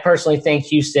 I personally think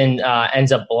Houston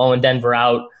ends up blowing Denver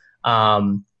out.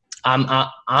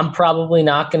 I'm probably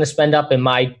not going to spend up in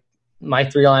my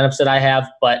three lineups that I have,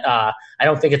 but I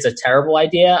don't think it's a terrible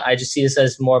idea. I just see this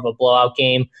as more of a blowout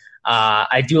game.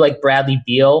 I do like Bradley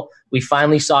Beal. We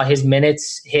finally saw his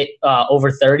minutes hit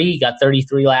over 30. He got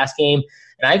 33 last game,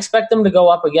 and I expect him to go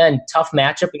up again. Tough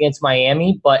matchup against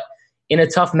Miami, but in a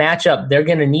tough matchup, they're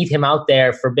going to need him out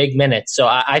there for big minutes. So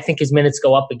I think his minutes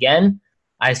go up again.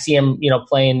 I see him,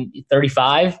 playing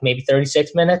 35, maybe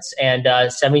 36 minutes, and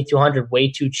 7,200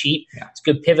 way too cheap. Yeah. It's a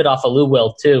good pivot off of Lou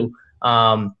Will too.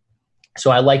 So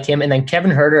I like him. And then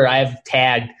Kevin Huerter, I have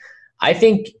tagged. I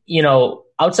think,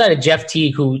 outside of Jeff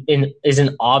Teague, who is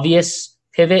an obvious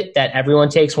pivot that everyone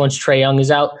takes once Trae Young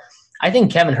is out, I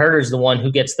think Kevin Huerter is the one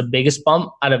who gets the biggest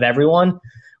bump out of everyone.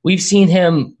 We've seen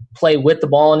him play with the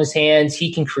ball in his hands.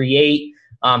 He can create.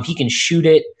 He can shoot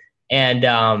it. And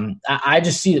I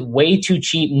just see it way too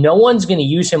cheap. No one's going to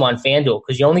use him on FanDuel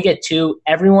because you only get 2.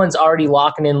 Everyone's already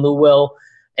locking in Lou Will.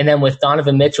 And then with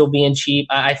Donovan Mitchell being cheap,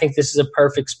 I think this is a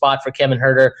perfect spot for Kevin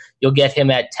Huerter. You'll get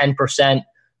him at 10%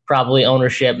 probably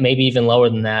ownership, maybe even lower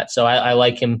than that. So I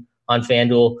like him on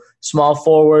FanDuel. Small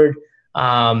forward,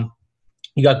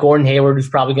 you got Gordon Hayward, who's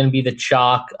probably going to be the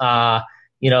chalk. I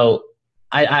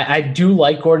do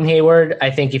like Gordon Hayward.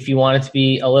 I think if you want it to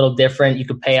be a little different, you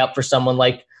could pay up for someone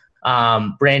like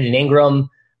Brandon Ingram.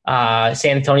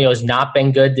 San Antonio has not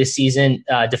been good this season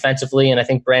defensively, and I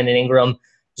think Brandon Ingram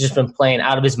has just been playing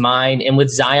out of his mind. And with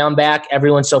Zion back,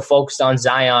 everyone's so focused on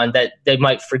Zion that they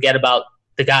might forget about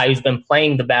the guy who's been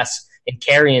playing the best and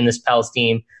carrying this Pels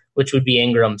team, which would be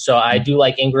Ingram. So I do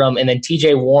like Ingram. And then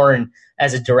TJ Warren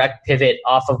as a direct pivot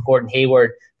off of Gordon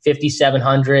Hayward,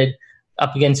 5,700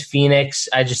 up against Phoenix.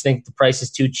 I just think the price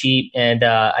is too cheap, and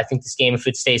I think this game, if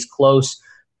it stays close,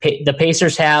 the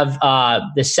Pacers have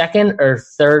the second or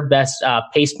third best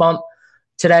pace bump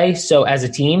today, so as a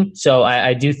team. So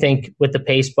I do think with the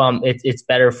pace bump, it's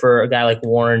better for a guy like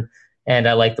Warren, and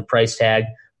I like the price tag.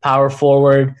 Power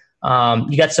forward,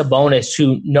 you got Sabonis,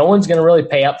 who no one's going to really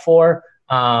pay up for,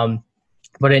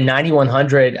 but at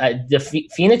 9,100, the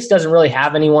Phoenix doesn't really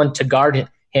have anyone to guard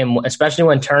him, especially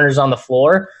when Turner's on the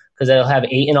floor, because they'll have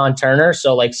Ayton on Turner.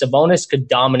 So like Sabonis could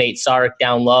dominate Saric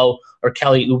down low, or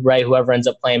Kelly Oubre, whoever ends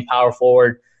up playing power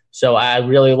forward. So I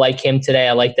really like him today.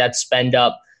 I like that spend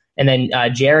up. And then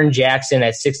Jaren Jackson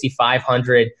at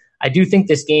 6,500. I do think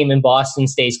this game in Boston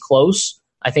stays close.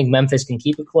 I think Memphis can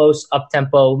keep it close,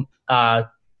 up-tempo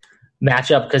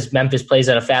matchup, because Memphis plays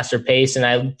at a faster pace. And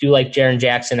I do like Jaren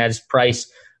Jackson at his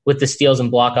price with the steals and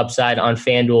block upside on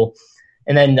FanDuel.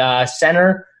 And then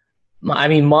center, I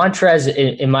mean, Montrez,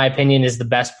 in my opinion, is the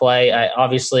best play.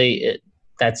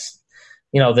 That's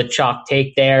the chalk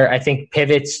take there. I think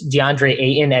pivots DeAndre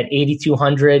Ayton at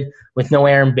 8,200 with no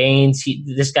Aaron Baines.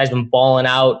 This guy's been balling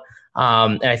out,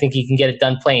 and I think he can get it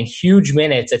done playing huge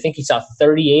minutes. I think he saw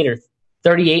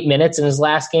 38 minutes in his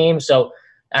last game. So,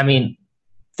 I mean,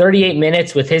 38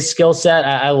 minutes with his skill set,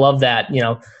 I love that.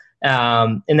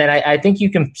 And then I think you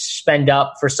can spend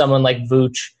up for someone like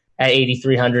Vooch at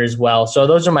 8,300 as well. So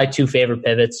those are my 2 favorite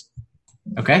pivots.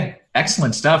 Okay,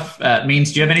 excellent stuff.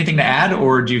 Means, do you have anything to add,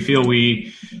 or do you feel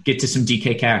we get to some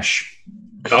DK cash?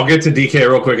 I'll get to DK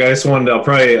real quick. I'll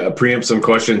probably preempt some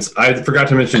questions. I forgot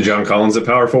to mention John Collins at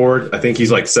power forward. I think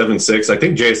he's like 7'6". I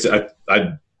think Jason,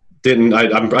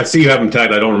 I see you have him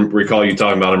tagged. I don't recall you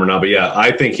talking about him or not, but yeah,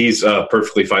 I think he's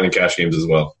perfectly fine in cash games as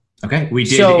well. Okay, we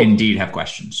did indeed have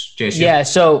questions. Jason? Yeah,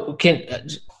 so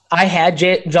I had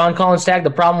John Collins tagged.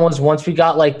 The problem was once we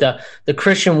got like the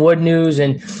Christian Wood news,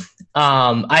 and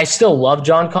I still love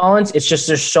John Collins. It's just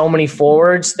there's so many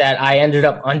forwards that I ended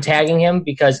up untagging him,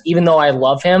 because even though I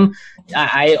love him,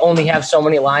 I only have so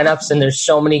many lineups and there's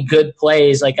so many good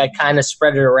plays. Like I kind of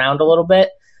spread it around a little bit.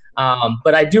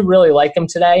 But I do really like him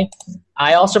today.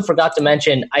 I also forgot to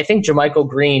mention, I think Jermichael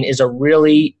Green is a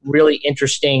really, really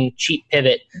interesting cheap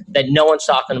pivot that no one's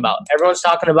talking about. Everyone's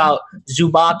talking about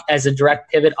Zubac as a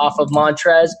direct pivot off of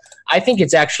Montrez. I think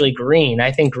it's actually Green.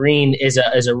 I think Green is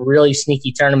a really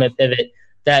sneaky tournament pivot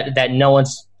that no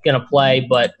one's going to play,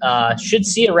 but should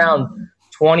see around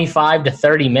 25 to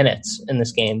 30 minutes in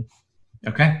this game.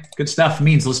 Okay, good stuff.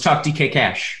 Means let's talk DK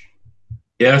cash.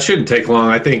 Yeah, it shouldn't take long.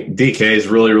 I think DK is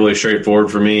really, really straightforward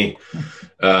for me.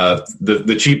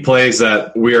 The cheap plays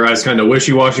that we are as kind of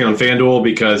wishy-washy on FanDuel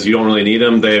because you don't really need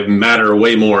them, they matter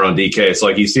way more on DK. So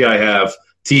like you see I have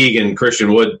Teague and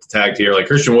Christian Wood tagged here. Like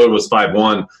Christian Wood was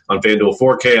 5-1 on FanDuel.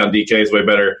 4K on DK is way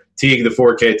better. Teague, the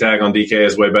 4K tag on DK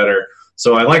is way better.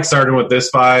 So I like starting with this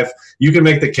 5. You can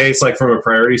make the case like from a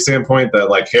priority standpoint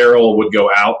that like Harrell would go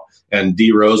out and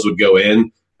D Rose would go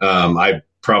in. I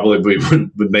probably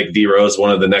would make D Rose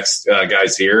one of the next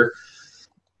guys here.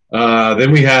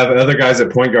 Then we have other guys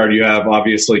at point guard. You have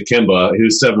obviously Kemba,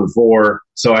 who's 7'4".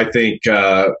 So I think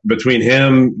between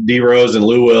him, D Rose, and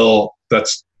Lou Will,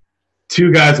 that's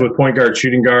 2 guys with point guard,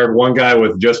 shooting guard, 1 guy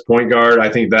with just point guard. I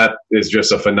think that is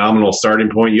just a phenomenal starting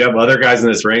point. You have other guys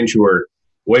in this range who are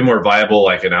way more viable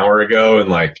like an hour ago. And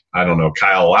like, I don't know,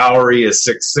 Kyle Lowry is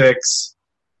 6'6".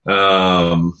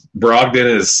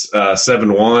 Brogdon is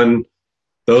 7'1".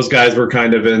 Those guys were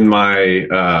kind of in my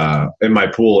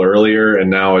pool earlier, and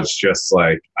now it's just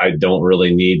like I don't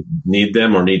really need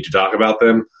them or need to talk about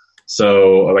them.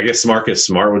 So I guess Marcus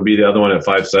Smart would be the other one at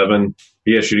 5'7".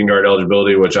 He has shooting guard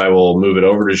eligibility, which I will move it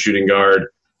over to shooting guard.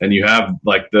 And you have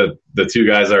like the 2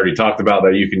 guys I already talked about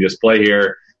that you can just play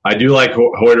here. I do like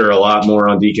Hoyter a lot more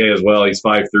on DK as well. He's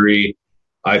 5'3".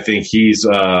 I think he's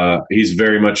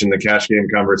very much in the cash game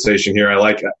conversation here.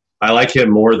 I like him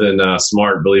more than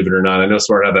Smart, believe it or not. I know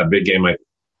Smart had that big game.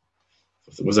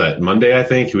 Was that Monday, I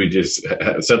think? We just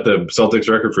set the Celtics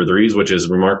record for threes, which is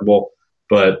remarkable.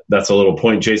 But that's a little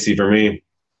point chasey for me.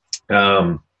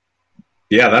 I'll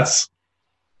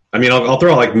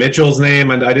throw out like Mitchell's name.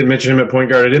 And I didn't mention him at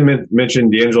point guard. I didn't mention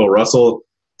D'Angelo Russell.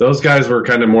 Those guys were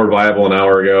kind of more viable an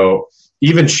hour ago.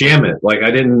 Even Shamet. Like,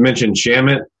 I didn't mention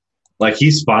Shamet. Like,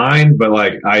 he's fine, but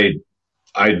like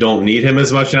I don't need him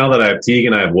as much now that I have Teague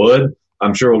and I have Wood.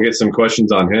 I'm sure we'll get some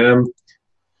questions on him.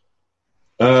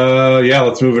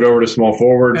 Let's move it over to small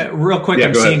forward. Real quick,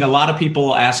 I'm seeing a lot of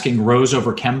people asking Rose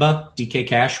over Kemba. DK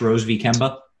Cash, Rose v.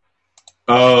 Kemba.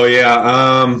 Oh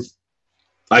yeah.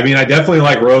 I definitely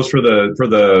like Rose for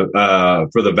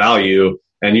the value,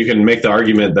 and you can make the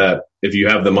argument that if you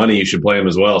have the money, you should play him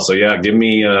as well. So yeah, give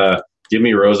me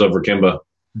Rose over Kemba.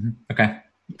 Okay,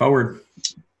 forward.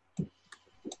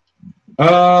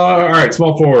 All right,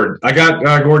 small forward. I got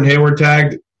Gordon Hayward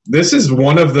tagged. This is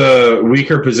one of the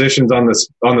weaker positions on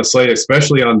the slate,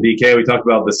 especially on DK. We talked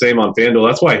about the same on FanDuel.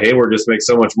 That's why Hayward just makes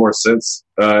so much more sense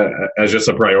as just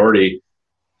a priority.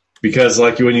 Because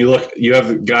like when you look, you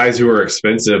have guys who are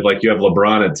expensive. Like you have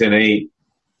LeBron at 10.8.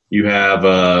 You have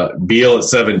Beal at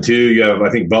 7.2. You have,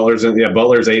 I think Butler's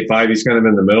 8.5. He's kind of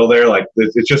in the middle there. Like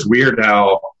it's just weird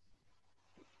how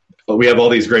we have all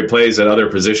these great plays at other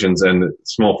positions, and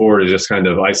small forward is just kind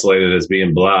of isolated as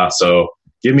being blah. So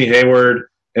give me Hayward,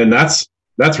 and that's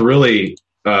really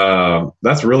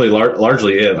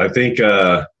largely it. I think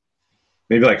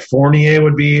maybe like Fournier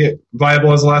would be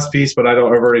viable as the last piece, but I've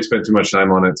already spent too much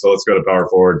time on it, so let's go to power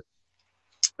forward.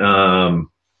 And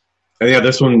yeah,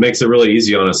 this one makes it really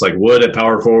easy on us. Like Wood at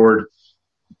power forward,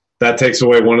 that takes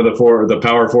away one of the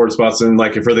power forward spots. And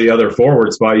like for the other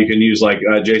forward spot, you can use like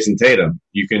Jason Tatum.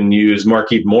 You can use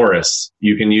Markieff Morris.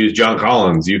 You can use John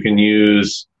Collins. You can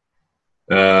use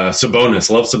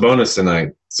Sabonis. Love Sabonis tonight.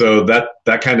 So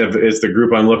that kind of is the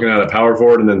group I'm looking at power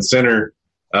forward. And then center,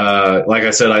 like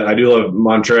I said, I do love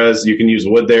Montrez. You can use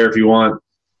Wood there if you want.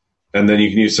 And then you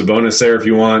can use Sabonis there if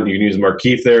you want. You can use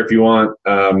Markieff there if you want.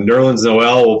 Nerlens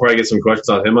Noel, we'll probably get some questions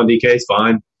on him on DK. It's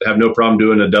fine. I have no problem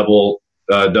doing a double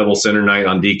center night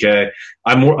on DK.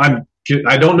 I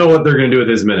don't know what they're going to do with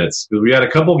his minutes, because we had a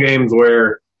couple games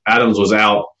where Adams was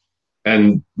out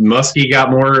and Muskie got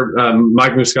more.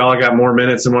 Mike Muscala got more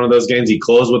minutes in one of those games. He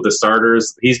closed with the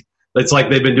starters. It's like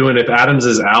they've been doing. If Adams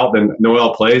is out, then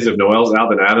Noel plays. If Noel's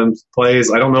out, then Adams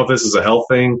plays. I don't know if this is a health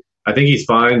thing. I think he's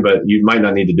fine, but you might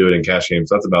not need to do it in cash games.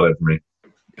 So that's about it for me.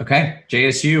 Okay.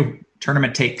 JSU,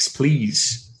 tournament takes,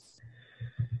 please.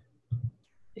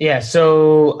 Yeah,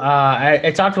 so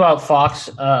I talked about Fox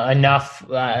enough.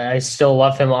 I still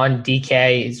love him on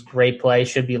DK. He's a great play,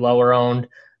 should be lower owned.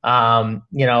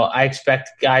 I expect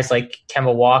guys like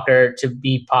Kemba Walker to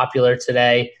be popular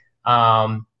today.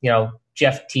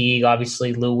 Jeff Teague,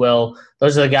 obviously Lou Will.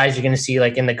 Those are the guys you're going to see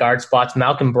like in the guard spots.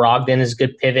 Malcolm Brogdon is a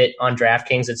good pivot on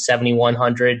DraftKings at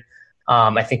 7,100.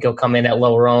 I think he'll come in at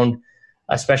lower owned,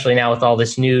 especially now with all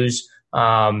this news.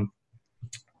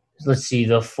 Let's see,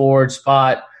 the forward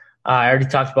spot. I already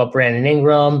talked about Brandon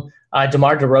Ingram.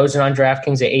 DeMar DeRozan on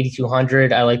DraftKings at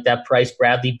 8,200. I like that price.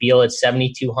 Bradley Beal at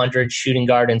 7,200. Shooting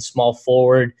guard and small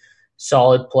forward.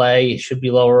 Solid play. Should be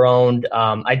lower owned.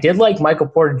 I did like Michael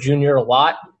Porter Jr. a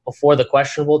lot before the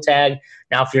questionable tag.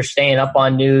 Now, if you're staying up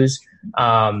on news,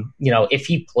 if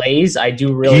he plays, I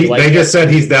do really like. They just said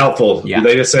he's doubtful. Yeah.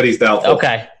 They just said he's doubtful.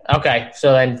 Okay.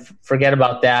 So then forget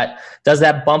about that. Does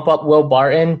that bump up Will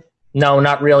Barton? No,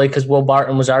 not really, because Will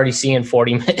Barton was already seeing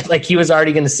 40 minutes. Like he was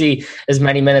already going to see as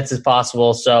many minutes as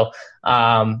possible. So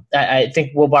I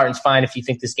think Will Barton's fine if you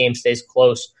think this game stays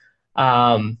close.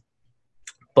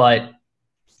 But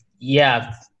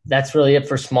yeah, that's really it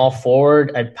for small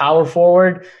forward. At power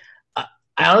forward, I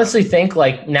honestly think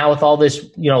like now with all this,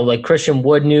 like Christian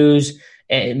Wood news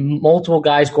and multiple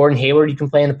guys, Gordon Hayward, you can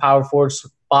play in the power forward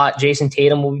spot. Jason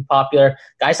Tatum will be popular.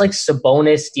 Guys like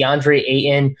Sabonis, DeAndre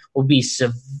Ayton will be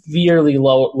severely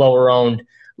lower owned.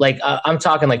 Like I'm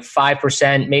talking like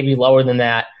 5%, maybe lower than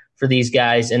that for these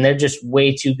guys. And they're just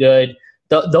way too good.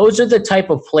 Those are the type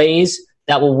of plays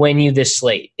that will win you this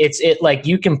slate. It's like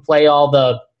you can play all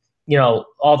the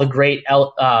great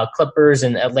Clippers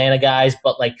and Atlanta guys,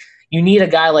 but like you need a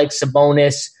guy like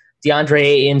Sabonis, DeAndre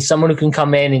Ayton, someone who can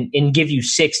come in and give you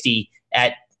 60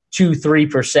 at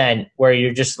 2-3%, where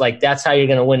you're just like, that's how you're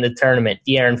going to win the tournament.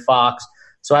 De'Aaron Fox.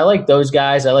 So I like those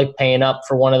guys. I like paying up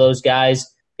for one of those guys.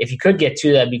 If you could get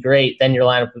two, that'd be great. Then your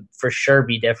lineup would for sure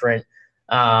be different.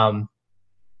 But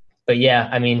yeah,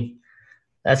 I mean,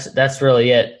 that's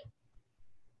really it.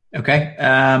 Okay.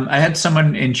 I had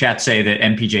someone in chat say that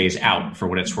MPJ is out for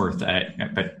what it's worth,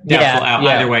 but doubtful out.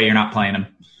 Either way, you're not playing him.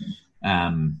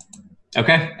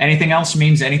 Okay. Anything else?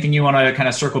 Means anything you want to kind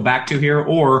of circle back to here?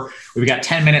 Or we've got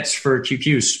 10 minutes for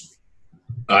QQs.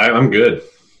 I'm good.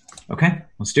 Okay,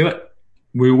 let's do it.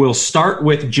 We will start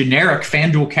with generic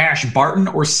FanDuel Cash, Barton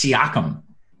or Siakam?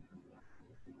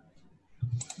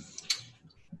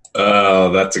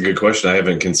 That's a good question. I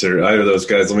haven't considered either of those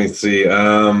guys. Let me see.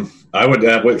 I would,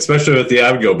 especially with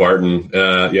I would go Barton.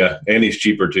 Yeah, and he's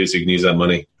cheaper too, so you can use that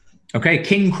money. Okay,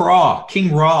 King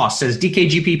Raw says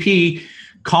DKGPP,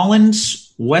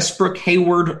 Collins, Westbrook,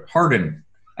 Hayward, Harden.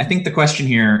 I think the question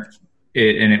here,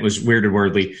 and it was weird and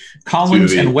wordly,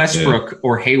 Collins and Westbrook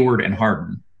or Hayward and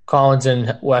Harden? Collins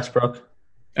and Westbrook.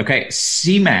 Okay,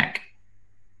 C-Mac.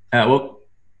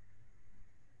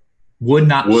 Wood's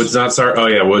not starting. Oh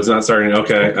yeah, Wood's not starting.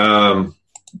 Okay.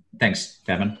 Thanks,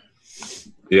 Kevin.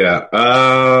 Yeah.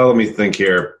 Let me think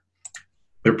here.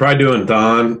 They're probably doing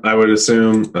Thon, I would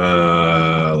assume.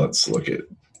 Let's look at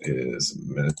his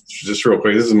minutes just real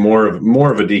quick. This is more of a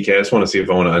DK. I just want to see if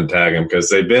I want to untag him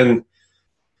because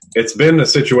it's been a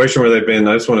situation where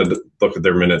I just wanted to look at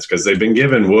their minutes because they've been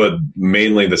giving Wood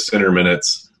mainly the center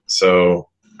minutes. So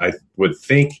I would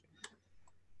think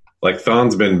like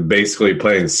Thon's been basically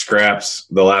playing scraps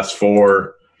the last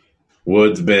 4.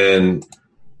 Wood's been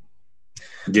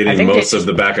getting most of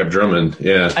the backup Drummond.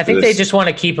 Yeah. I think they just want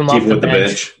to keep him off the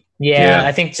bench. Yeah,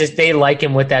 I think just they like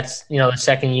him with that, the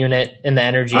second unit and the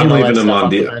energy. I'm leaving him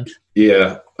on DK.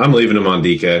 Yeah, I'm leaving him on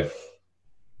DK.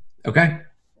 Okay.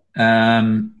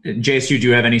 JSU, do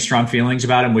you have any strong feelings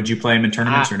about him? Would you play him in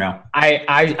tournaments or no?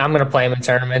 I'm going to play him in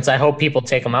tournaments. I hope people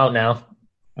take him out now.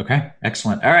 Okay,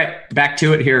 excellent. All right, back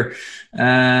to it here.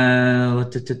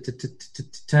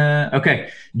 Okay,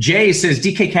 Jay says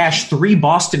DK Cash 3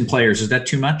 Boston players. Is that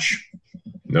too much?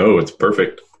 No, it's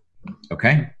perfect.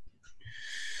 Okay.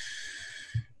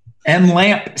 M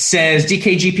Lamp says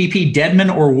DKGPP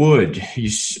Dedmon or Wood?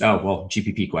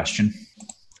 GPP question.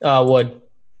 Wood.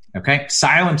 Okay.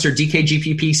 Silencer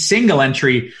DKGPP single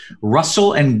entry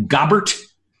Russell and Gobert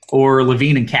or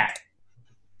Levine and Cat?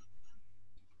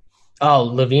 Oh,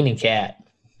 Levine and Cat.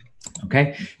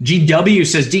 Okay. GW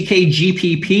says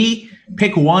DKGPP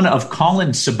pick one of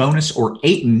Collins, Sabonis, or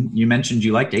Ayton. You mentioned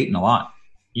you liked Ayton a lot.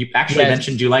 You actually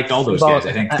mentioned you liked all those guys,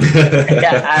 I think.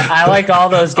 I like all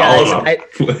those guys.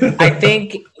 I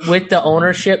think with the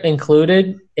ownership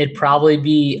included, it'd probably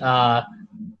be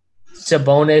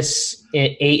Sabonis,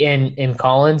 Ayton, and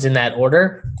Collins in that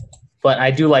order. But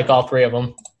I do like all 3 of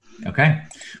them. Okay.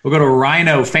 We'll go to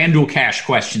Rhino FanDuel Cash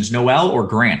questions. Noel or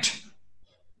Grant?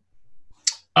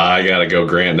 I got to go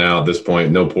Grant now at this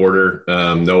point. No Porter.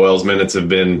 Noel's minutes have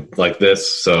been like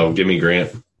this, so give me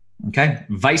Grant. Okay.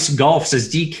 Vice Golf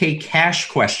says DK Cash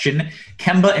question.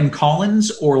 Kemba and Collins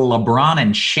or LeBron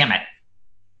and Shamet?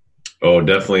 Oh,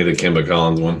 definitely the Kemba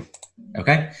Collins one.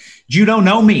 Okay. Judo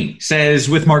Know Me says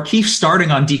with Markieff starting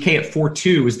on DK at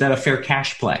 4-2, is that a fair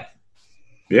cash play?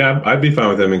 Yeah, I'd be fine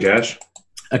with him in cash.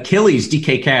 Achilles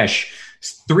DK Cash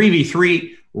 3v3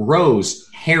 Rose,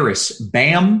 Harris,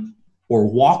 Bam, or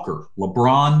Walker,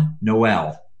 LeBron,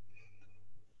 Noel?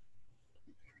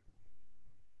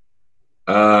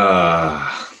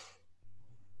 I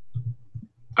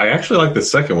actually like the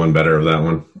second one better of that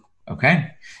one. Okay.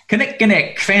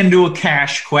 Kinnick, FanDuel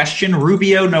Cash question.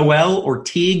 Rubio, Noel, or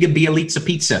Teague, Bielitsa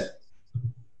Pizza?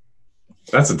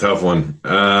 That's a tough one.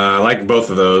 I like both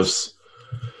of those.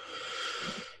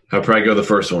 I'll probably go the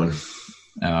first one.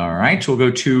 All right. We'll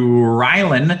go to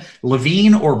Rylan.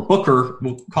 Levine or Booker?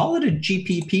 We'll call it a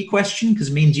GPP question because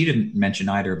it means you didn't mention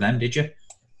either of them, did you?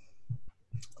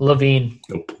 Levine.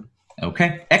 Nope.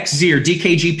 Okay. XZ or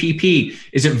DKGPP.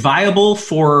 Is it viable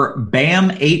for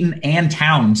Bam, Ayton, and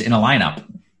Towns in a lineup?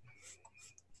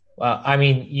 Well, I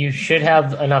mean, you should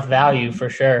have enough value for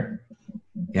sure.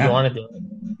 Yeah. You want to do it.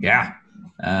 Yeah.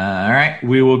 All right.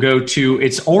 We will go to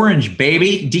It's Orange,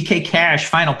 baby. DK Cash,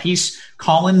 final piece.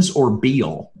 Collins or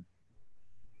Beal?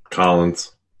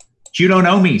 Collins. Judo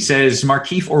Know Me says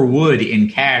Markieff or Wood in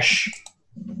cash.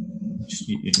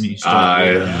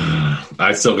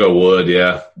 I still go Wood,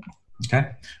 yeah.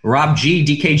 Okay. Rob G,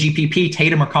 DKGPP,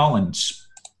 Tatum or Collins?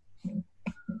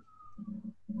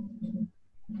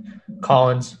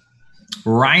 Collins.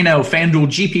 Rhino, FanDuel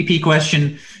GPP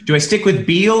question. Do I stick with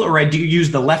Beal or I do use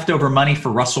the leftover money for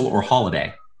Russell or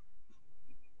Holiday?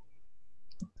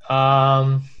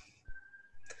 I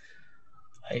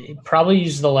probably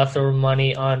use the leftover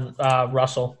money on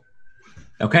Russell.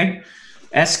 Okay.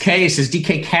 SK says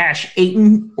DK Cash,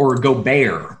 Ayton or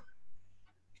Gobert?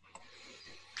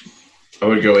 I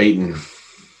would go Ayton.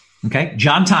 Okay.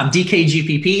 John Tom,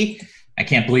 DKGPP. I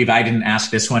can't believe I didn't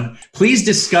ask this one. Please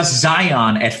discuss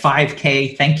Zion at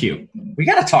 5K. Thank you. We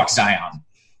got to talk Zion.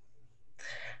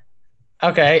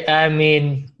 Okay, I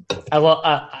mean, I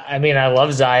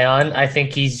love Zion. I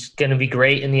think he's going to be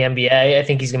great in the NBA. I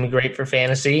think he's going to be great for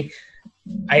fantasy.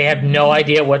 I have no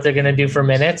idea what they're going to do for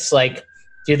minutes. Like,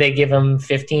 do they give him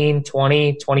 15,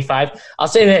 20, 25? I'll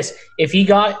say this. If he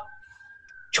got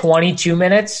 22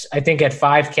 minutes, I think at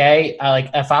 5K,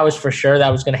 if I was for sure that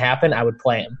was going to happen, I would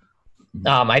play him.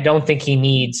 I don't think he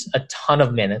needs a ton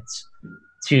of minutes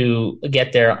to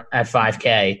get there at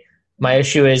 5K. My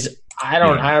issue is I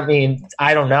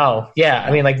don't know. Yeah,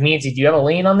 I mean, like, Meansy, do you have a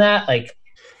lean on that? Like,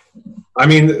 I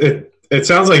mean, it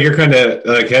sounds like you're kind of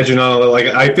like hedging on. Like,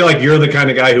 I feel like you're the kind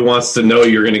of guy who wants to know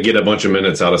you're going to get a bunch of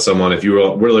minutes out of someone if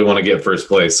you really want to get first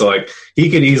place. So, like,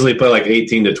 he could easily play like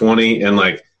 18 to 20, and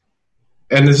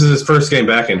this is his first game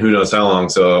back in who knows how long.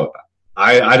 So,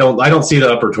 I don't see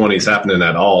the upper 20s happening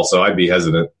at all. So, I'd be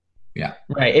hesitant. Yeah,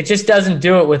 right. It just doesn't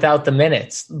do it without the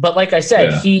minutes. But like I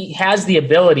said, he has the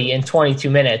ability in 22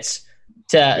 minutes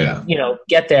to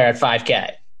get there at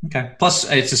 5K. Okay. Plus,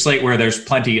 it's a slate where there's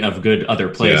plenty of good other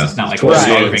plays. Yeah. It's not like we're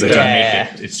starving to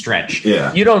make it stretch.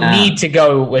 Yeah. You don't need to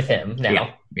go with him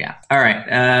now. Yeah. All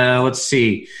right. Let's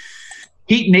see.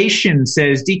 Heat Nation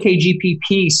says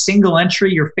DKGPP single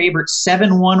entry, your favorite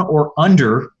 7-1 or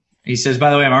under. He says,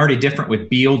 by the way, I'm already different with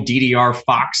Beal, DDR,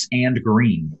 Fox, and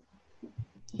Green.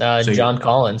 John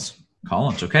Collins.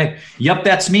 Collins, okay. Yep,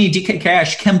 that's me. DK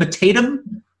Cash, Kemba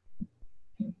Tatum,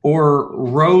 or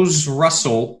Rose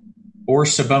Russell, or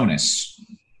Sabonis.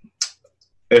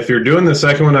 If you're doing the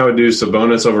second one, I would do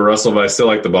Sabonis over Russell, but I still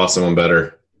like the Boston one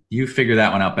better. You figured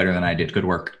that one out better than I did. Good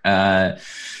work.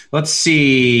 Let's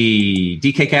see.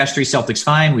 DK Cash 3 Celtics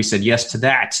fine. We said yes to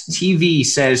that. TV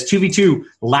says 2v2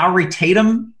 Lowry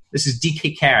Tatum. This is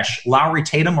DK Cash. Lowry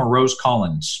Tatum or Rose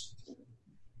Collins?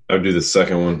 I would do the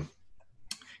second one.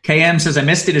 KM says, I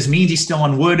missed it. Is Meansy still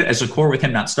on Wood as a core with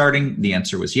him not starting? The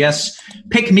answer was yes.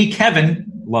 Pick Me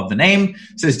Kevin, love the name,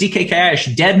 says DK Cash,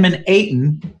 Dedmon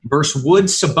Ayton versus Wood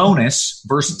Sabonis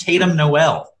versus Tatum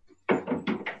Noel.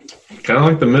 Kind of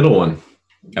like the middle one.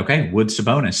 Okay, Wood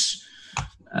Sabonis.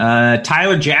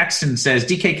 Tyler Jackson says,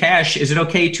 DK Cash, is it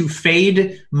okay to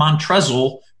fade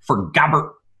Montrezl for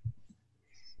Gabbert?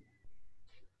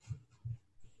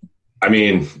 I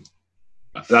mean,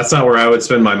 that's not where I would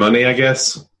spend my money, I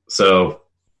guess. So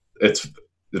it's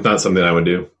not something I would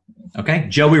do. Okay.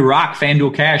 Joey Rock,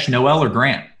 FanDuel Cash, Noel or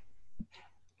Grant?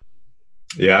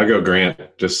 Yeah, I'll go Grant,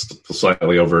 just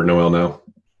slightly over Noel now.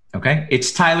 Okay.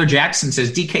 It's Tyler Jackson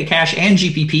says DK Cash and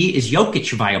GPP. Is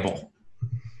Jokic viable?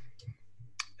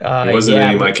 It wasn't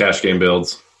any of my cash game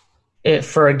builds.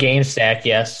 For a game stack,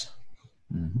 yes.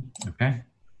 Mm-hmm. Okay.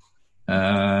 All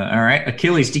right.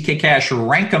 Achilles, DK Cash,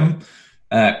 rank them.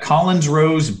 Collins,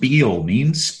 Rose, Beal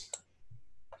means?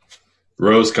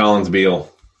 Rose, Collins,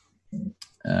 Beal.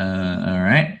 All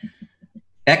right.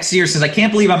 Xer says, I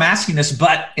can't believe I'm asking this,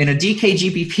 but in a DK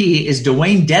GPP, is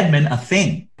Dwayne Dedmon a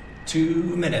thing?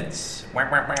 2 minutes.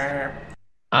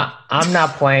 I'm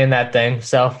not playing that thing,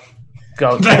 so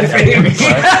go. Maybe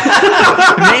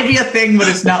a thing, but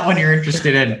it's not one you're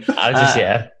interested in. All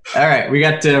right. We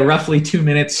got roughly 2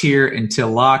 minutes here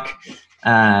until lock.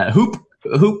 Hoop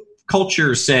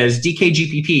Culture says DK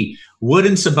GPP, Wood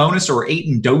and Sabonis or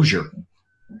Ayton Dozier?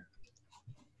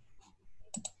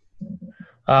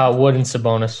 Wood and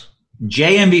Sabonis.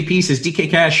 JMVP says DK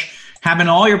Cash, having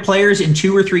all your players in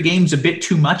 2 or 3 games a bit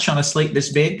too much on a slate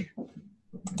this big?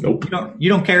 Nope. You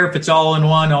don't care if it's all in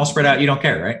one, all spread out. You don't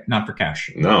care, right? Not for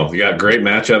Cash. No, you got great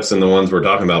matchups, and the ones we're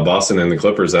talking about, Boston and the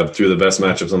Clippers, have 2 of the best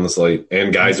matchups on the slate.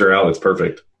 And guys are out. It's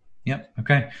perfect. Yep.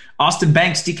 Okay. Austin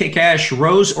Banks, DK Cash,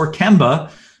 Rose or Kemba?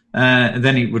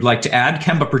 Then he would like to add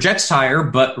Kemba projects higher,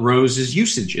 but Rose's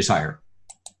usage is higher.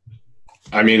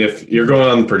 I mean, if you're going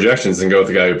on projections, then go with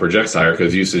the guy who projects higher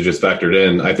because usage is factored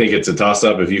in. I think it's a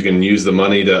toss-up. If you can use the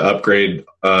money to upgrade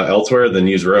elsewhere, then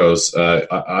use Rose.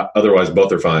 Otherwise,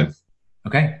 both are fine.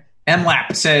 Okay.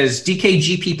 MLAP says, DK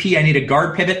GPP, I need a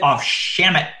guard pivot off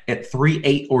Shamet at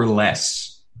 3.8 or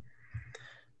less.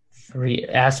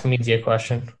 Ask me a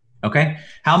question. Okay.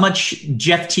 How much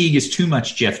Jeff Teague is too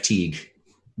much Jeff Teague?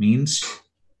 Means?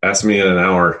 Ask me in an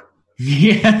hour.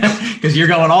 Yeah, because you're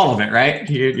going all of it, right?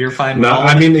 You're fine. No,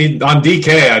 I mean on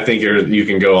DK, I think you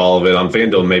can go all of it. On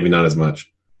FanDuel, maybe not as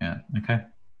much. Yeah. Okay.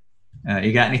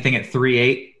 You got anything at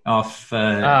 3.8 off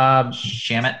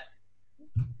Shamet?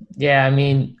 Yeah, I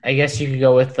mean, I guess you could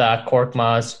go with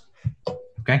Korkmaz.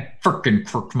 Okay, frickin'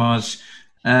 Korkmaz.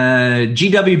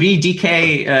 GWB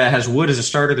DK has Wood as a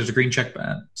starter. There's a green check, but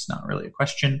it's not really a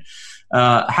question.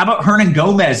 How about Hernan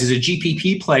Gomez as a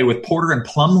GPP play with Porter and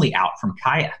Plumlee out from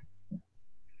Kaya?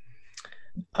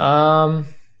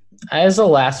 As a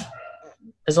last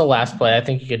play, I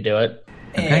think you could do it.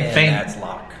 Okay, and that's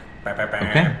lock.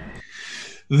 Okay.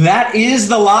 That is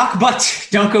the lock, but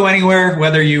don't go anywhere,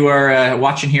 whether you are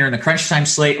watching here in the Crunch Time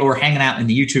slate or hanging out in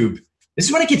the YouTube. This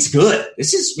is when it gets good.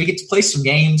 We get to play some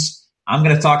games. I'm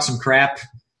going to talk some crap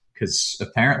because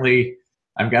apparently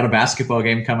I've got a basketball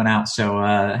game coming out, so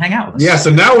hang out with us. Yeah, so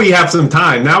now we have some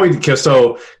time.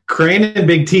 So Crane and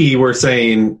Big T were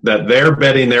saying that they're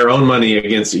betting their own money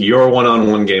against your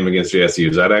one-on-one game against JSU.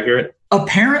 Is that accurate?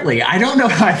 Apparently. I don't know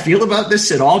how I feel about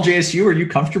this at all, JSU. Are you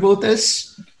comfortable with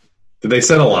this? Did they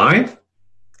set a line?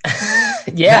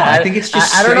 Yeah, no, I think it's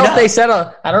just I don't know up. if they set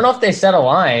a. I don't know if they set a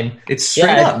line. It's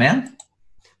straight up, man.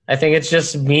 I think it's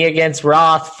just me against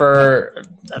Roth for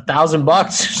 $1,000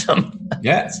 or something.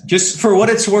 Yeah, just for what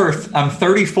it's worth, I'm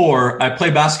 34. I play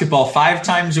basketball 5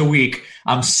 times a week.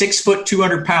 I'm 6 foot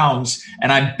 200 pounds,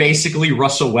 and I'm basically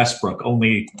Russell Westbrook,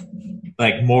 only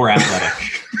like more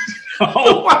athletic. and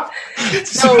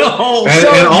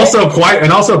also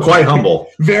quite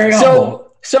humble. Very humble.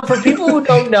 So for people who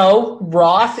don't know,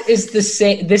 Roth is the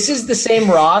same. This is the same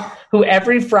Roth who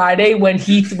every Friday when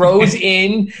he throws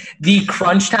in the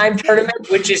Crunch Time tournament,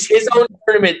 which is his own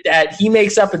tournament that he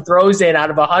makes up and throws in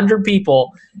out of 100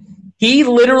 people, he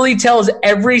literally tells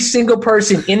every single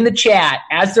person in the chat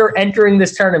as they're entering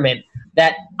this tournament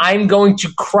that I'm going to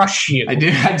crush you. I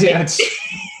did.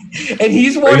 And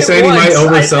he's won. Are you saying he might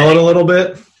oversell it a little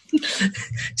bit?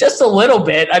 Just a little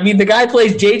bit. I mean, the guy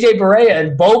plays JJ Barea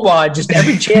and Boban just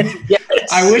every chance he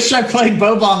gets. I wish I played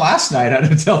Boban last night. I'd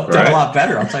have done a lot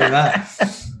better. I'll tell you that.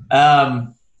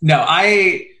 No,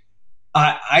 I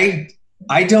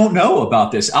don't know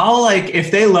about this. I'll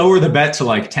if they lower the bet to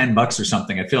like $10 or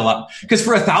something, I feel a lot because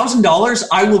for $1,000,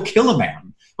 I will kill a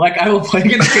man. I will play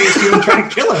against JSU and try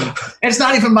to kill him. And it's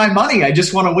not even my money. I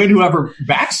just want to win whoever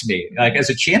backs me, as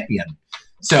a champion.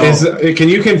 So, can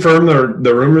you confirm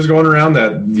the rumors going around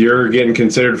that you're getting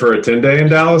considered for a 10-day in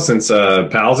Dallas since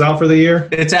Pal's out for the year?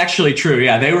 It's actually true.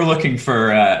 Yeah, they were looking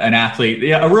for an athlete,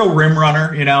 a real rim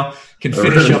runner. Can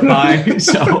finish up high.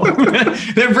 So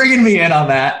they're bringing me in on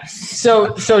that.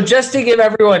 So just to give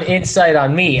everyone insight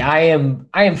on me, I am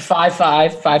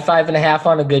 5'5" and a half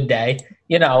on a good day.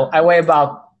 I weigh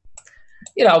about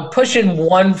pushing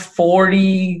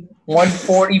 140,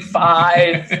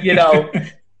 145.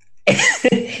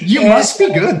 You must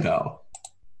be good, though.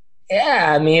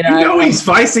 Yeah, I mean, he's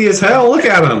feisty as hell. Look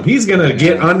at him. He's gonna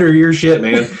get under your shit,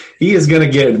 man. He is gonna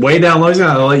get way down low. He's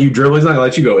not gonna let you dribble. He's not gonna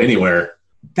let you go anywhere.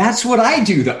 That's what I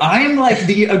do, though. I am like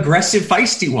the aggressive,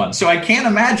 feisty one. So I can't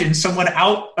imagine someone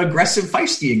out aggressive,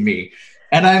 feistying me.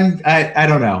 And I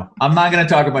don't know. I'm not gonna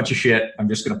talk a bunch of shit. I'm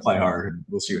just gonna play hard, and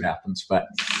we'll see what happens. But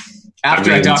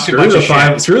after I talk a bunch of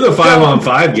shit, through the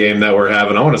 5-on-5 game that we're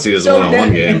having, I want to see this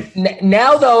one-on-one game.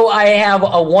 Now, though, I have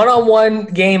a one-on-one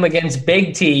game against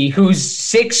Big T, who's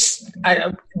 6.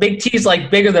 Big T's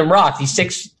bigger than Roth. He's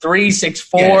 6'3",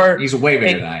 6'4". Yeah, he's way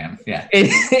bigger than I am. Yeah, and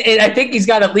I think he's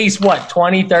got at least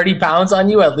 20, 30 pounds on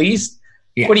you at least.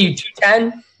 Yeah. What are you,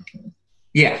 210?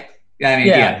 Yeah, I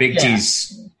mean, Big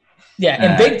T's. Yeah,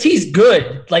 and Big T's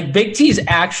good. Big T's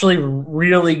actually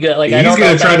really good. He's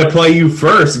going to try to play you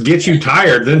first, get you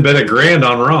tired, then bet $1,000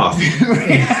 on Roth.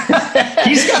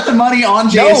 He's got the money on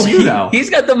JSU, though. He's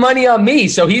got the money on me,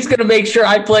 so he's going to make sure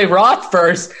I play Roth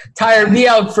first, tire me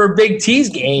out for Big T's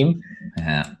game.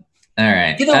 Yeah. All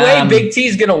right. Either way, Big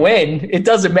T's going to win. It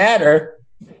doesn't matter.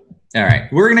 All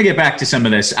right. We're going to get back to some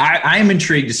of this. I am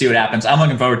intrigued to see what happens. I'm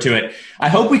looking forward to it. I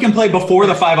hope we can play before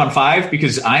the 5-on-5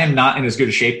 because I am not in as good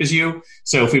a shape as you.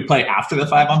 So if we play after the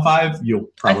 5-on-5, you'll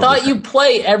probably. I thought you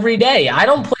play every day. I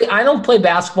don't play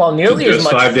basketball nearly as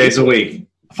much. 5 days a week.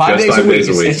 5 days a week.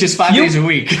 It's just 5 days a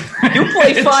week. You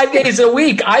play 5 days a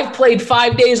week. I've played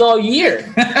 5 days all year.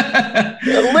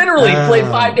 Literally played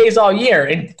 5 days all year.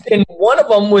 And one of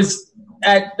them was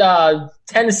at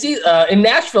Tennessee, in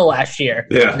Nashville last year.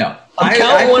 Yeah. No. I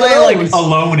play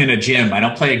alone in a gym. I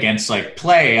don't play against I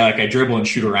dribble and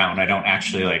shoot around. I don't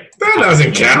actually that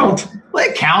doesn't count.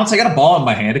 It counts. I got a ball in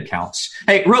my hand. It counts.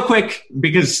 Hey, real quick,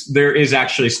 because there is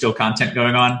actually still content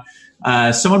going on.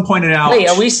 Someone pointed out. Wait,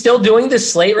 are we still doing the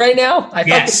slate right now? I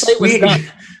thought the slate was done.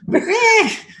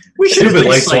 We should have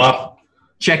late swap.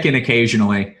 Check in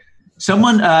occasionally.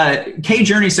 Someone, K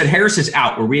Journey said Harris is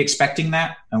out. Were we expecting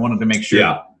that? I wanted to make sure.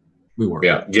 Yeah, we were.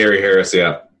 Yeah, Gary Harris.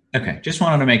 Yeah. Okay, just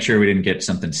wanted to make sure we didn't get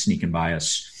something sneaking by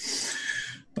us.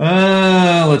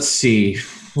 Let's see.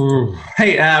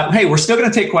 Hey, we're still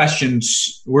going to take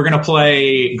questions. We're going to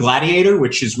play Gladiator,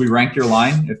 which is we rank your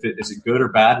line. Is it good or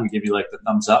bad? We give you the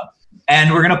thumbs up.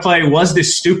 And we're going to play Was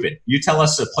This Stupid? You tell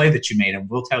us a play that you made, and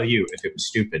we'll tell you if it was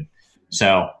stupid.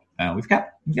 So we've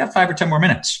got 5 or 10 more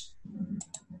minutes.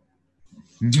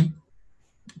 Mm-hmm.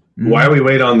 while we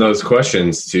wait on those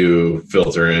questions to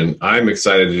filter in, I'm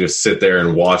excited to just sit there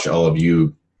and watch all of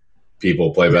you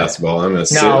people play basketball. I'm going to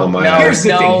sit on my ass. Here's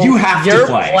the thing. You have to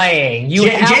play. Playing.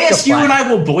 JSU and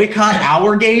I will boycott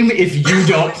our game if you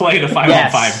don't play the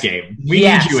 5-on-5 game. We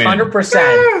need you in.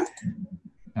 100%.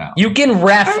 You can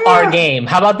ref our game.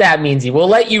 How about that, Meansy? We'll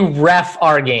let you ref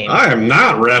our game. I am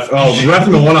not ref. Oh,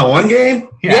 refing the one-on-one game?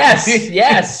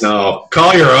 Yes. No,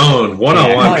 call your own.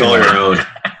 One-on-one, call your own.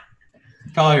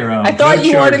 Call your own. I thought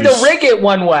you wanted to rig it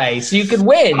one way so you could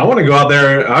win. I want to go out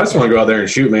there. I just want to go out there and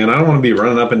shoot, man. I don't want to be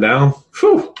running up and down.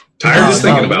 Whew. Tired just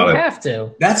thinking about it. You have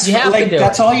to.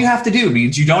 That's all you have to do.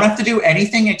 Means you don't have to do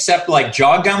anything except like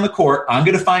jog down the court. I'm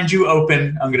going to find you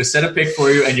open. I'm going to set a pick for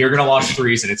you, and you're going to launch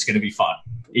threes, and it's going to be fun.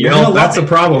 That's a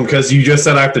problem because you just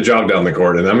said I have to jog down the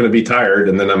court, and I'm going to be tired,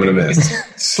 and then I'm going to miss.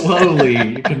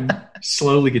 You can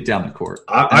slowly get down the court.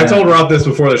 I told Rob this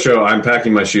before the show. I'm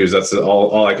packing my shoes. That's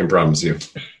all I can promise you.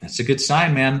 That's a good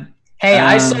sign, man. Hey,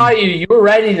 I saw you. You were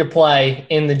ready to play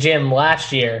in the gym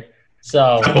last year.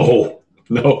 So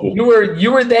no. You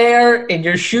were there, and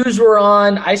your shoes were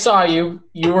on. I saw you.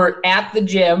 You were at the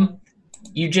gym.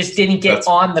 You just didn't get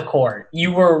on the court.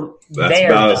 You were there. That's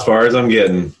about as far as I'm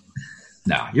getting.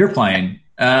 No, you're playing.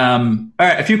 All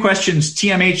right, a few questions.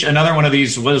 TMH, another one of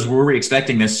these was, were we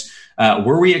expecting this?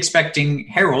 Were we expecting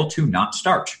Harrell to not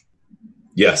start?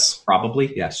 Yes.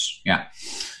 Probably, yes. Yeah.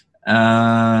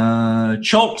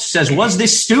 Schultz says, was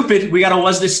this stupid? We got a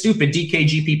was this stupid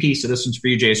DKGPP, so this one's for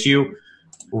you, JSU.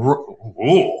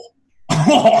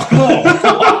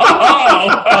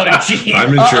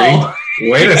 I'm intrigued.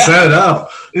 Way to set it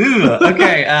up.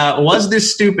 Okay, was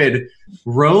this stupid?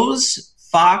 Rose,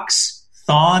 Fox,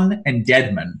 Thon, and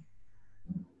Dedmon.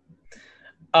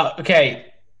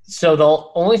 Okay, so the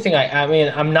only thing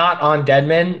I'm not on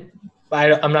Dedmon.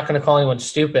 I'm not going to call anyone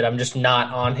stupid. I'm just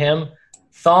not on him.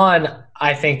 Thon,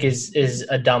 I think, is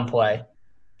a dumb play.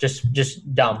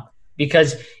 Just dumb.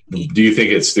 Because do you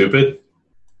think it's stupid?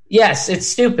 Yes, it's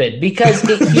stupid because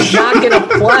he's not going to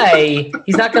play.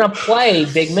 He's not going to play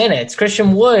big minutes.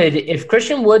 Christian Wood, if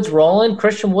Christian Wood's rolling,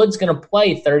 Christian Wood's going to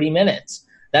play 30 minutes.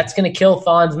 That's going to kill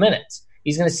Thon's minutes.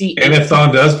 He's going to see. And if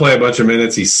Thon does play a bunch of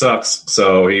minutes, he sucks,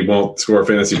 so he won't score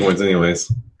fantasy points anyways.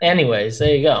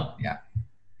 There you go.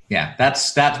 Yeah.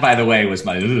 That by the way was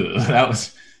my. That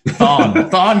was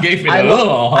Thon. Thon gave me the.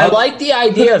 I like the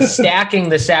idea of stacking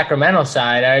the Sacramento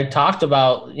side. I talked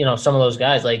about some of those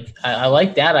guys. Like I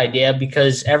like that idea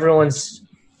because everyone's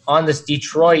on this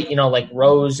Detroit. Like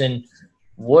Rose and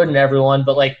Wood and everyone,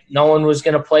 but like no one was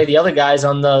going to play the other guys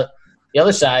on the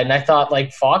other side. And I thought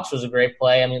like Fox was a great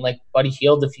play. I mean, like Buddy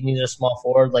Hield, if you needed a small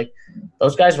forward, like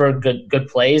those guys were good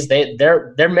plays.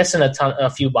 They're missing a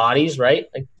few bodies, right?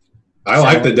 Like I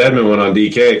like the Dedmon one on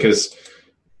DK because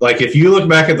like if you look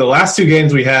back at the last two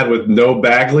games we had with no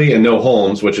Bagley and no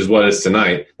Holmes, which is what is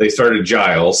tonight, they started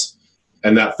Giles.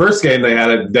 And that first game they had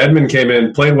Dedmon came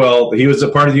in, played well. He was a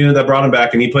part of the unit that brought him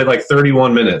back, and he played like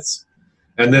 31 minutes.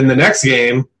 And then the next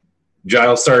game,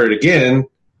 Giles started again,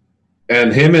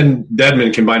 and him and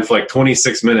Dedmon combined for like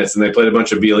 26 minutes, and they played a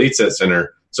bunch of Bielitsa at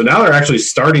center. So now they're actually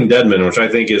starting Dedmon, which I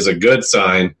think is a good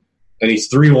sign, and he's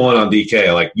 3-1 on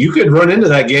DK. Like, you could run into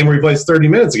that game where he plays 30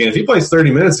 minutes again. If he plays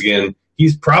 30 minutes again,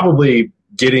 he's probably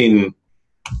getting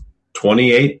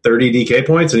 28, 30 DK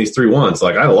points, and he's 3-1. So,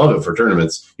 like, I love it for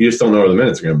tournaments. You just don't know where the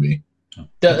minutes are going to be.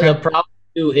 The problem,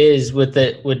 too, is with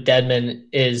Dedmon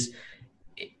is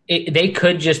they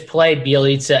could just play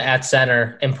Bielitsa at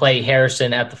center and play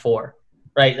Harrison at the 4.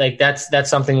 Right, like that's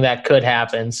something that could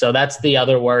happen. So that's the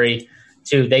other worry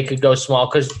too. They could go small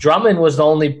because Drummond was the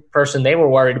only person they were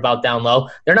worried about down low.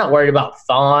 They're not worried about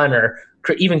Thon or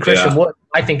even Christian Wood.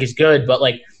 I think is good, but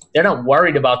like they're not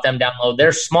worried about them down low.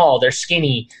 They're small, they're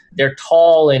skinny, they're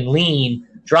tall and lean.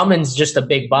 Drummond's just a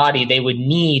big body. They would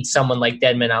need someone like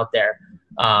Dedmon out there.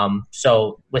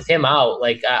 So with him out,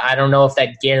 like I don't know if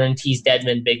that guarantees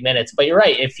Dedmon big minutes. But you're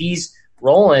right. If he's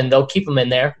rolling, they'll keep him in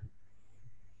there.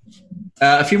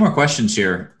 A few more questions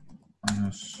here.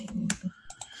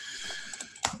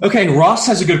 Okay, Ross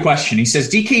has a good question. He says,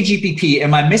 DKGPP,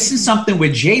 am I missing something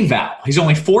with J-Val? He's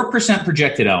only 4%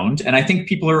 projected owned, and I think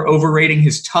people are overrating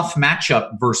his tough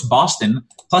matchup versus Boston.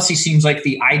 Plus, he seems like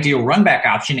the ideal run-back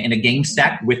option in a game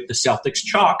stacked with the Celtics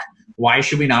chalk. Why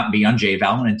should we not be on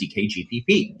J-Val and a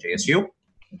DKGPP? JSU?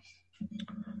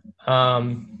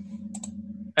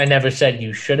 I never said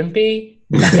you shouldn't be.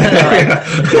 The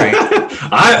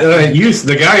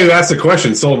guy who asked the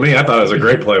question sold me. I thought it was a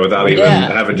great play without even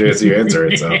having JSU answer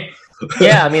it. So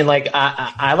yeah, I mean, like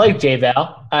I like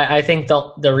J-Val. I think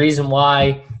the reason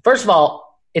why, first of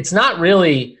all, it's not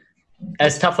really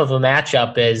as tough of a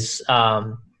matchup as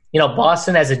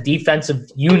Boston as a defensive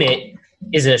unit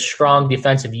is a strong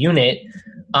defensive unit.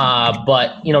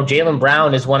 But Jaylen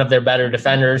Brown is one of their better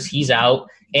defenders. He's out.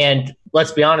 And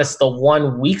let's be honest, the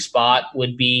one weak spot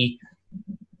would be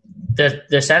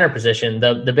the center position,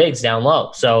 the bigs down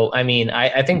low. So, I mean,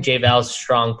 I think Jay Val's a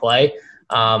strong play.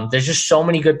 There's just so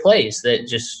many good plays that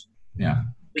just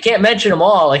we can't mention them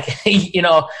all. Like,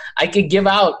 I could give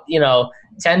out,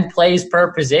 10 plays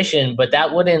per position, but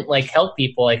that wouldn't help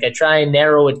people. I try and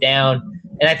narrow it down.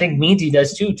 And I think Minty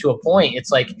does too, to a point.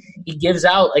 It's he gives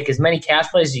out as many cash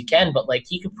plays as he can, but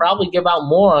he could probably give out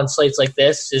more on slates like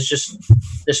this. It's just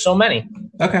there's so many.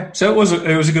 Okay, so it was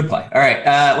a good play. All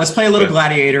right, let's play a little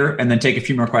Gladiator and then take a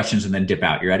few more questions and then dip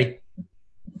out. You ready?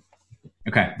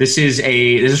 Okay, this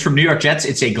is from New York Jets.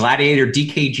 It's a Gladiator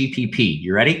DKGPP.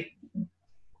 You ready? Do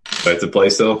I have to play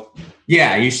still?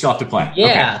 Yeah, you still have to play.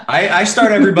 Yeah. Okay. I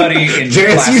start everybody in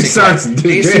JSU starts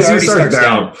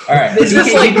down. All right. This is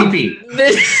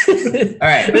DKGPP. All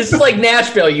right. This is like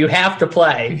Nashville. You have to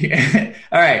play.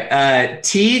 All right.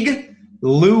 Teague,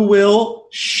 Lou Will,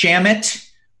 Shamet,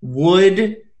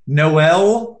 Wood,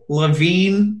 Noel,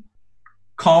 Levine,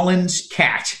 Collins,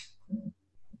 Cat.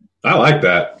 I like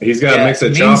that. He's got a mix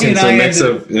of chalk and some mix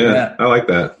of I like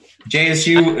that.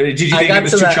 JSU, did you think it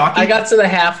was too chalky? I got to the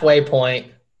halfway point.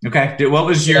 Okay. What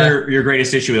was your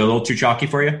greatest issue? A little too chalky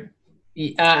for you?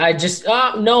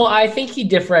 No, I think he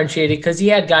differentiated because he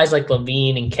had guys like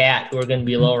Levine and Cat who are going to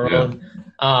be lower owned.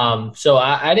 So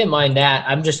I didn't mind that.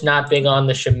 I'm just not big on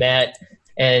the Shamet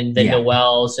and the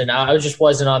Noels, and I just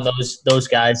wasn't on those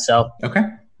guys. So okay.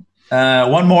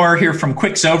 One more here from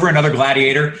Quicksilver, another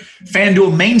Gladiator.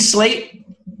 FanDuel main slate.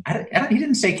 He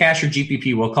didn't say cash or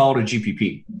GPP. We'll call it a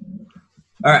GPP.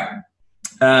 All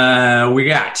right. We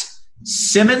got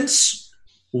Simmons,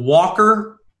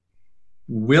 Walker,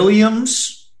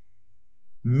 Williams,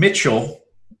 Mitchell,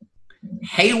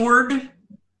 Hayward,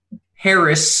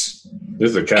 Harris.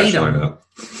 This is a cash lineup.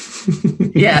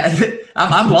 Yeah,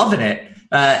 I'm loving it.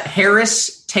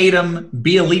 Harris, Tatum,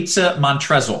 Bielitsa,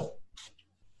 Montrezl.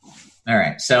 All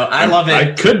right, so I love it.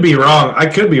 I could be wrong.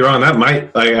 That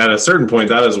might, at a certain point,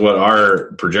 that is what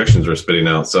our projections were spitting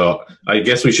out. So I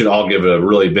guess we should all give it a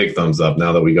really big thumbs up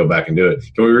now that we go back and do it.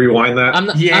 Can we rewind that? I'm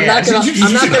not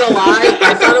gonna lie.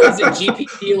 I thought it was a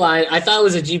GPP line. I thought it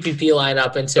was a GPP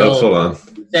lineup until hold on.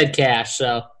 Said cash.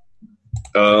 So.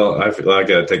 Oh, I feel like I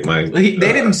gotta take my. They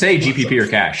didn't say GPP or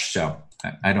cash, so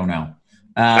I don't know.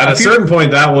 At a certain point,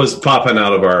 that was popping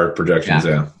out of our projections.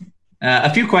 Yeah.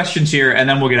 A few questions here, and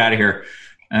then we'll get out of here.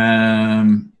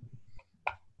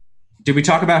 Did we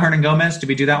talk about Hernan Gomez? Did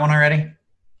we do that one already?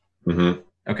 Mm-hmm.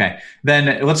 Okay.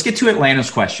 Then let's get to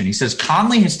Atlanta's question. He says,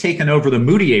 Conley has taken over the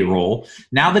Moutier role.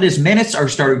 Now that his minutes are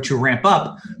starting to ramp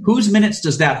up, whose minutes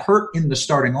does that hurt in the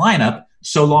starting lineup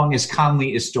so long as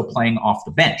Conley is still playing off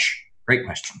the bench? Great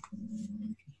question.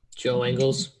 Joe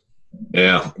Ingles.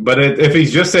 Yeah, but if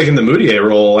he's just taking the Moutier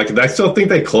role, I still think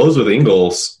they close with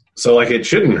Ingles. So, it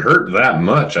shouldn't hurt that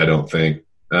much, I don't think.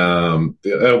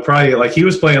 It'll probably, he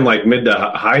was playing, mid to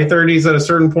high 30s at a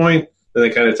certain point. Then they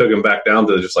kind of took him back down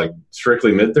to just,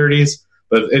 strictly mid-30s.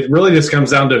 But it really just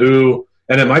comes down to who –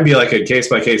 and it might be, a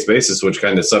case-by-case basis, which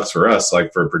kind of sucks for us,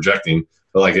 for projecting.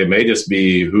 But, it may just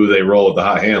be who they roll with the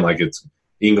hot hand, it's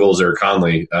Ingles or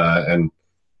Conley. And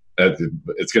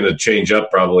it's going to change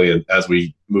up probably as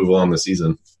we move along the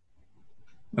season.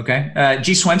 Okay.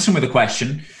 G. Swenson with a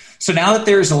question. So now that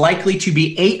there's likely to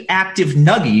be 8 active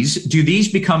Nuggies, do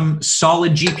these become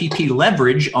solid GPP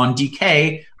leverage on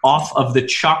DK off of the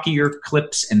chalkier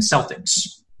Clips and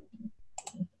Celtics?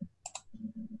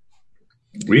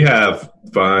 We have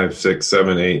 5, 6,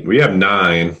 7, 8. We have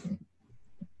 9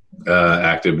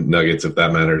 active Nuggets, if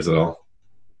that matters at all.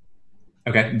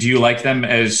 Okay. Do you like them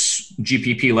as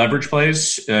GPP leverage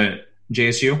plays,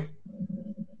 JSU?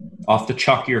 Off the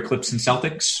chalkier Clips and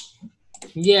Celtics?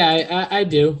 Yeah, I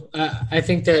do. I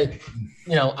think that,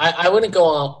 I wouldn't go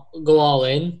all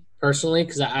in personally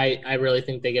because I really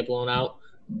think they get blown out.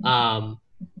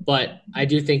 But I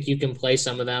do think you can play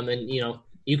some of them and,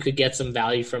 you could get some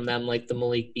value from them like the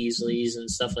Malik Beasleys and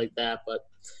stuff like that. But,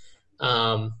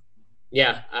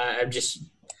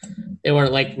 they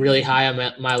weren't really high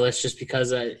on my list just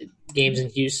because games in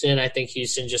Houston. I think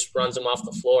Houston just runs them off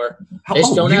the floor. They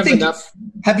just don't have enough.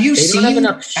 Have you seen? Don't have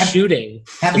enough shooting.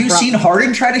 Have you seen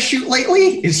Harden try to shoot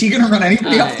lately? Is he going to run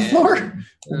anybody off the floor?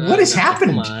 What has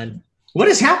happened? Come on. What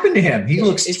has happened to him? He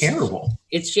looks terrible.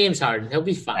 It's James Harden. He'll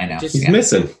be fine. I know. He's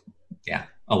missing. Yeah,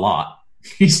 a lot.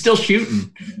 He's still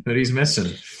shooting, but he's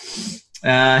missing.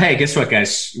 Hey, guess what,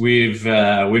 guys? We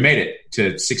made it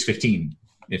to 6:15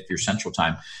 if you're Central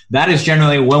Time. That is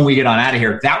generally when we get on out of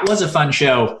here. That was a fun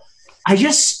show.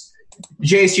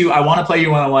 JSU, I want to play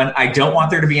you one-on-one. I don't want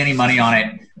there to be any money on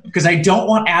it because I don't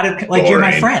want added. Like, you're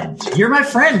my friend. You're my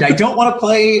friend. I don't want to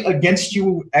play against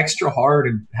you extra hard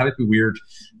and have it be weird.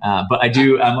 But I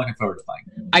do. I'm looking forward to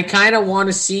playing. I kind of want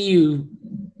to see you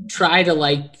try to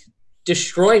like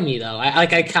destroy me, though.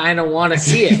 I kind of want to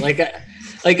see it.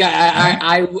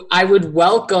 I would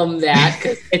welcome that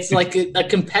because it's like a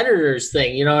competitor's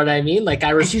thing. You know what I mean? Like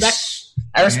I respect.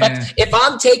 If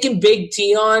I'm taking Big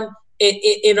T on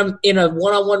in a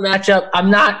one-on-one matchup,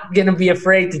 I'm not going to be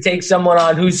afraid to take someone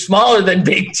on who's smaller than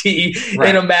Big T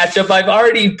in a matchup. I've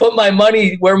already put my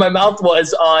money where my mouth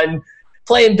was on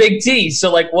playing Big T.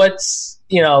 So like,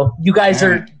 you guys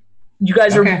are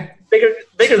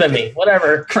bigger than me.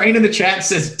 Whatever. Crane in the chat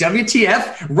says,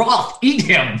 "WTF, Roth, eat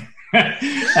him." All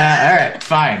right,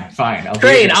 fine.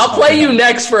 Crane, I'll play you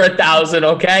next for 1,000.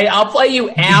 Okay, I'll play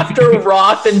you after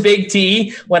Roth and Big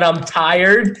T when I'm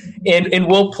tired, and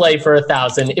we'll play for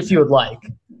 1,000 if you would like,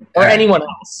 or anyone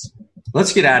else.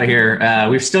 Let's get out of here.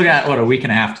 We've still got a week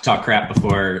and a half to talk crap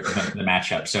before the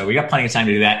matchup, so we got plenty of time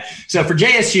to do that. So for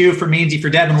JSU, for Meansy, for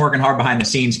Devin working hard behind the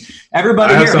scenes,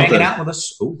 everybody here hanging out with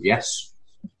us. Oh yes,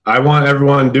 I want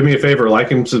everyone do me a favor,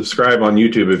 like and subscribe on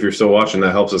YouTube if you're still watching.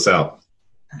 That helps us out.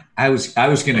 I was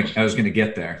gonna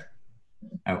get there.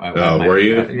 Were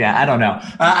you? Yeah, I don't know.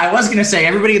 I was gonna say,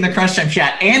 everybody in the Crunch Time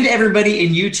chat and everybody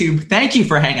in YouTube, thank you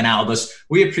for hanging out with us.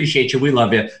 We appreciate you. We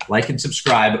love you. Like and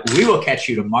subscribe. We will catch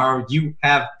you tomorrow. You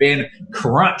have been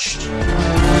crunched.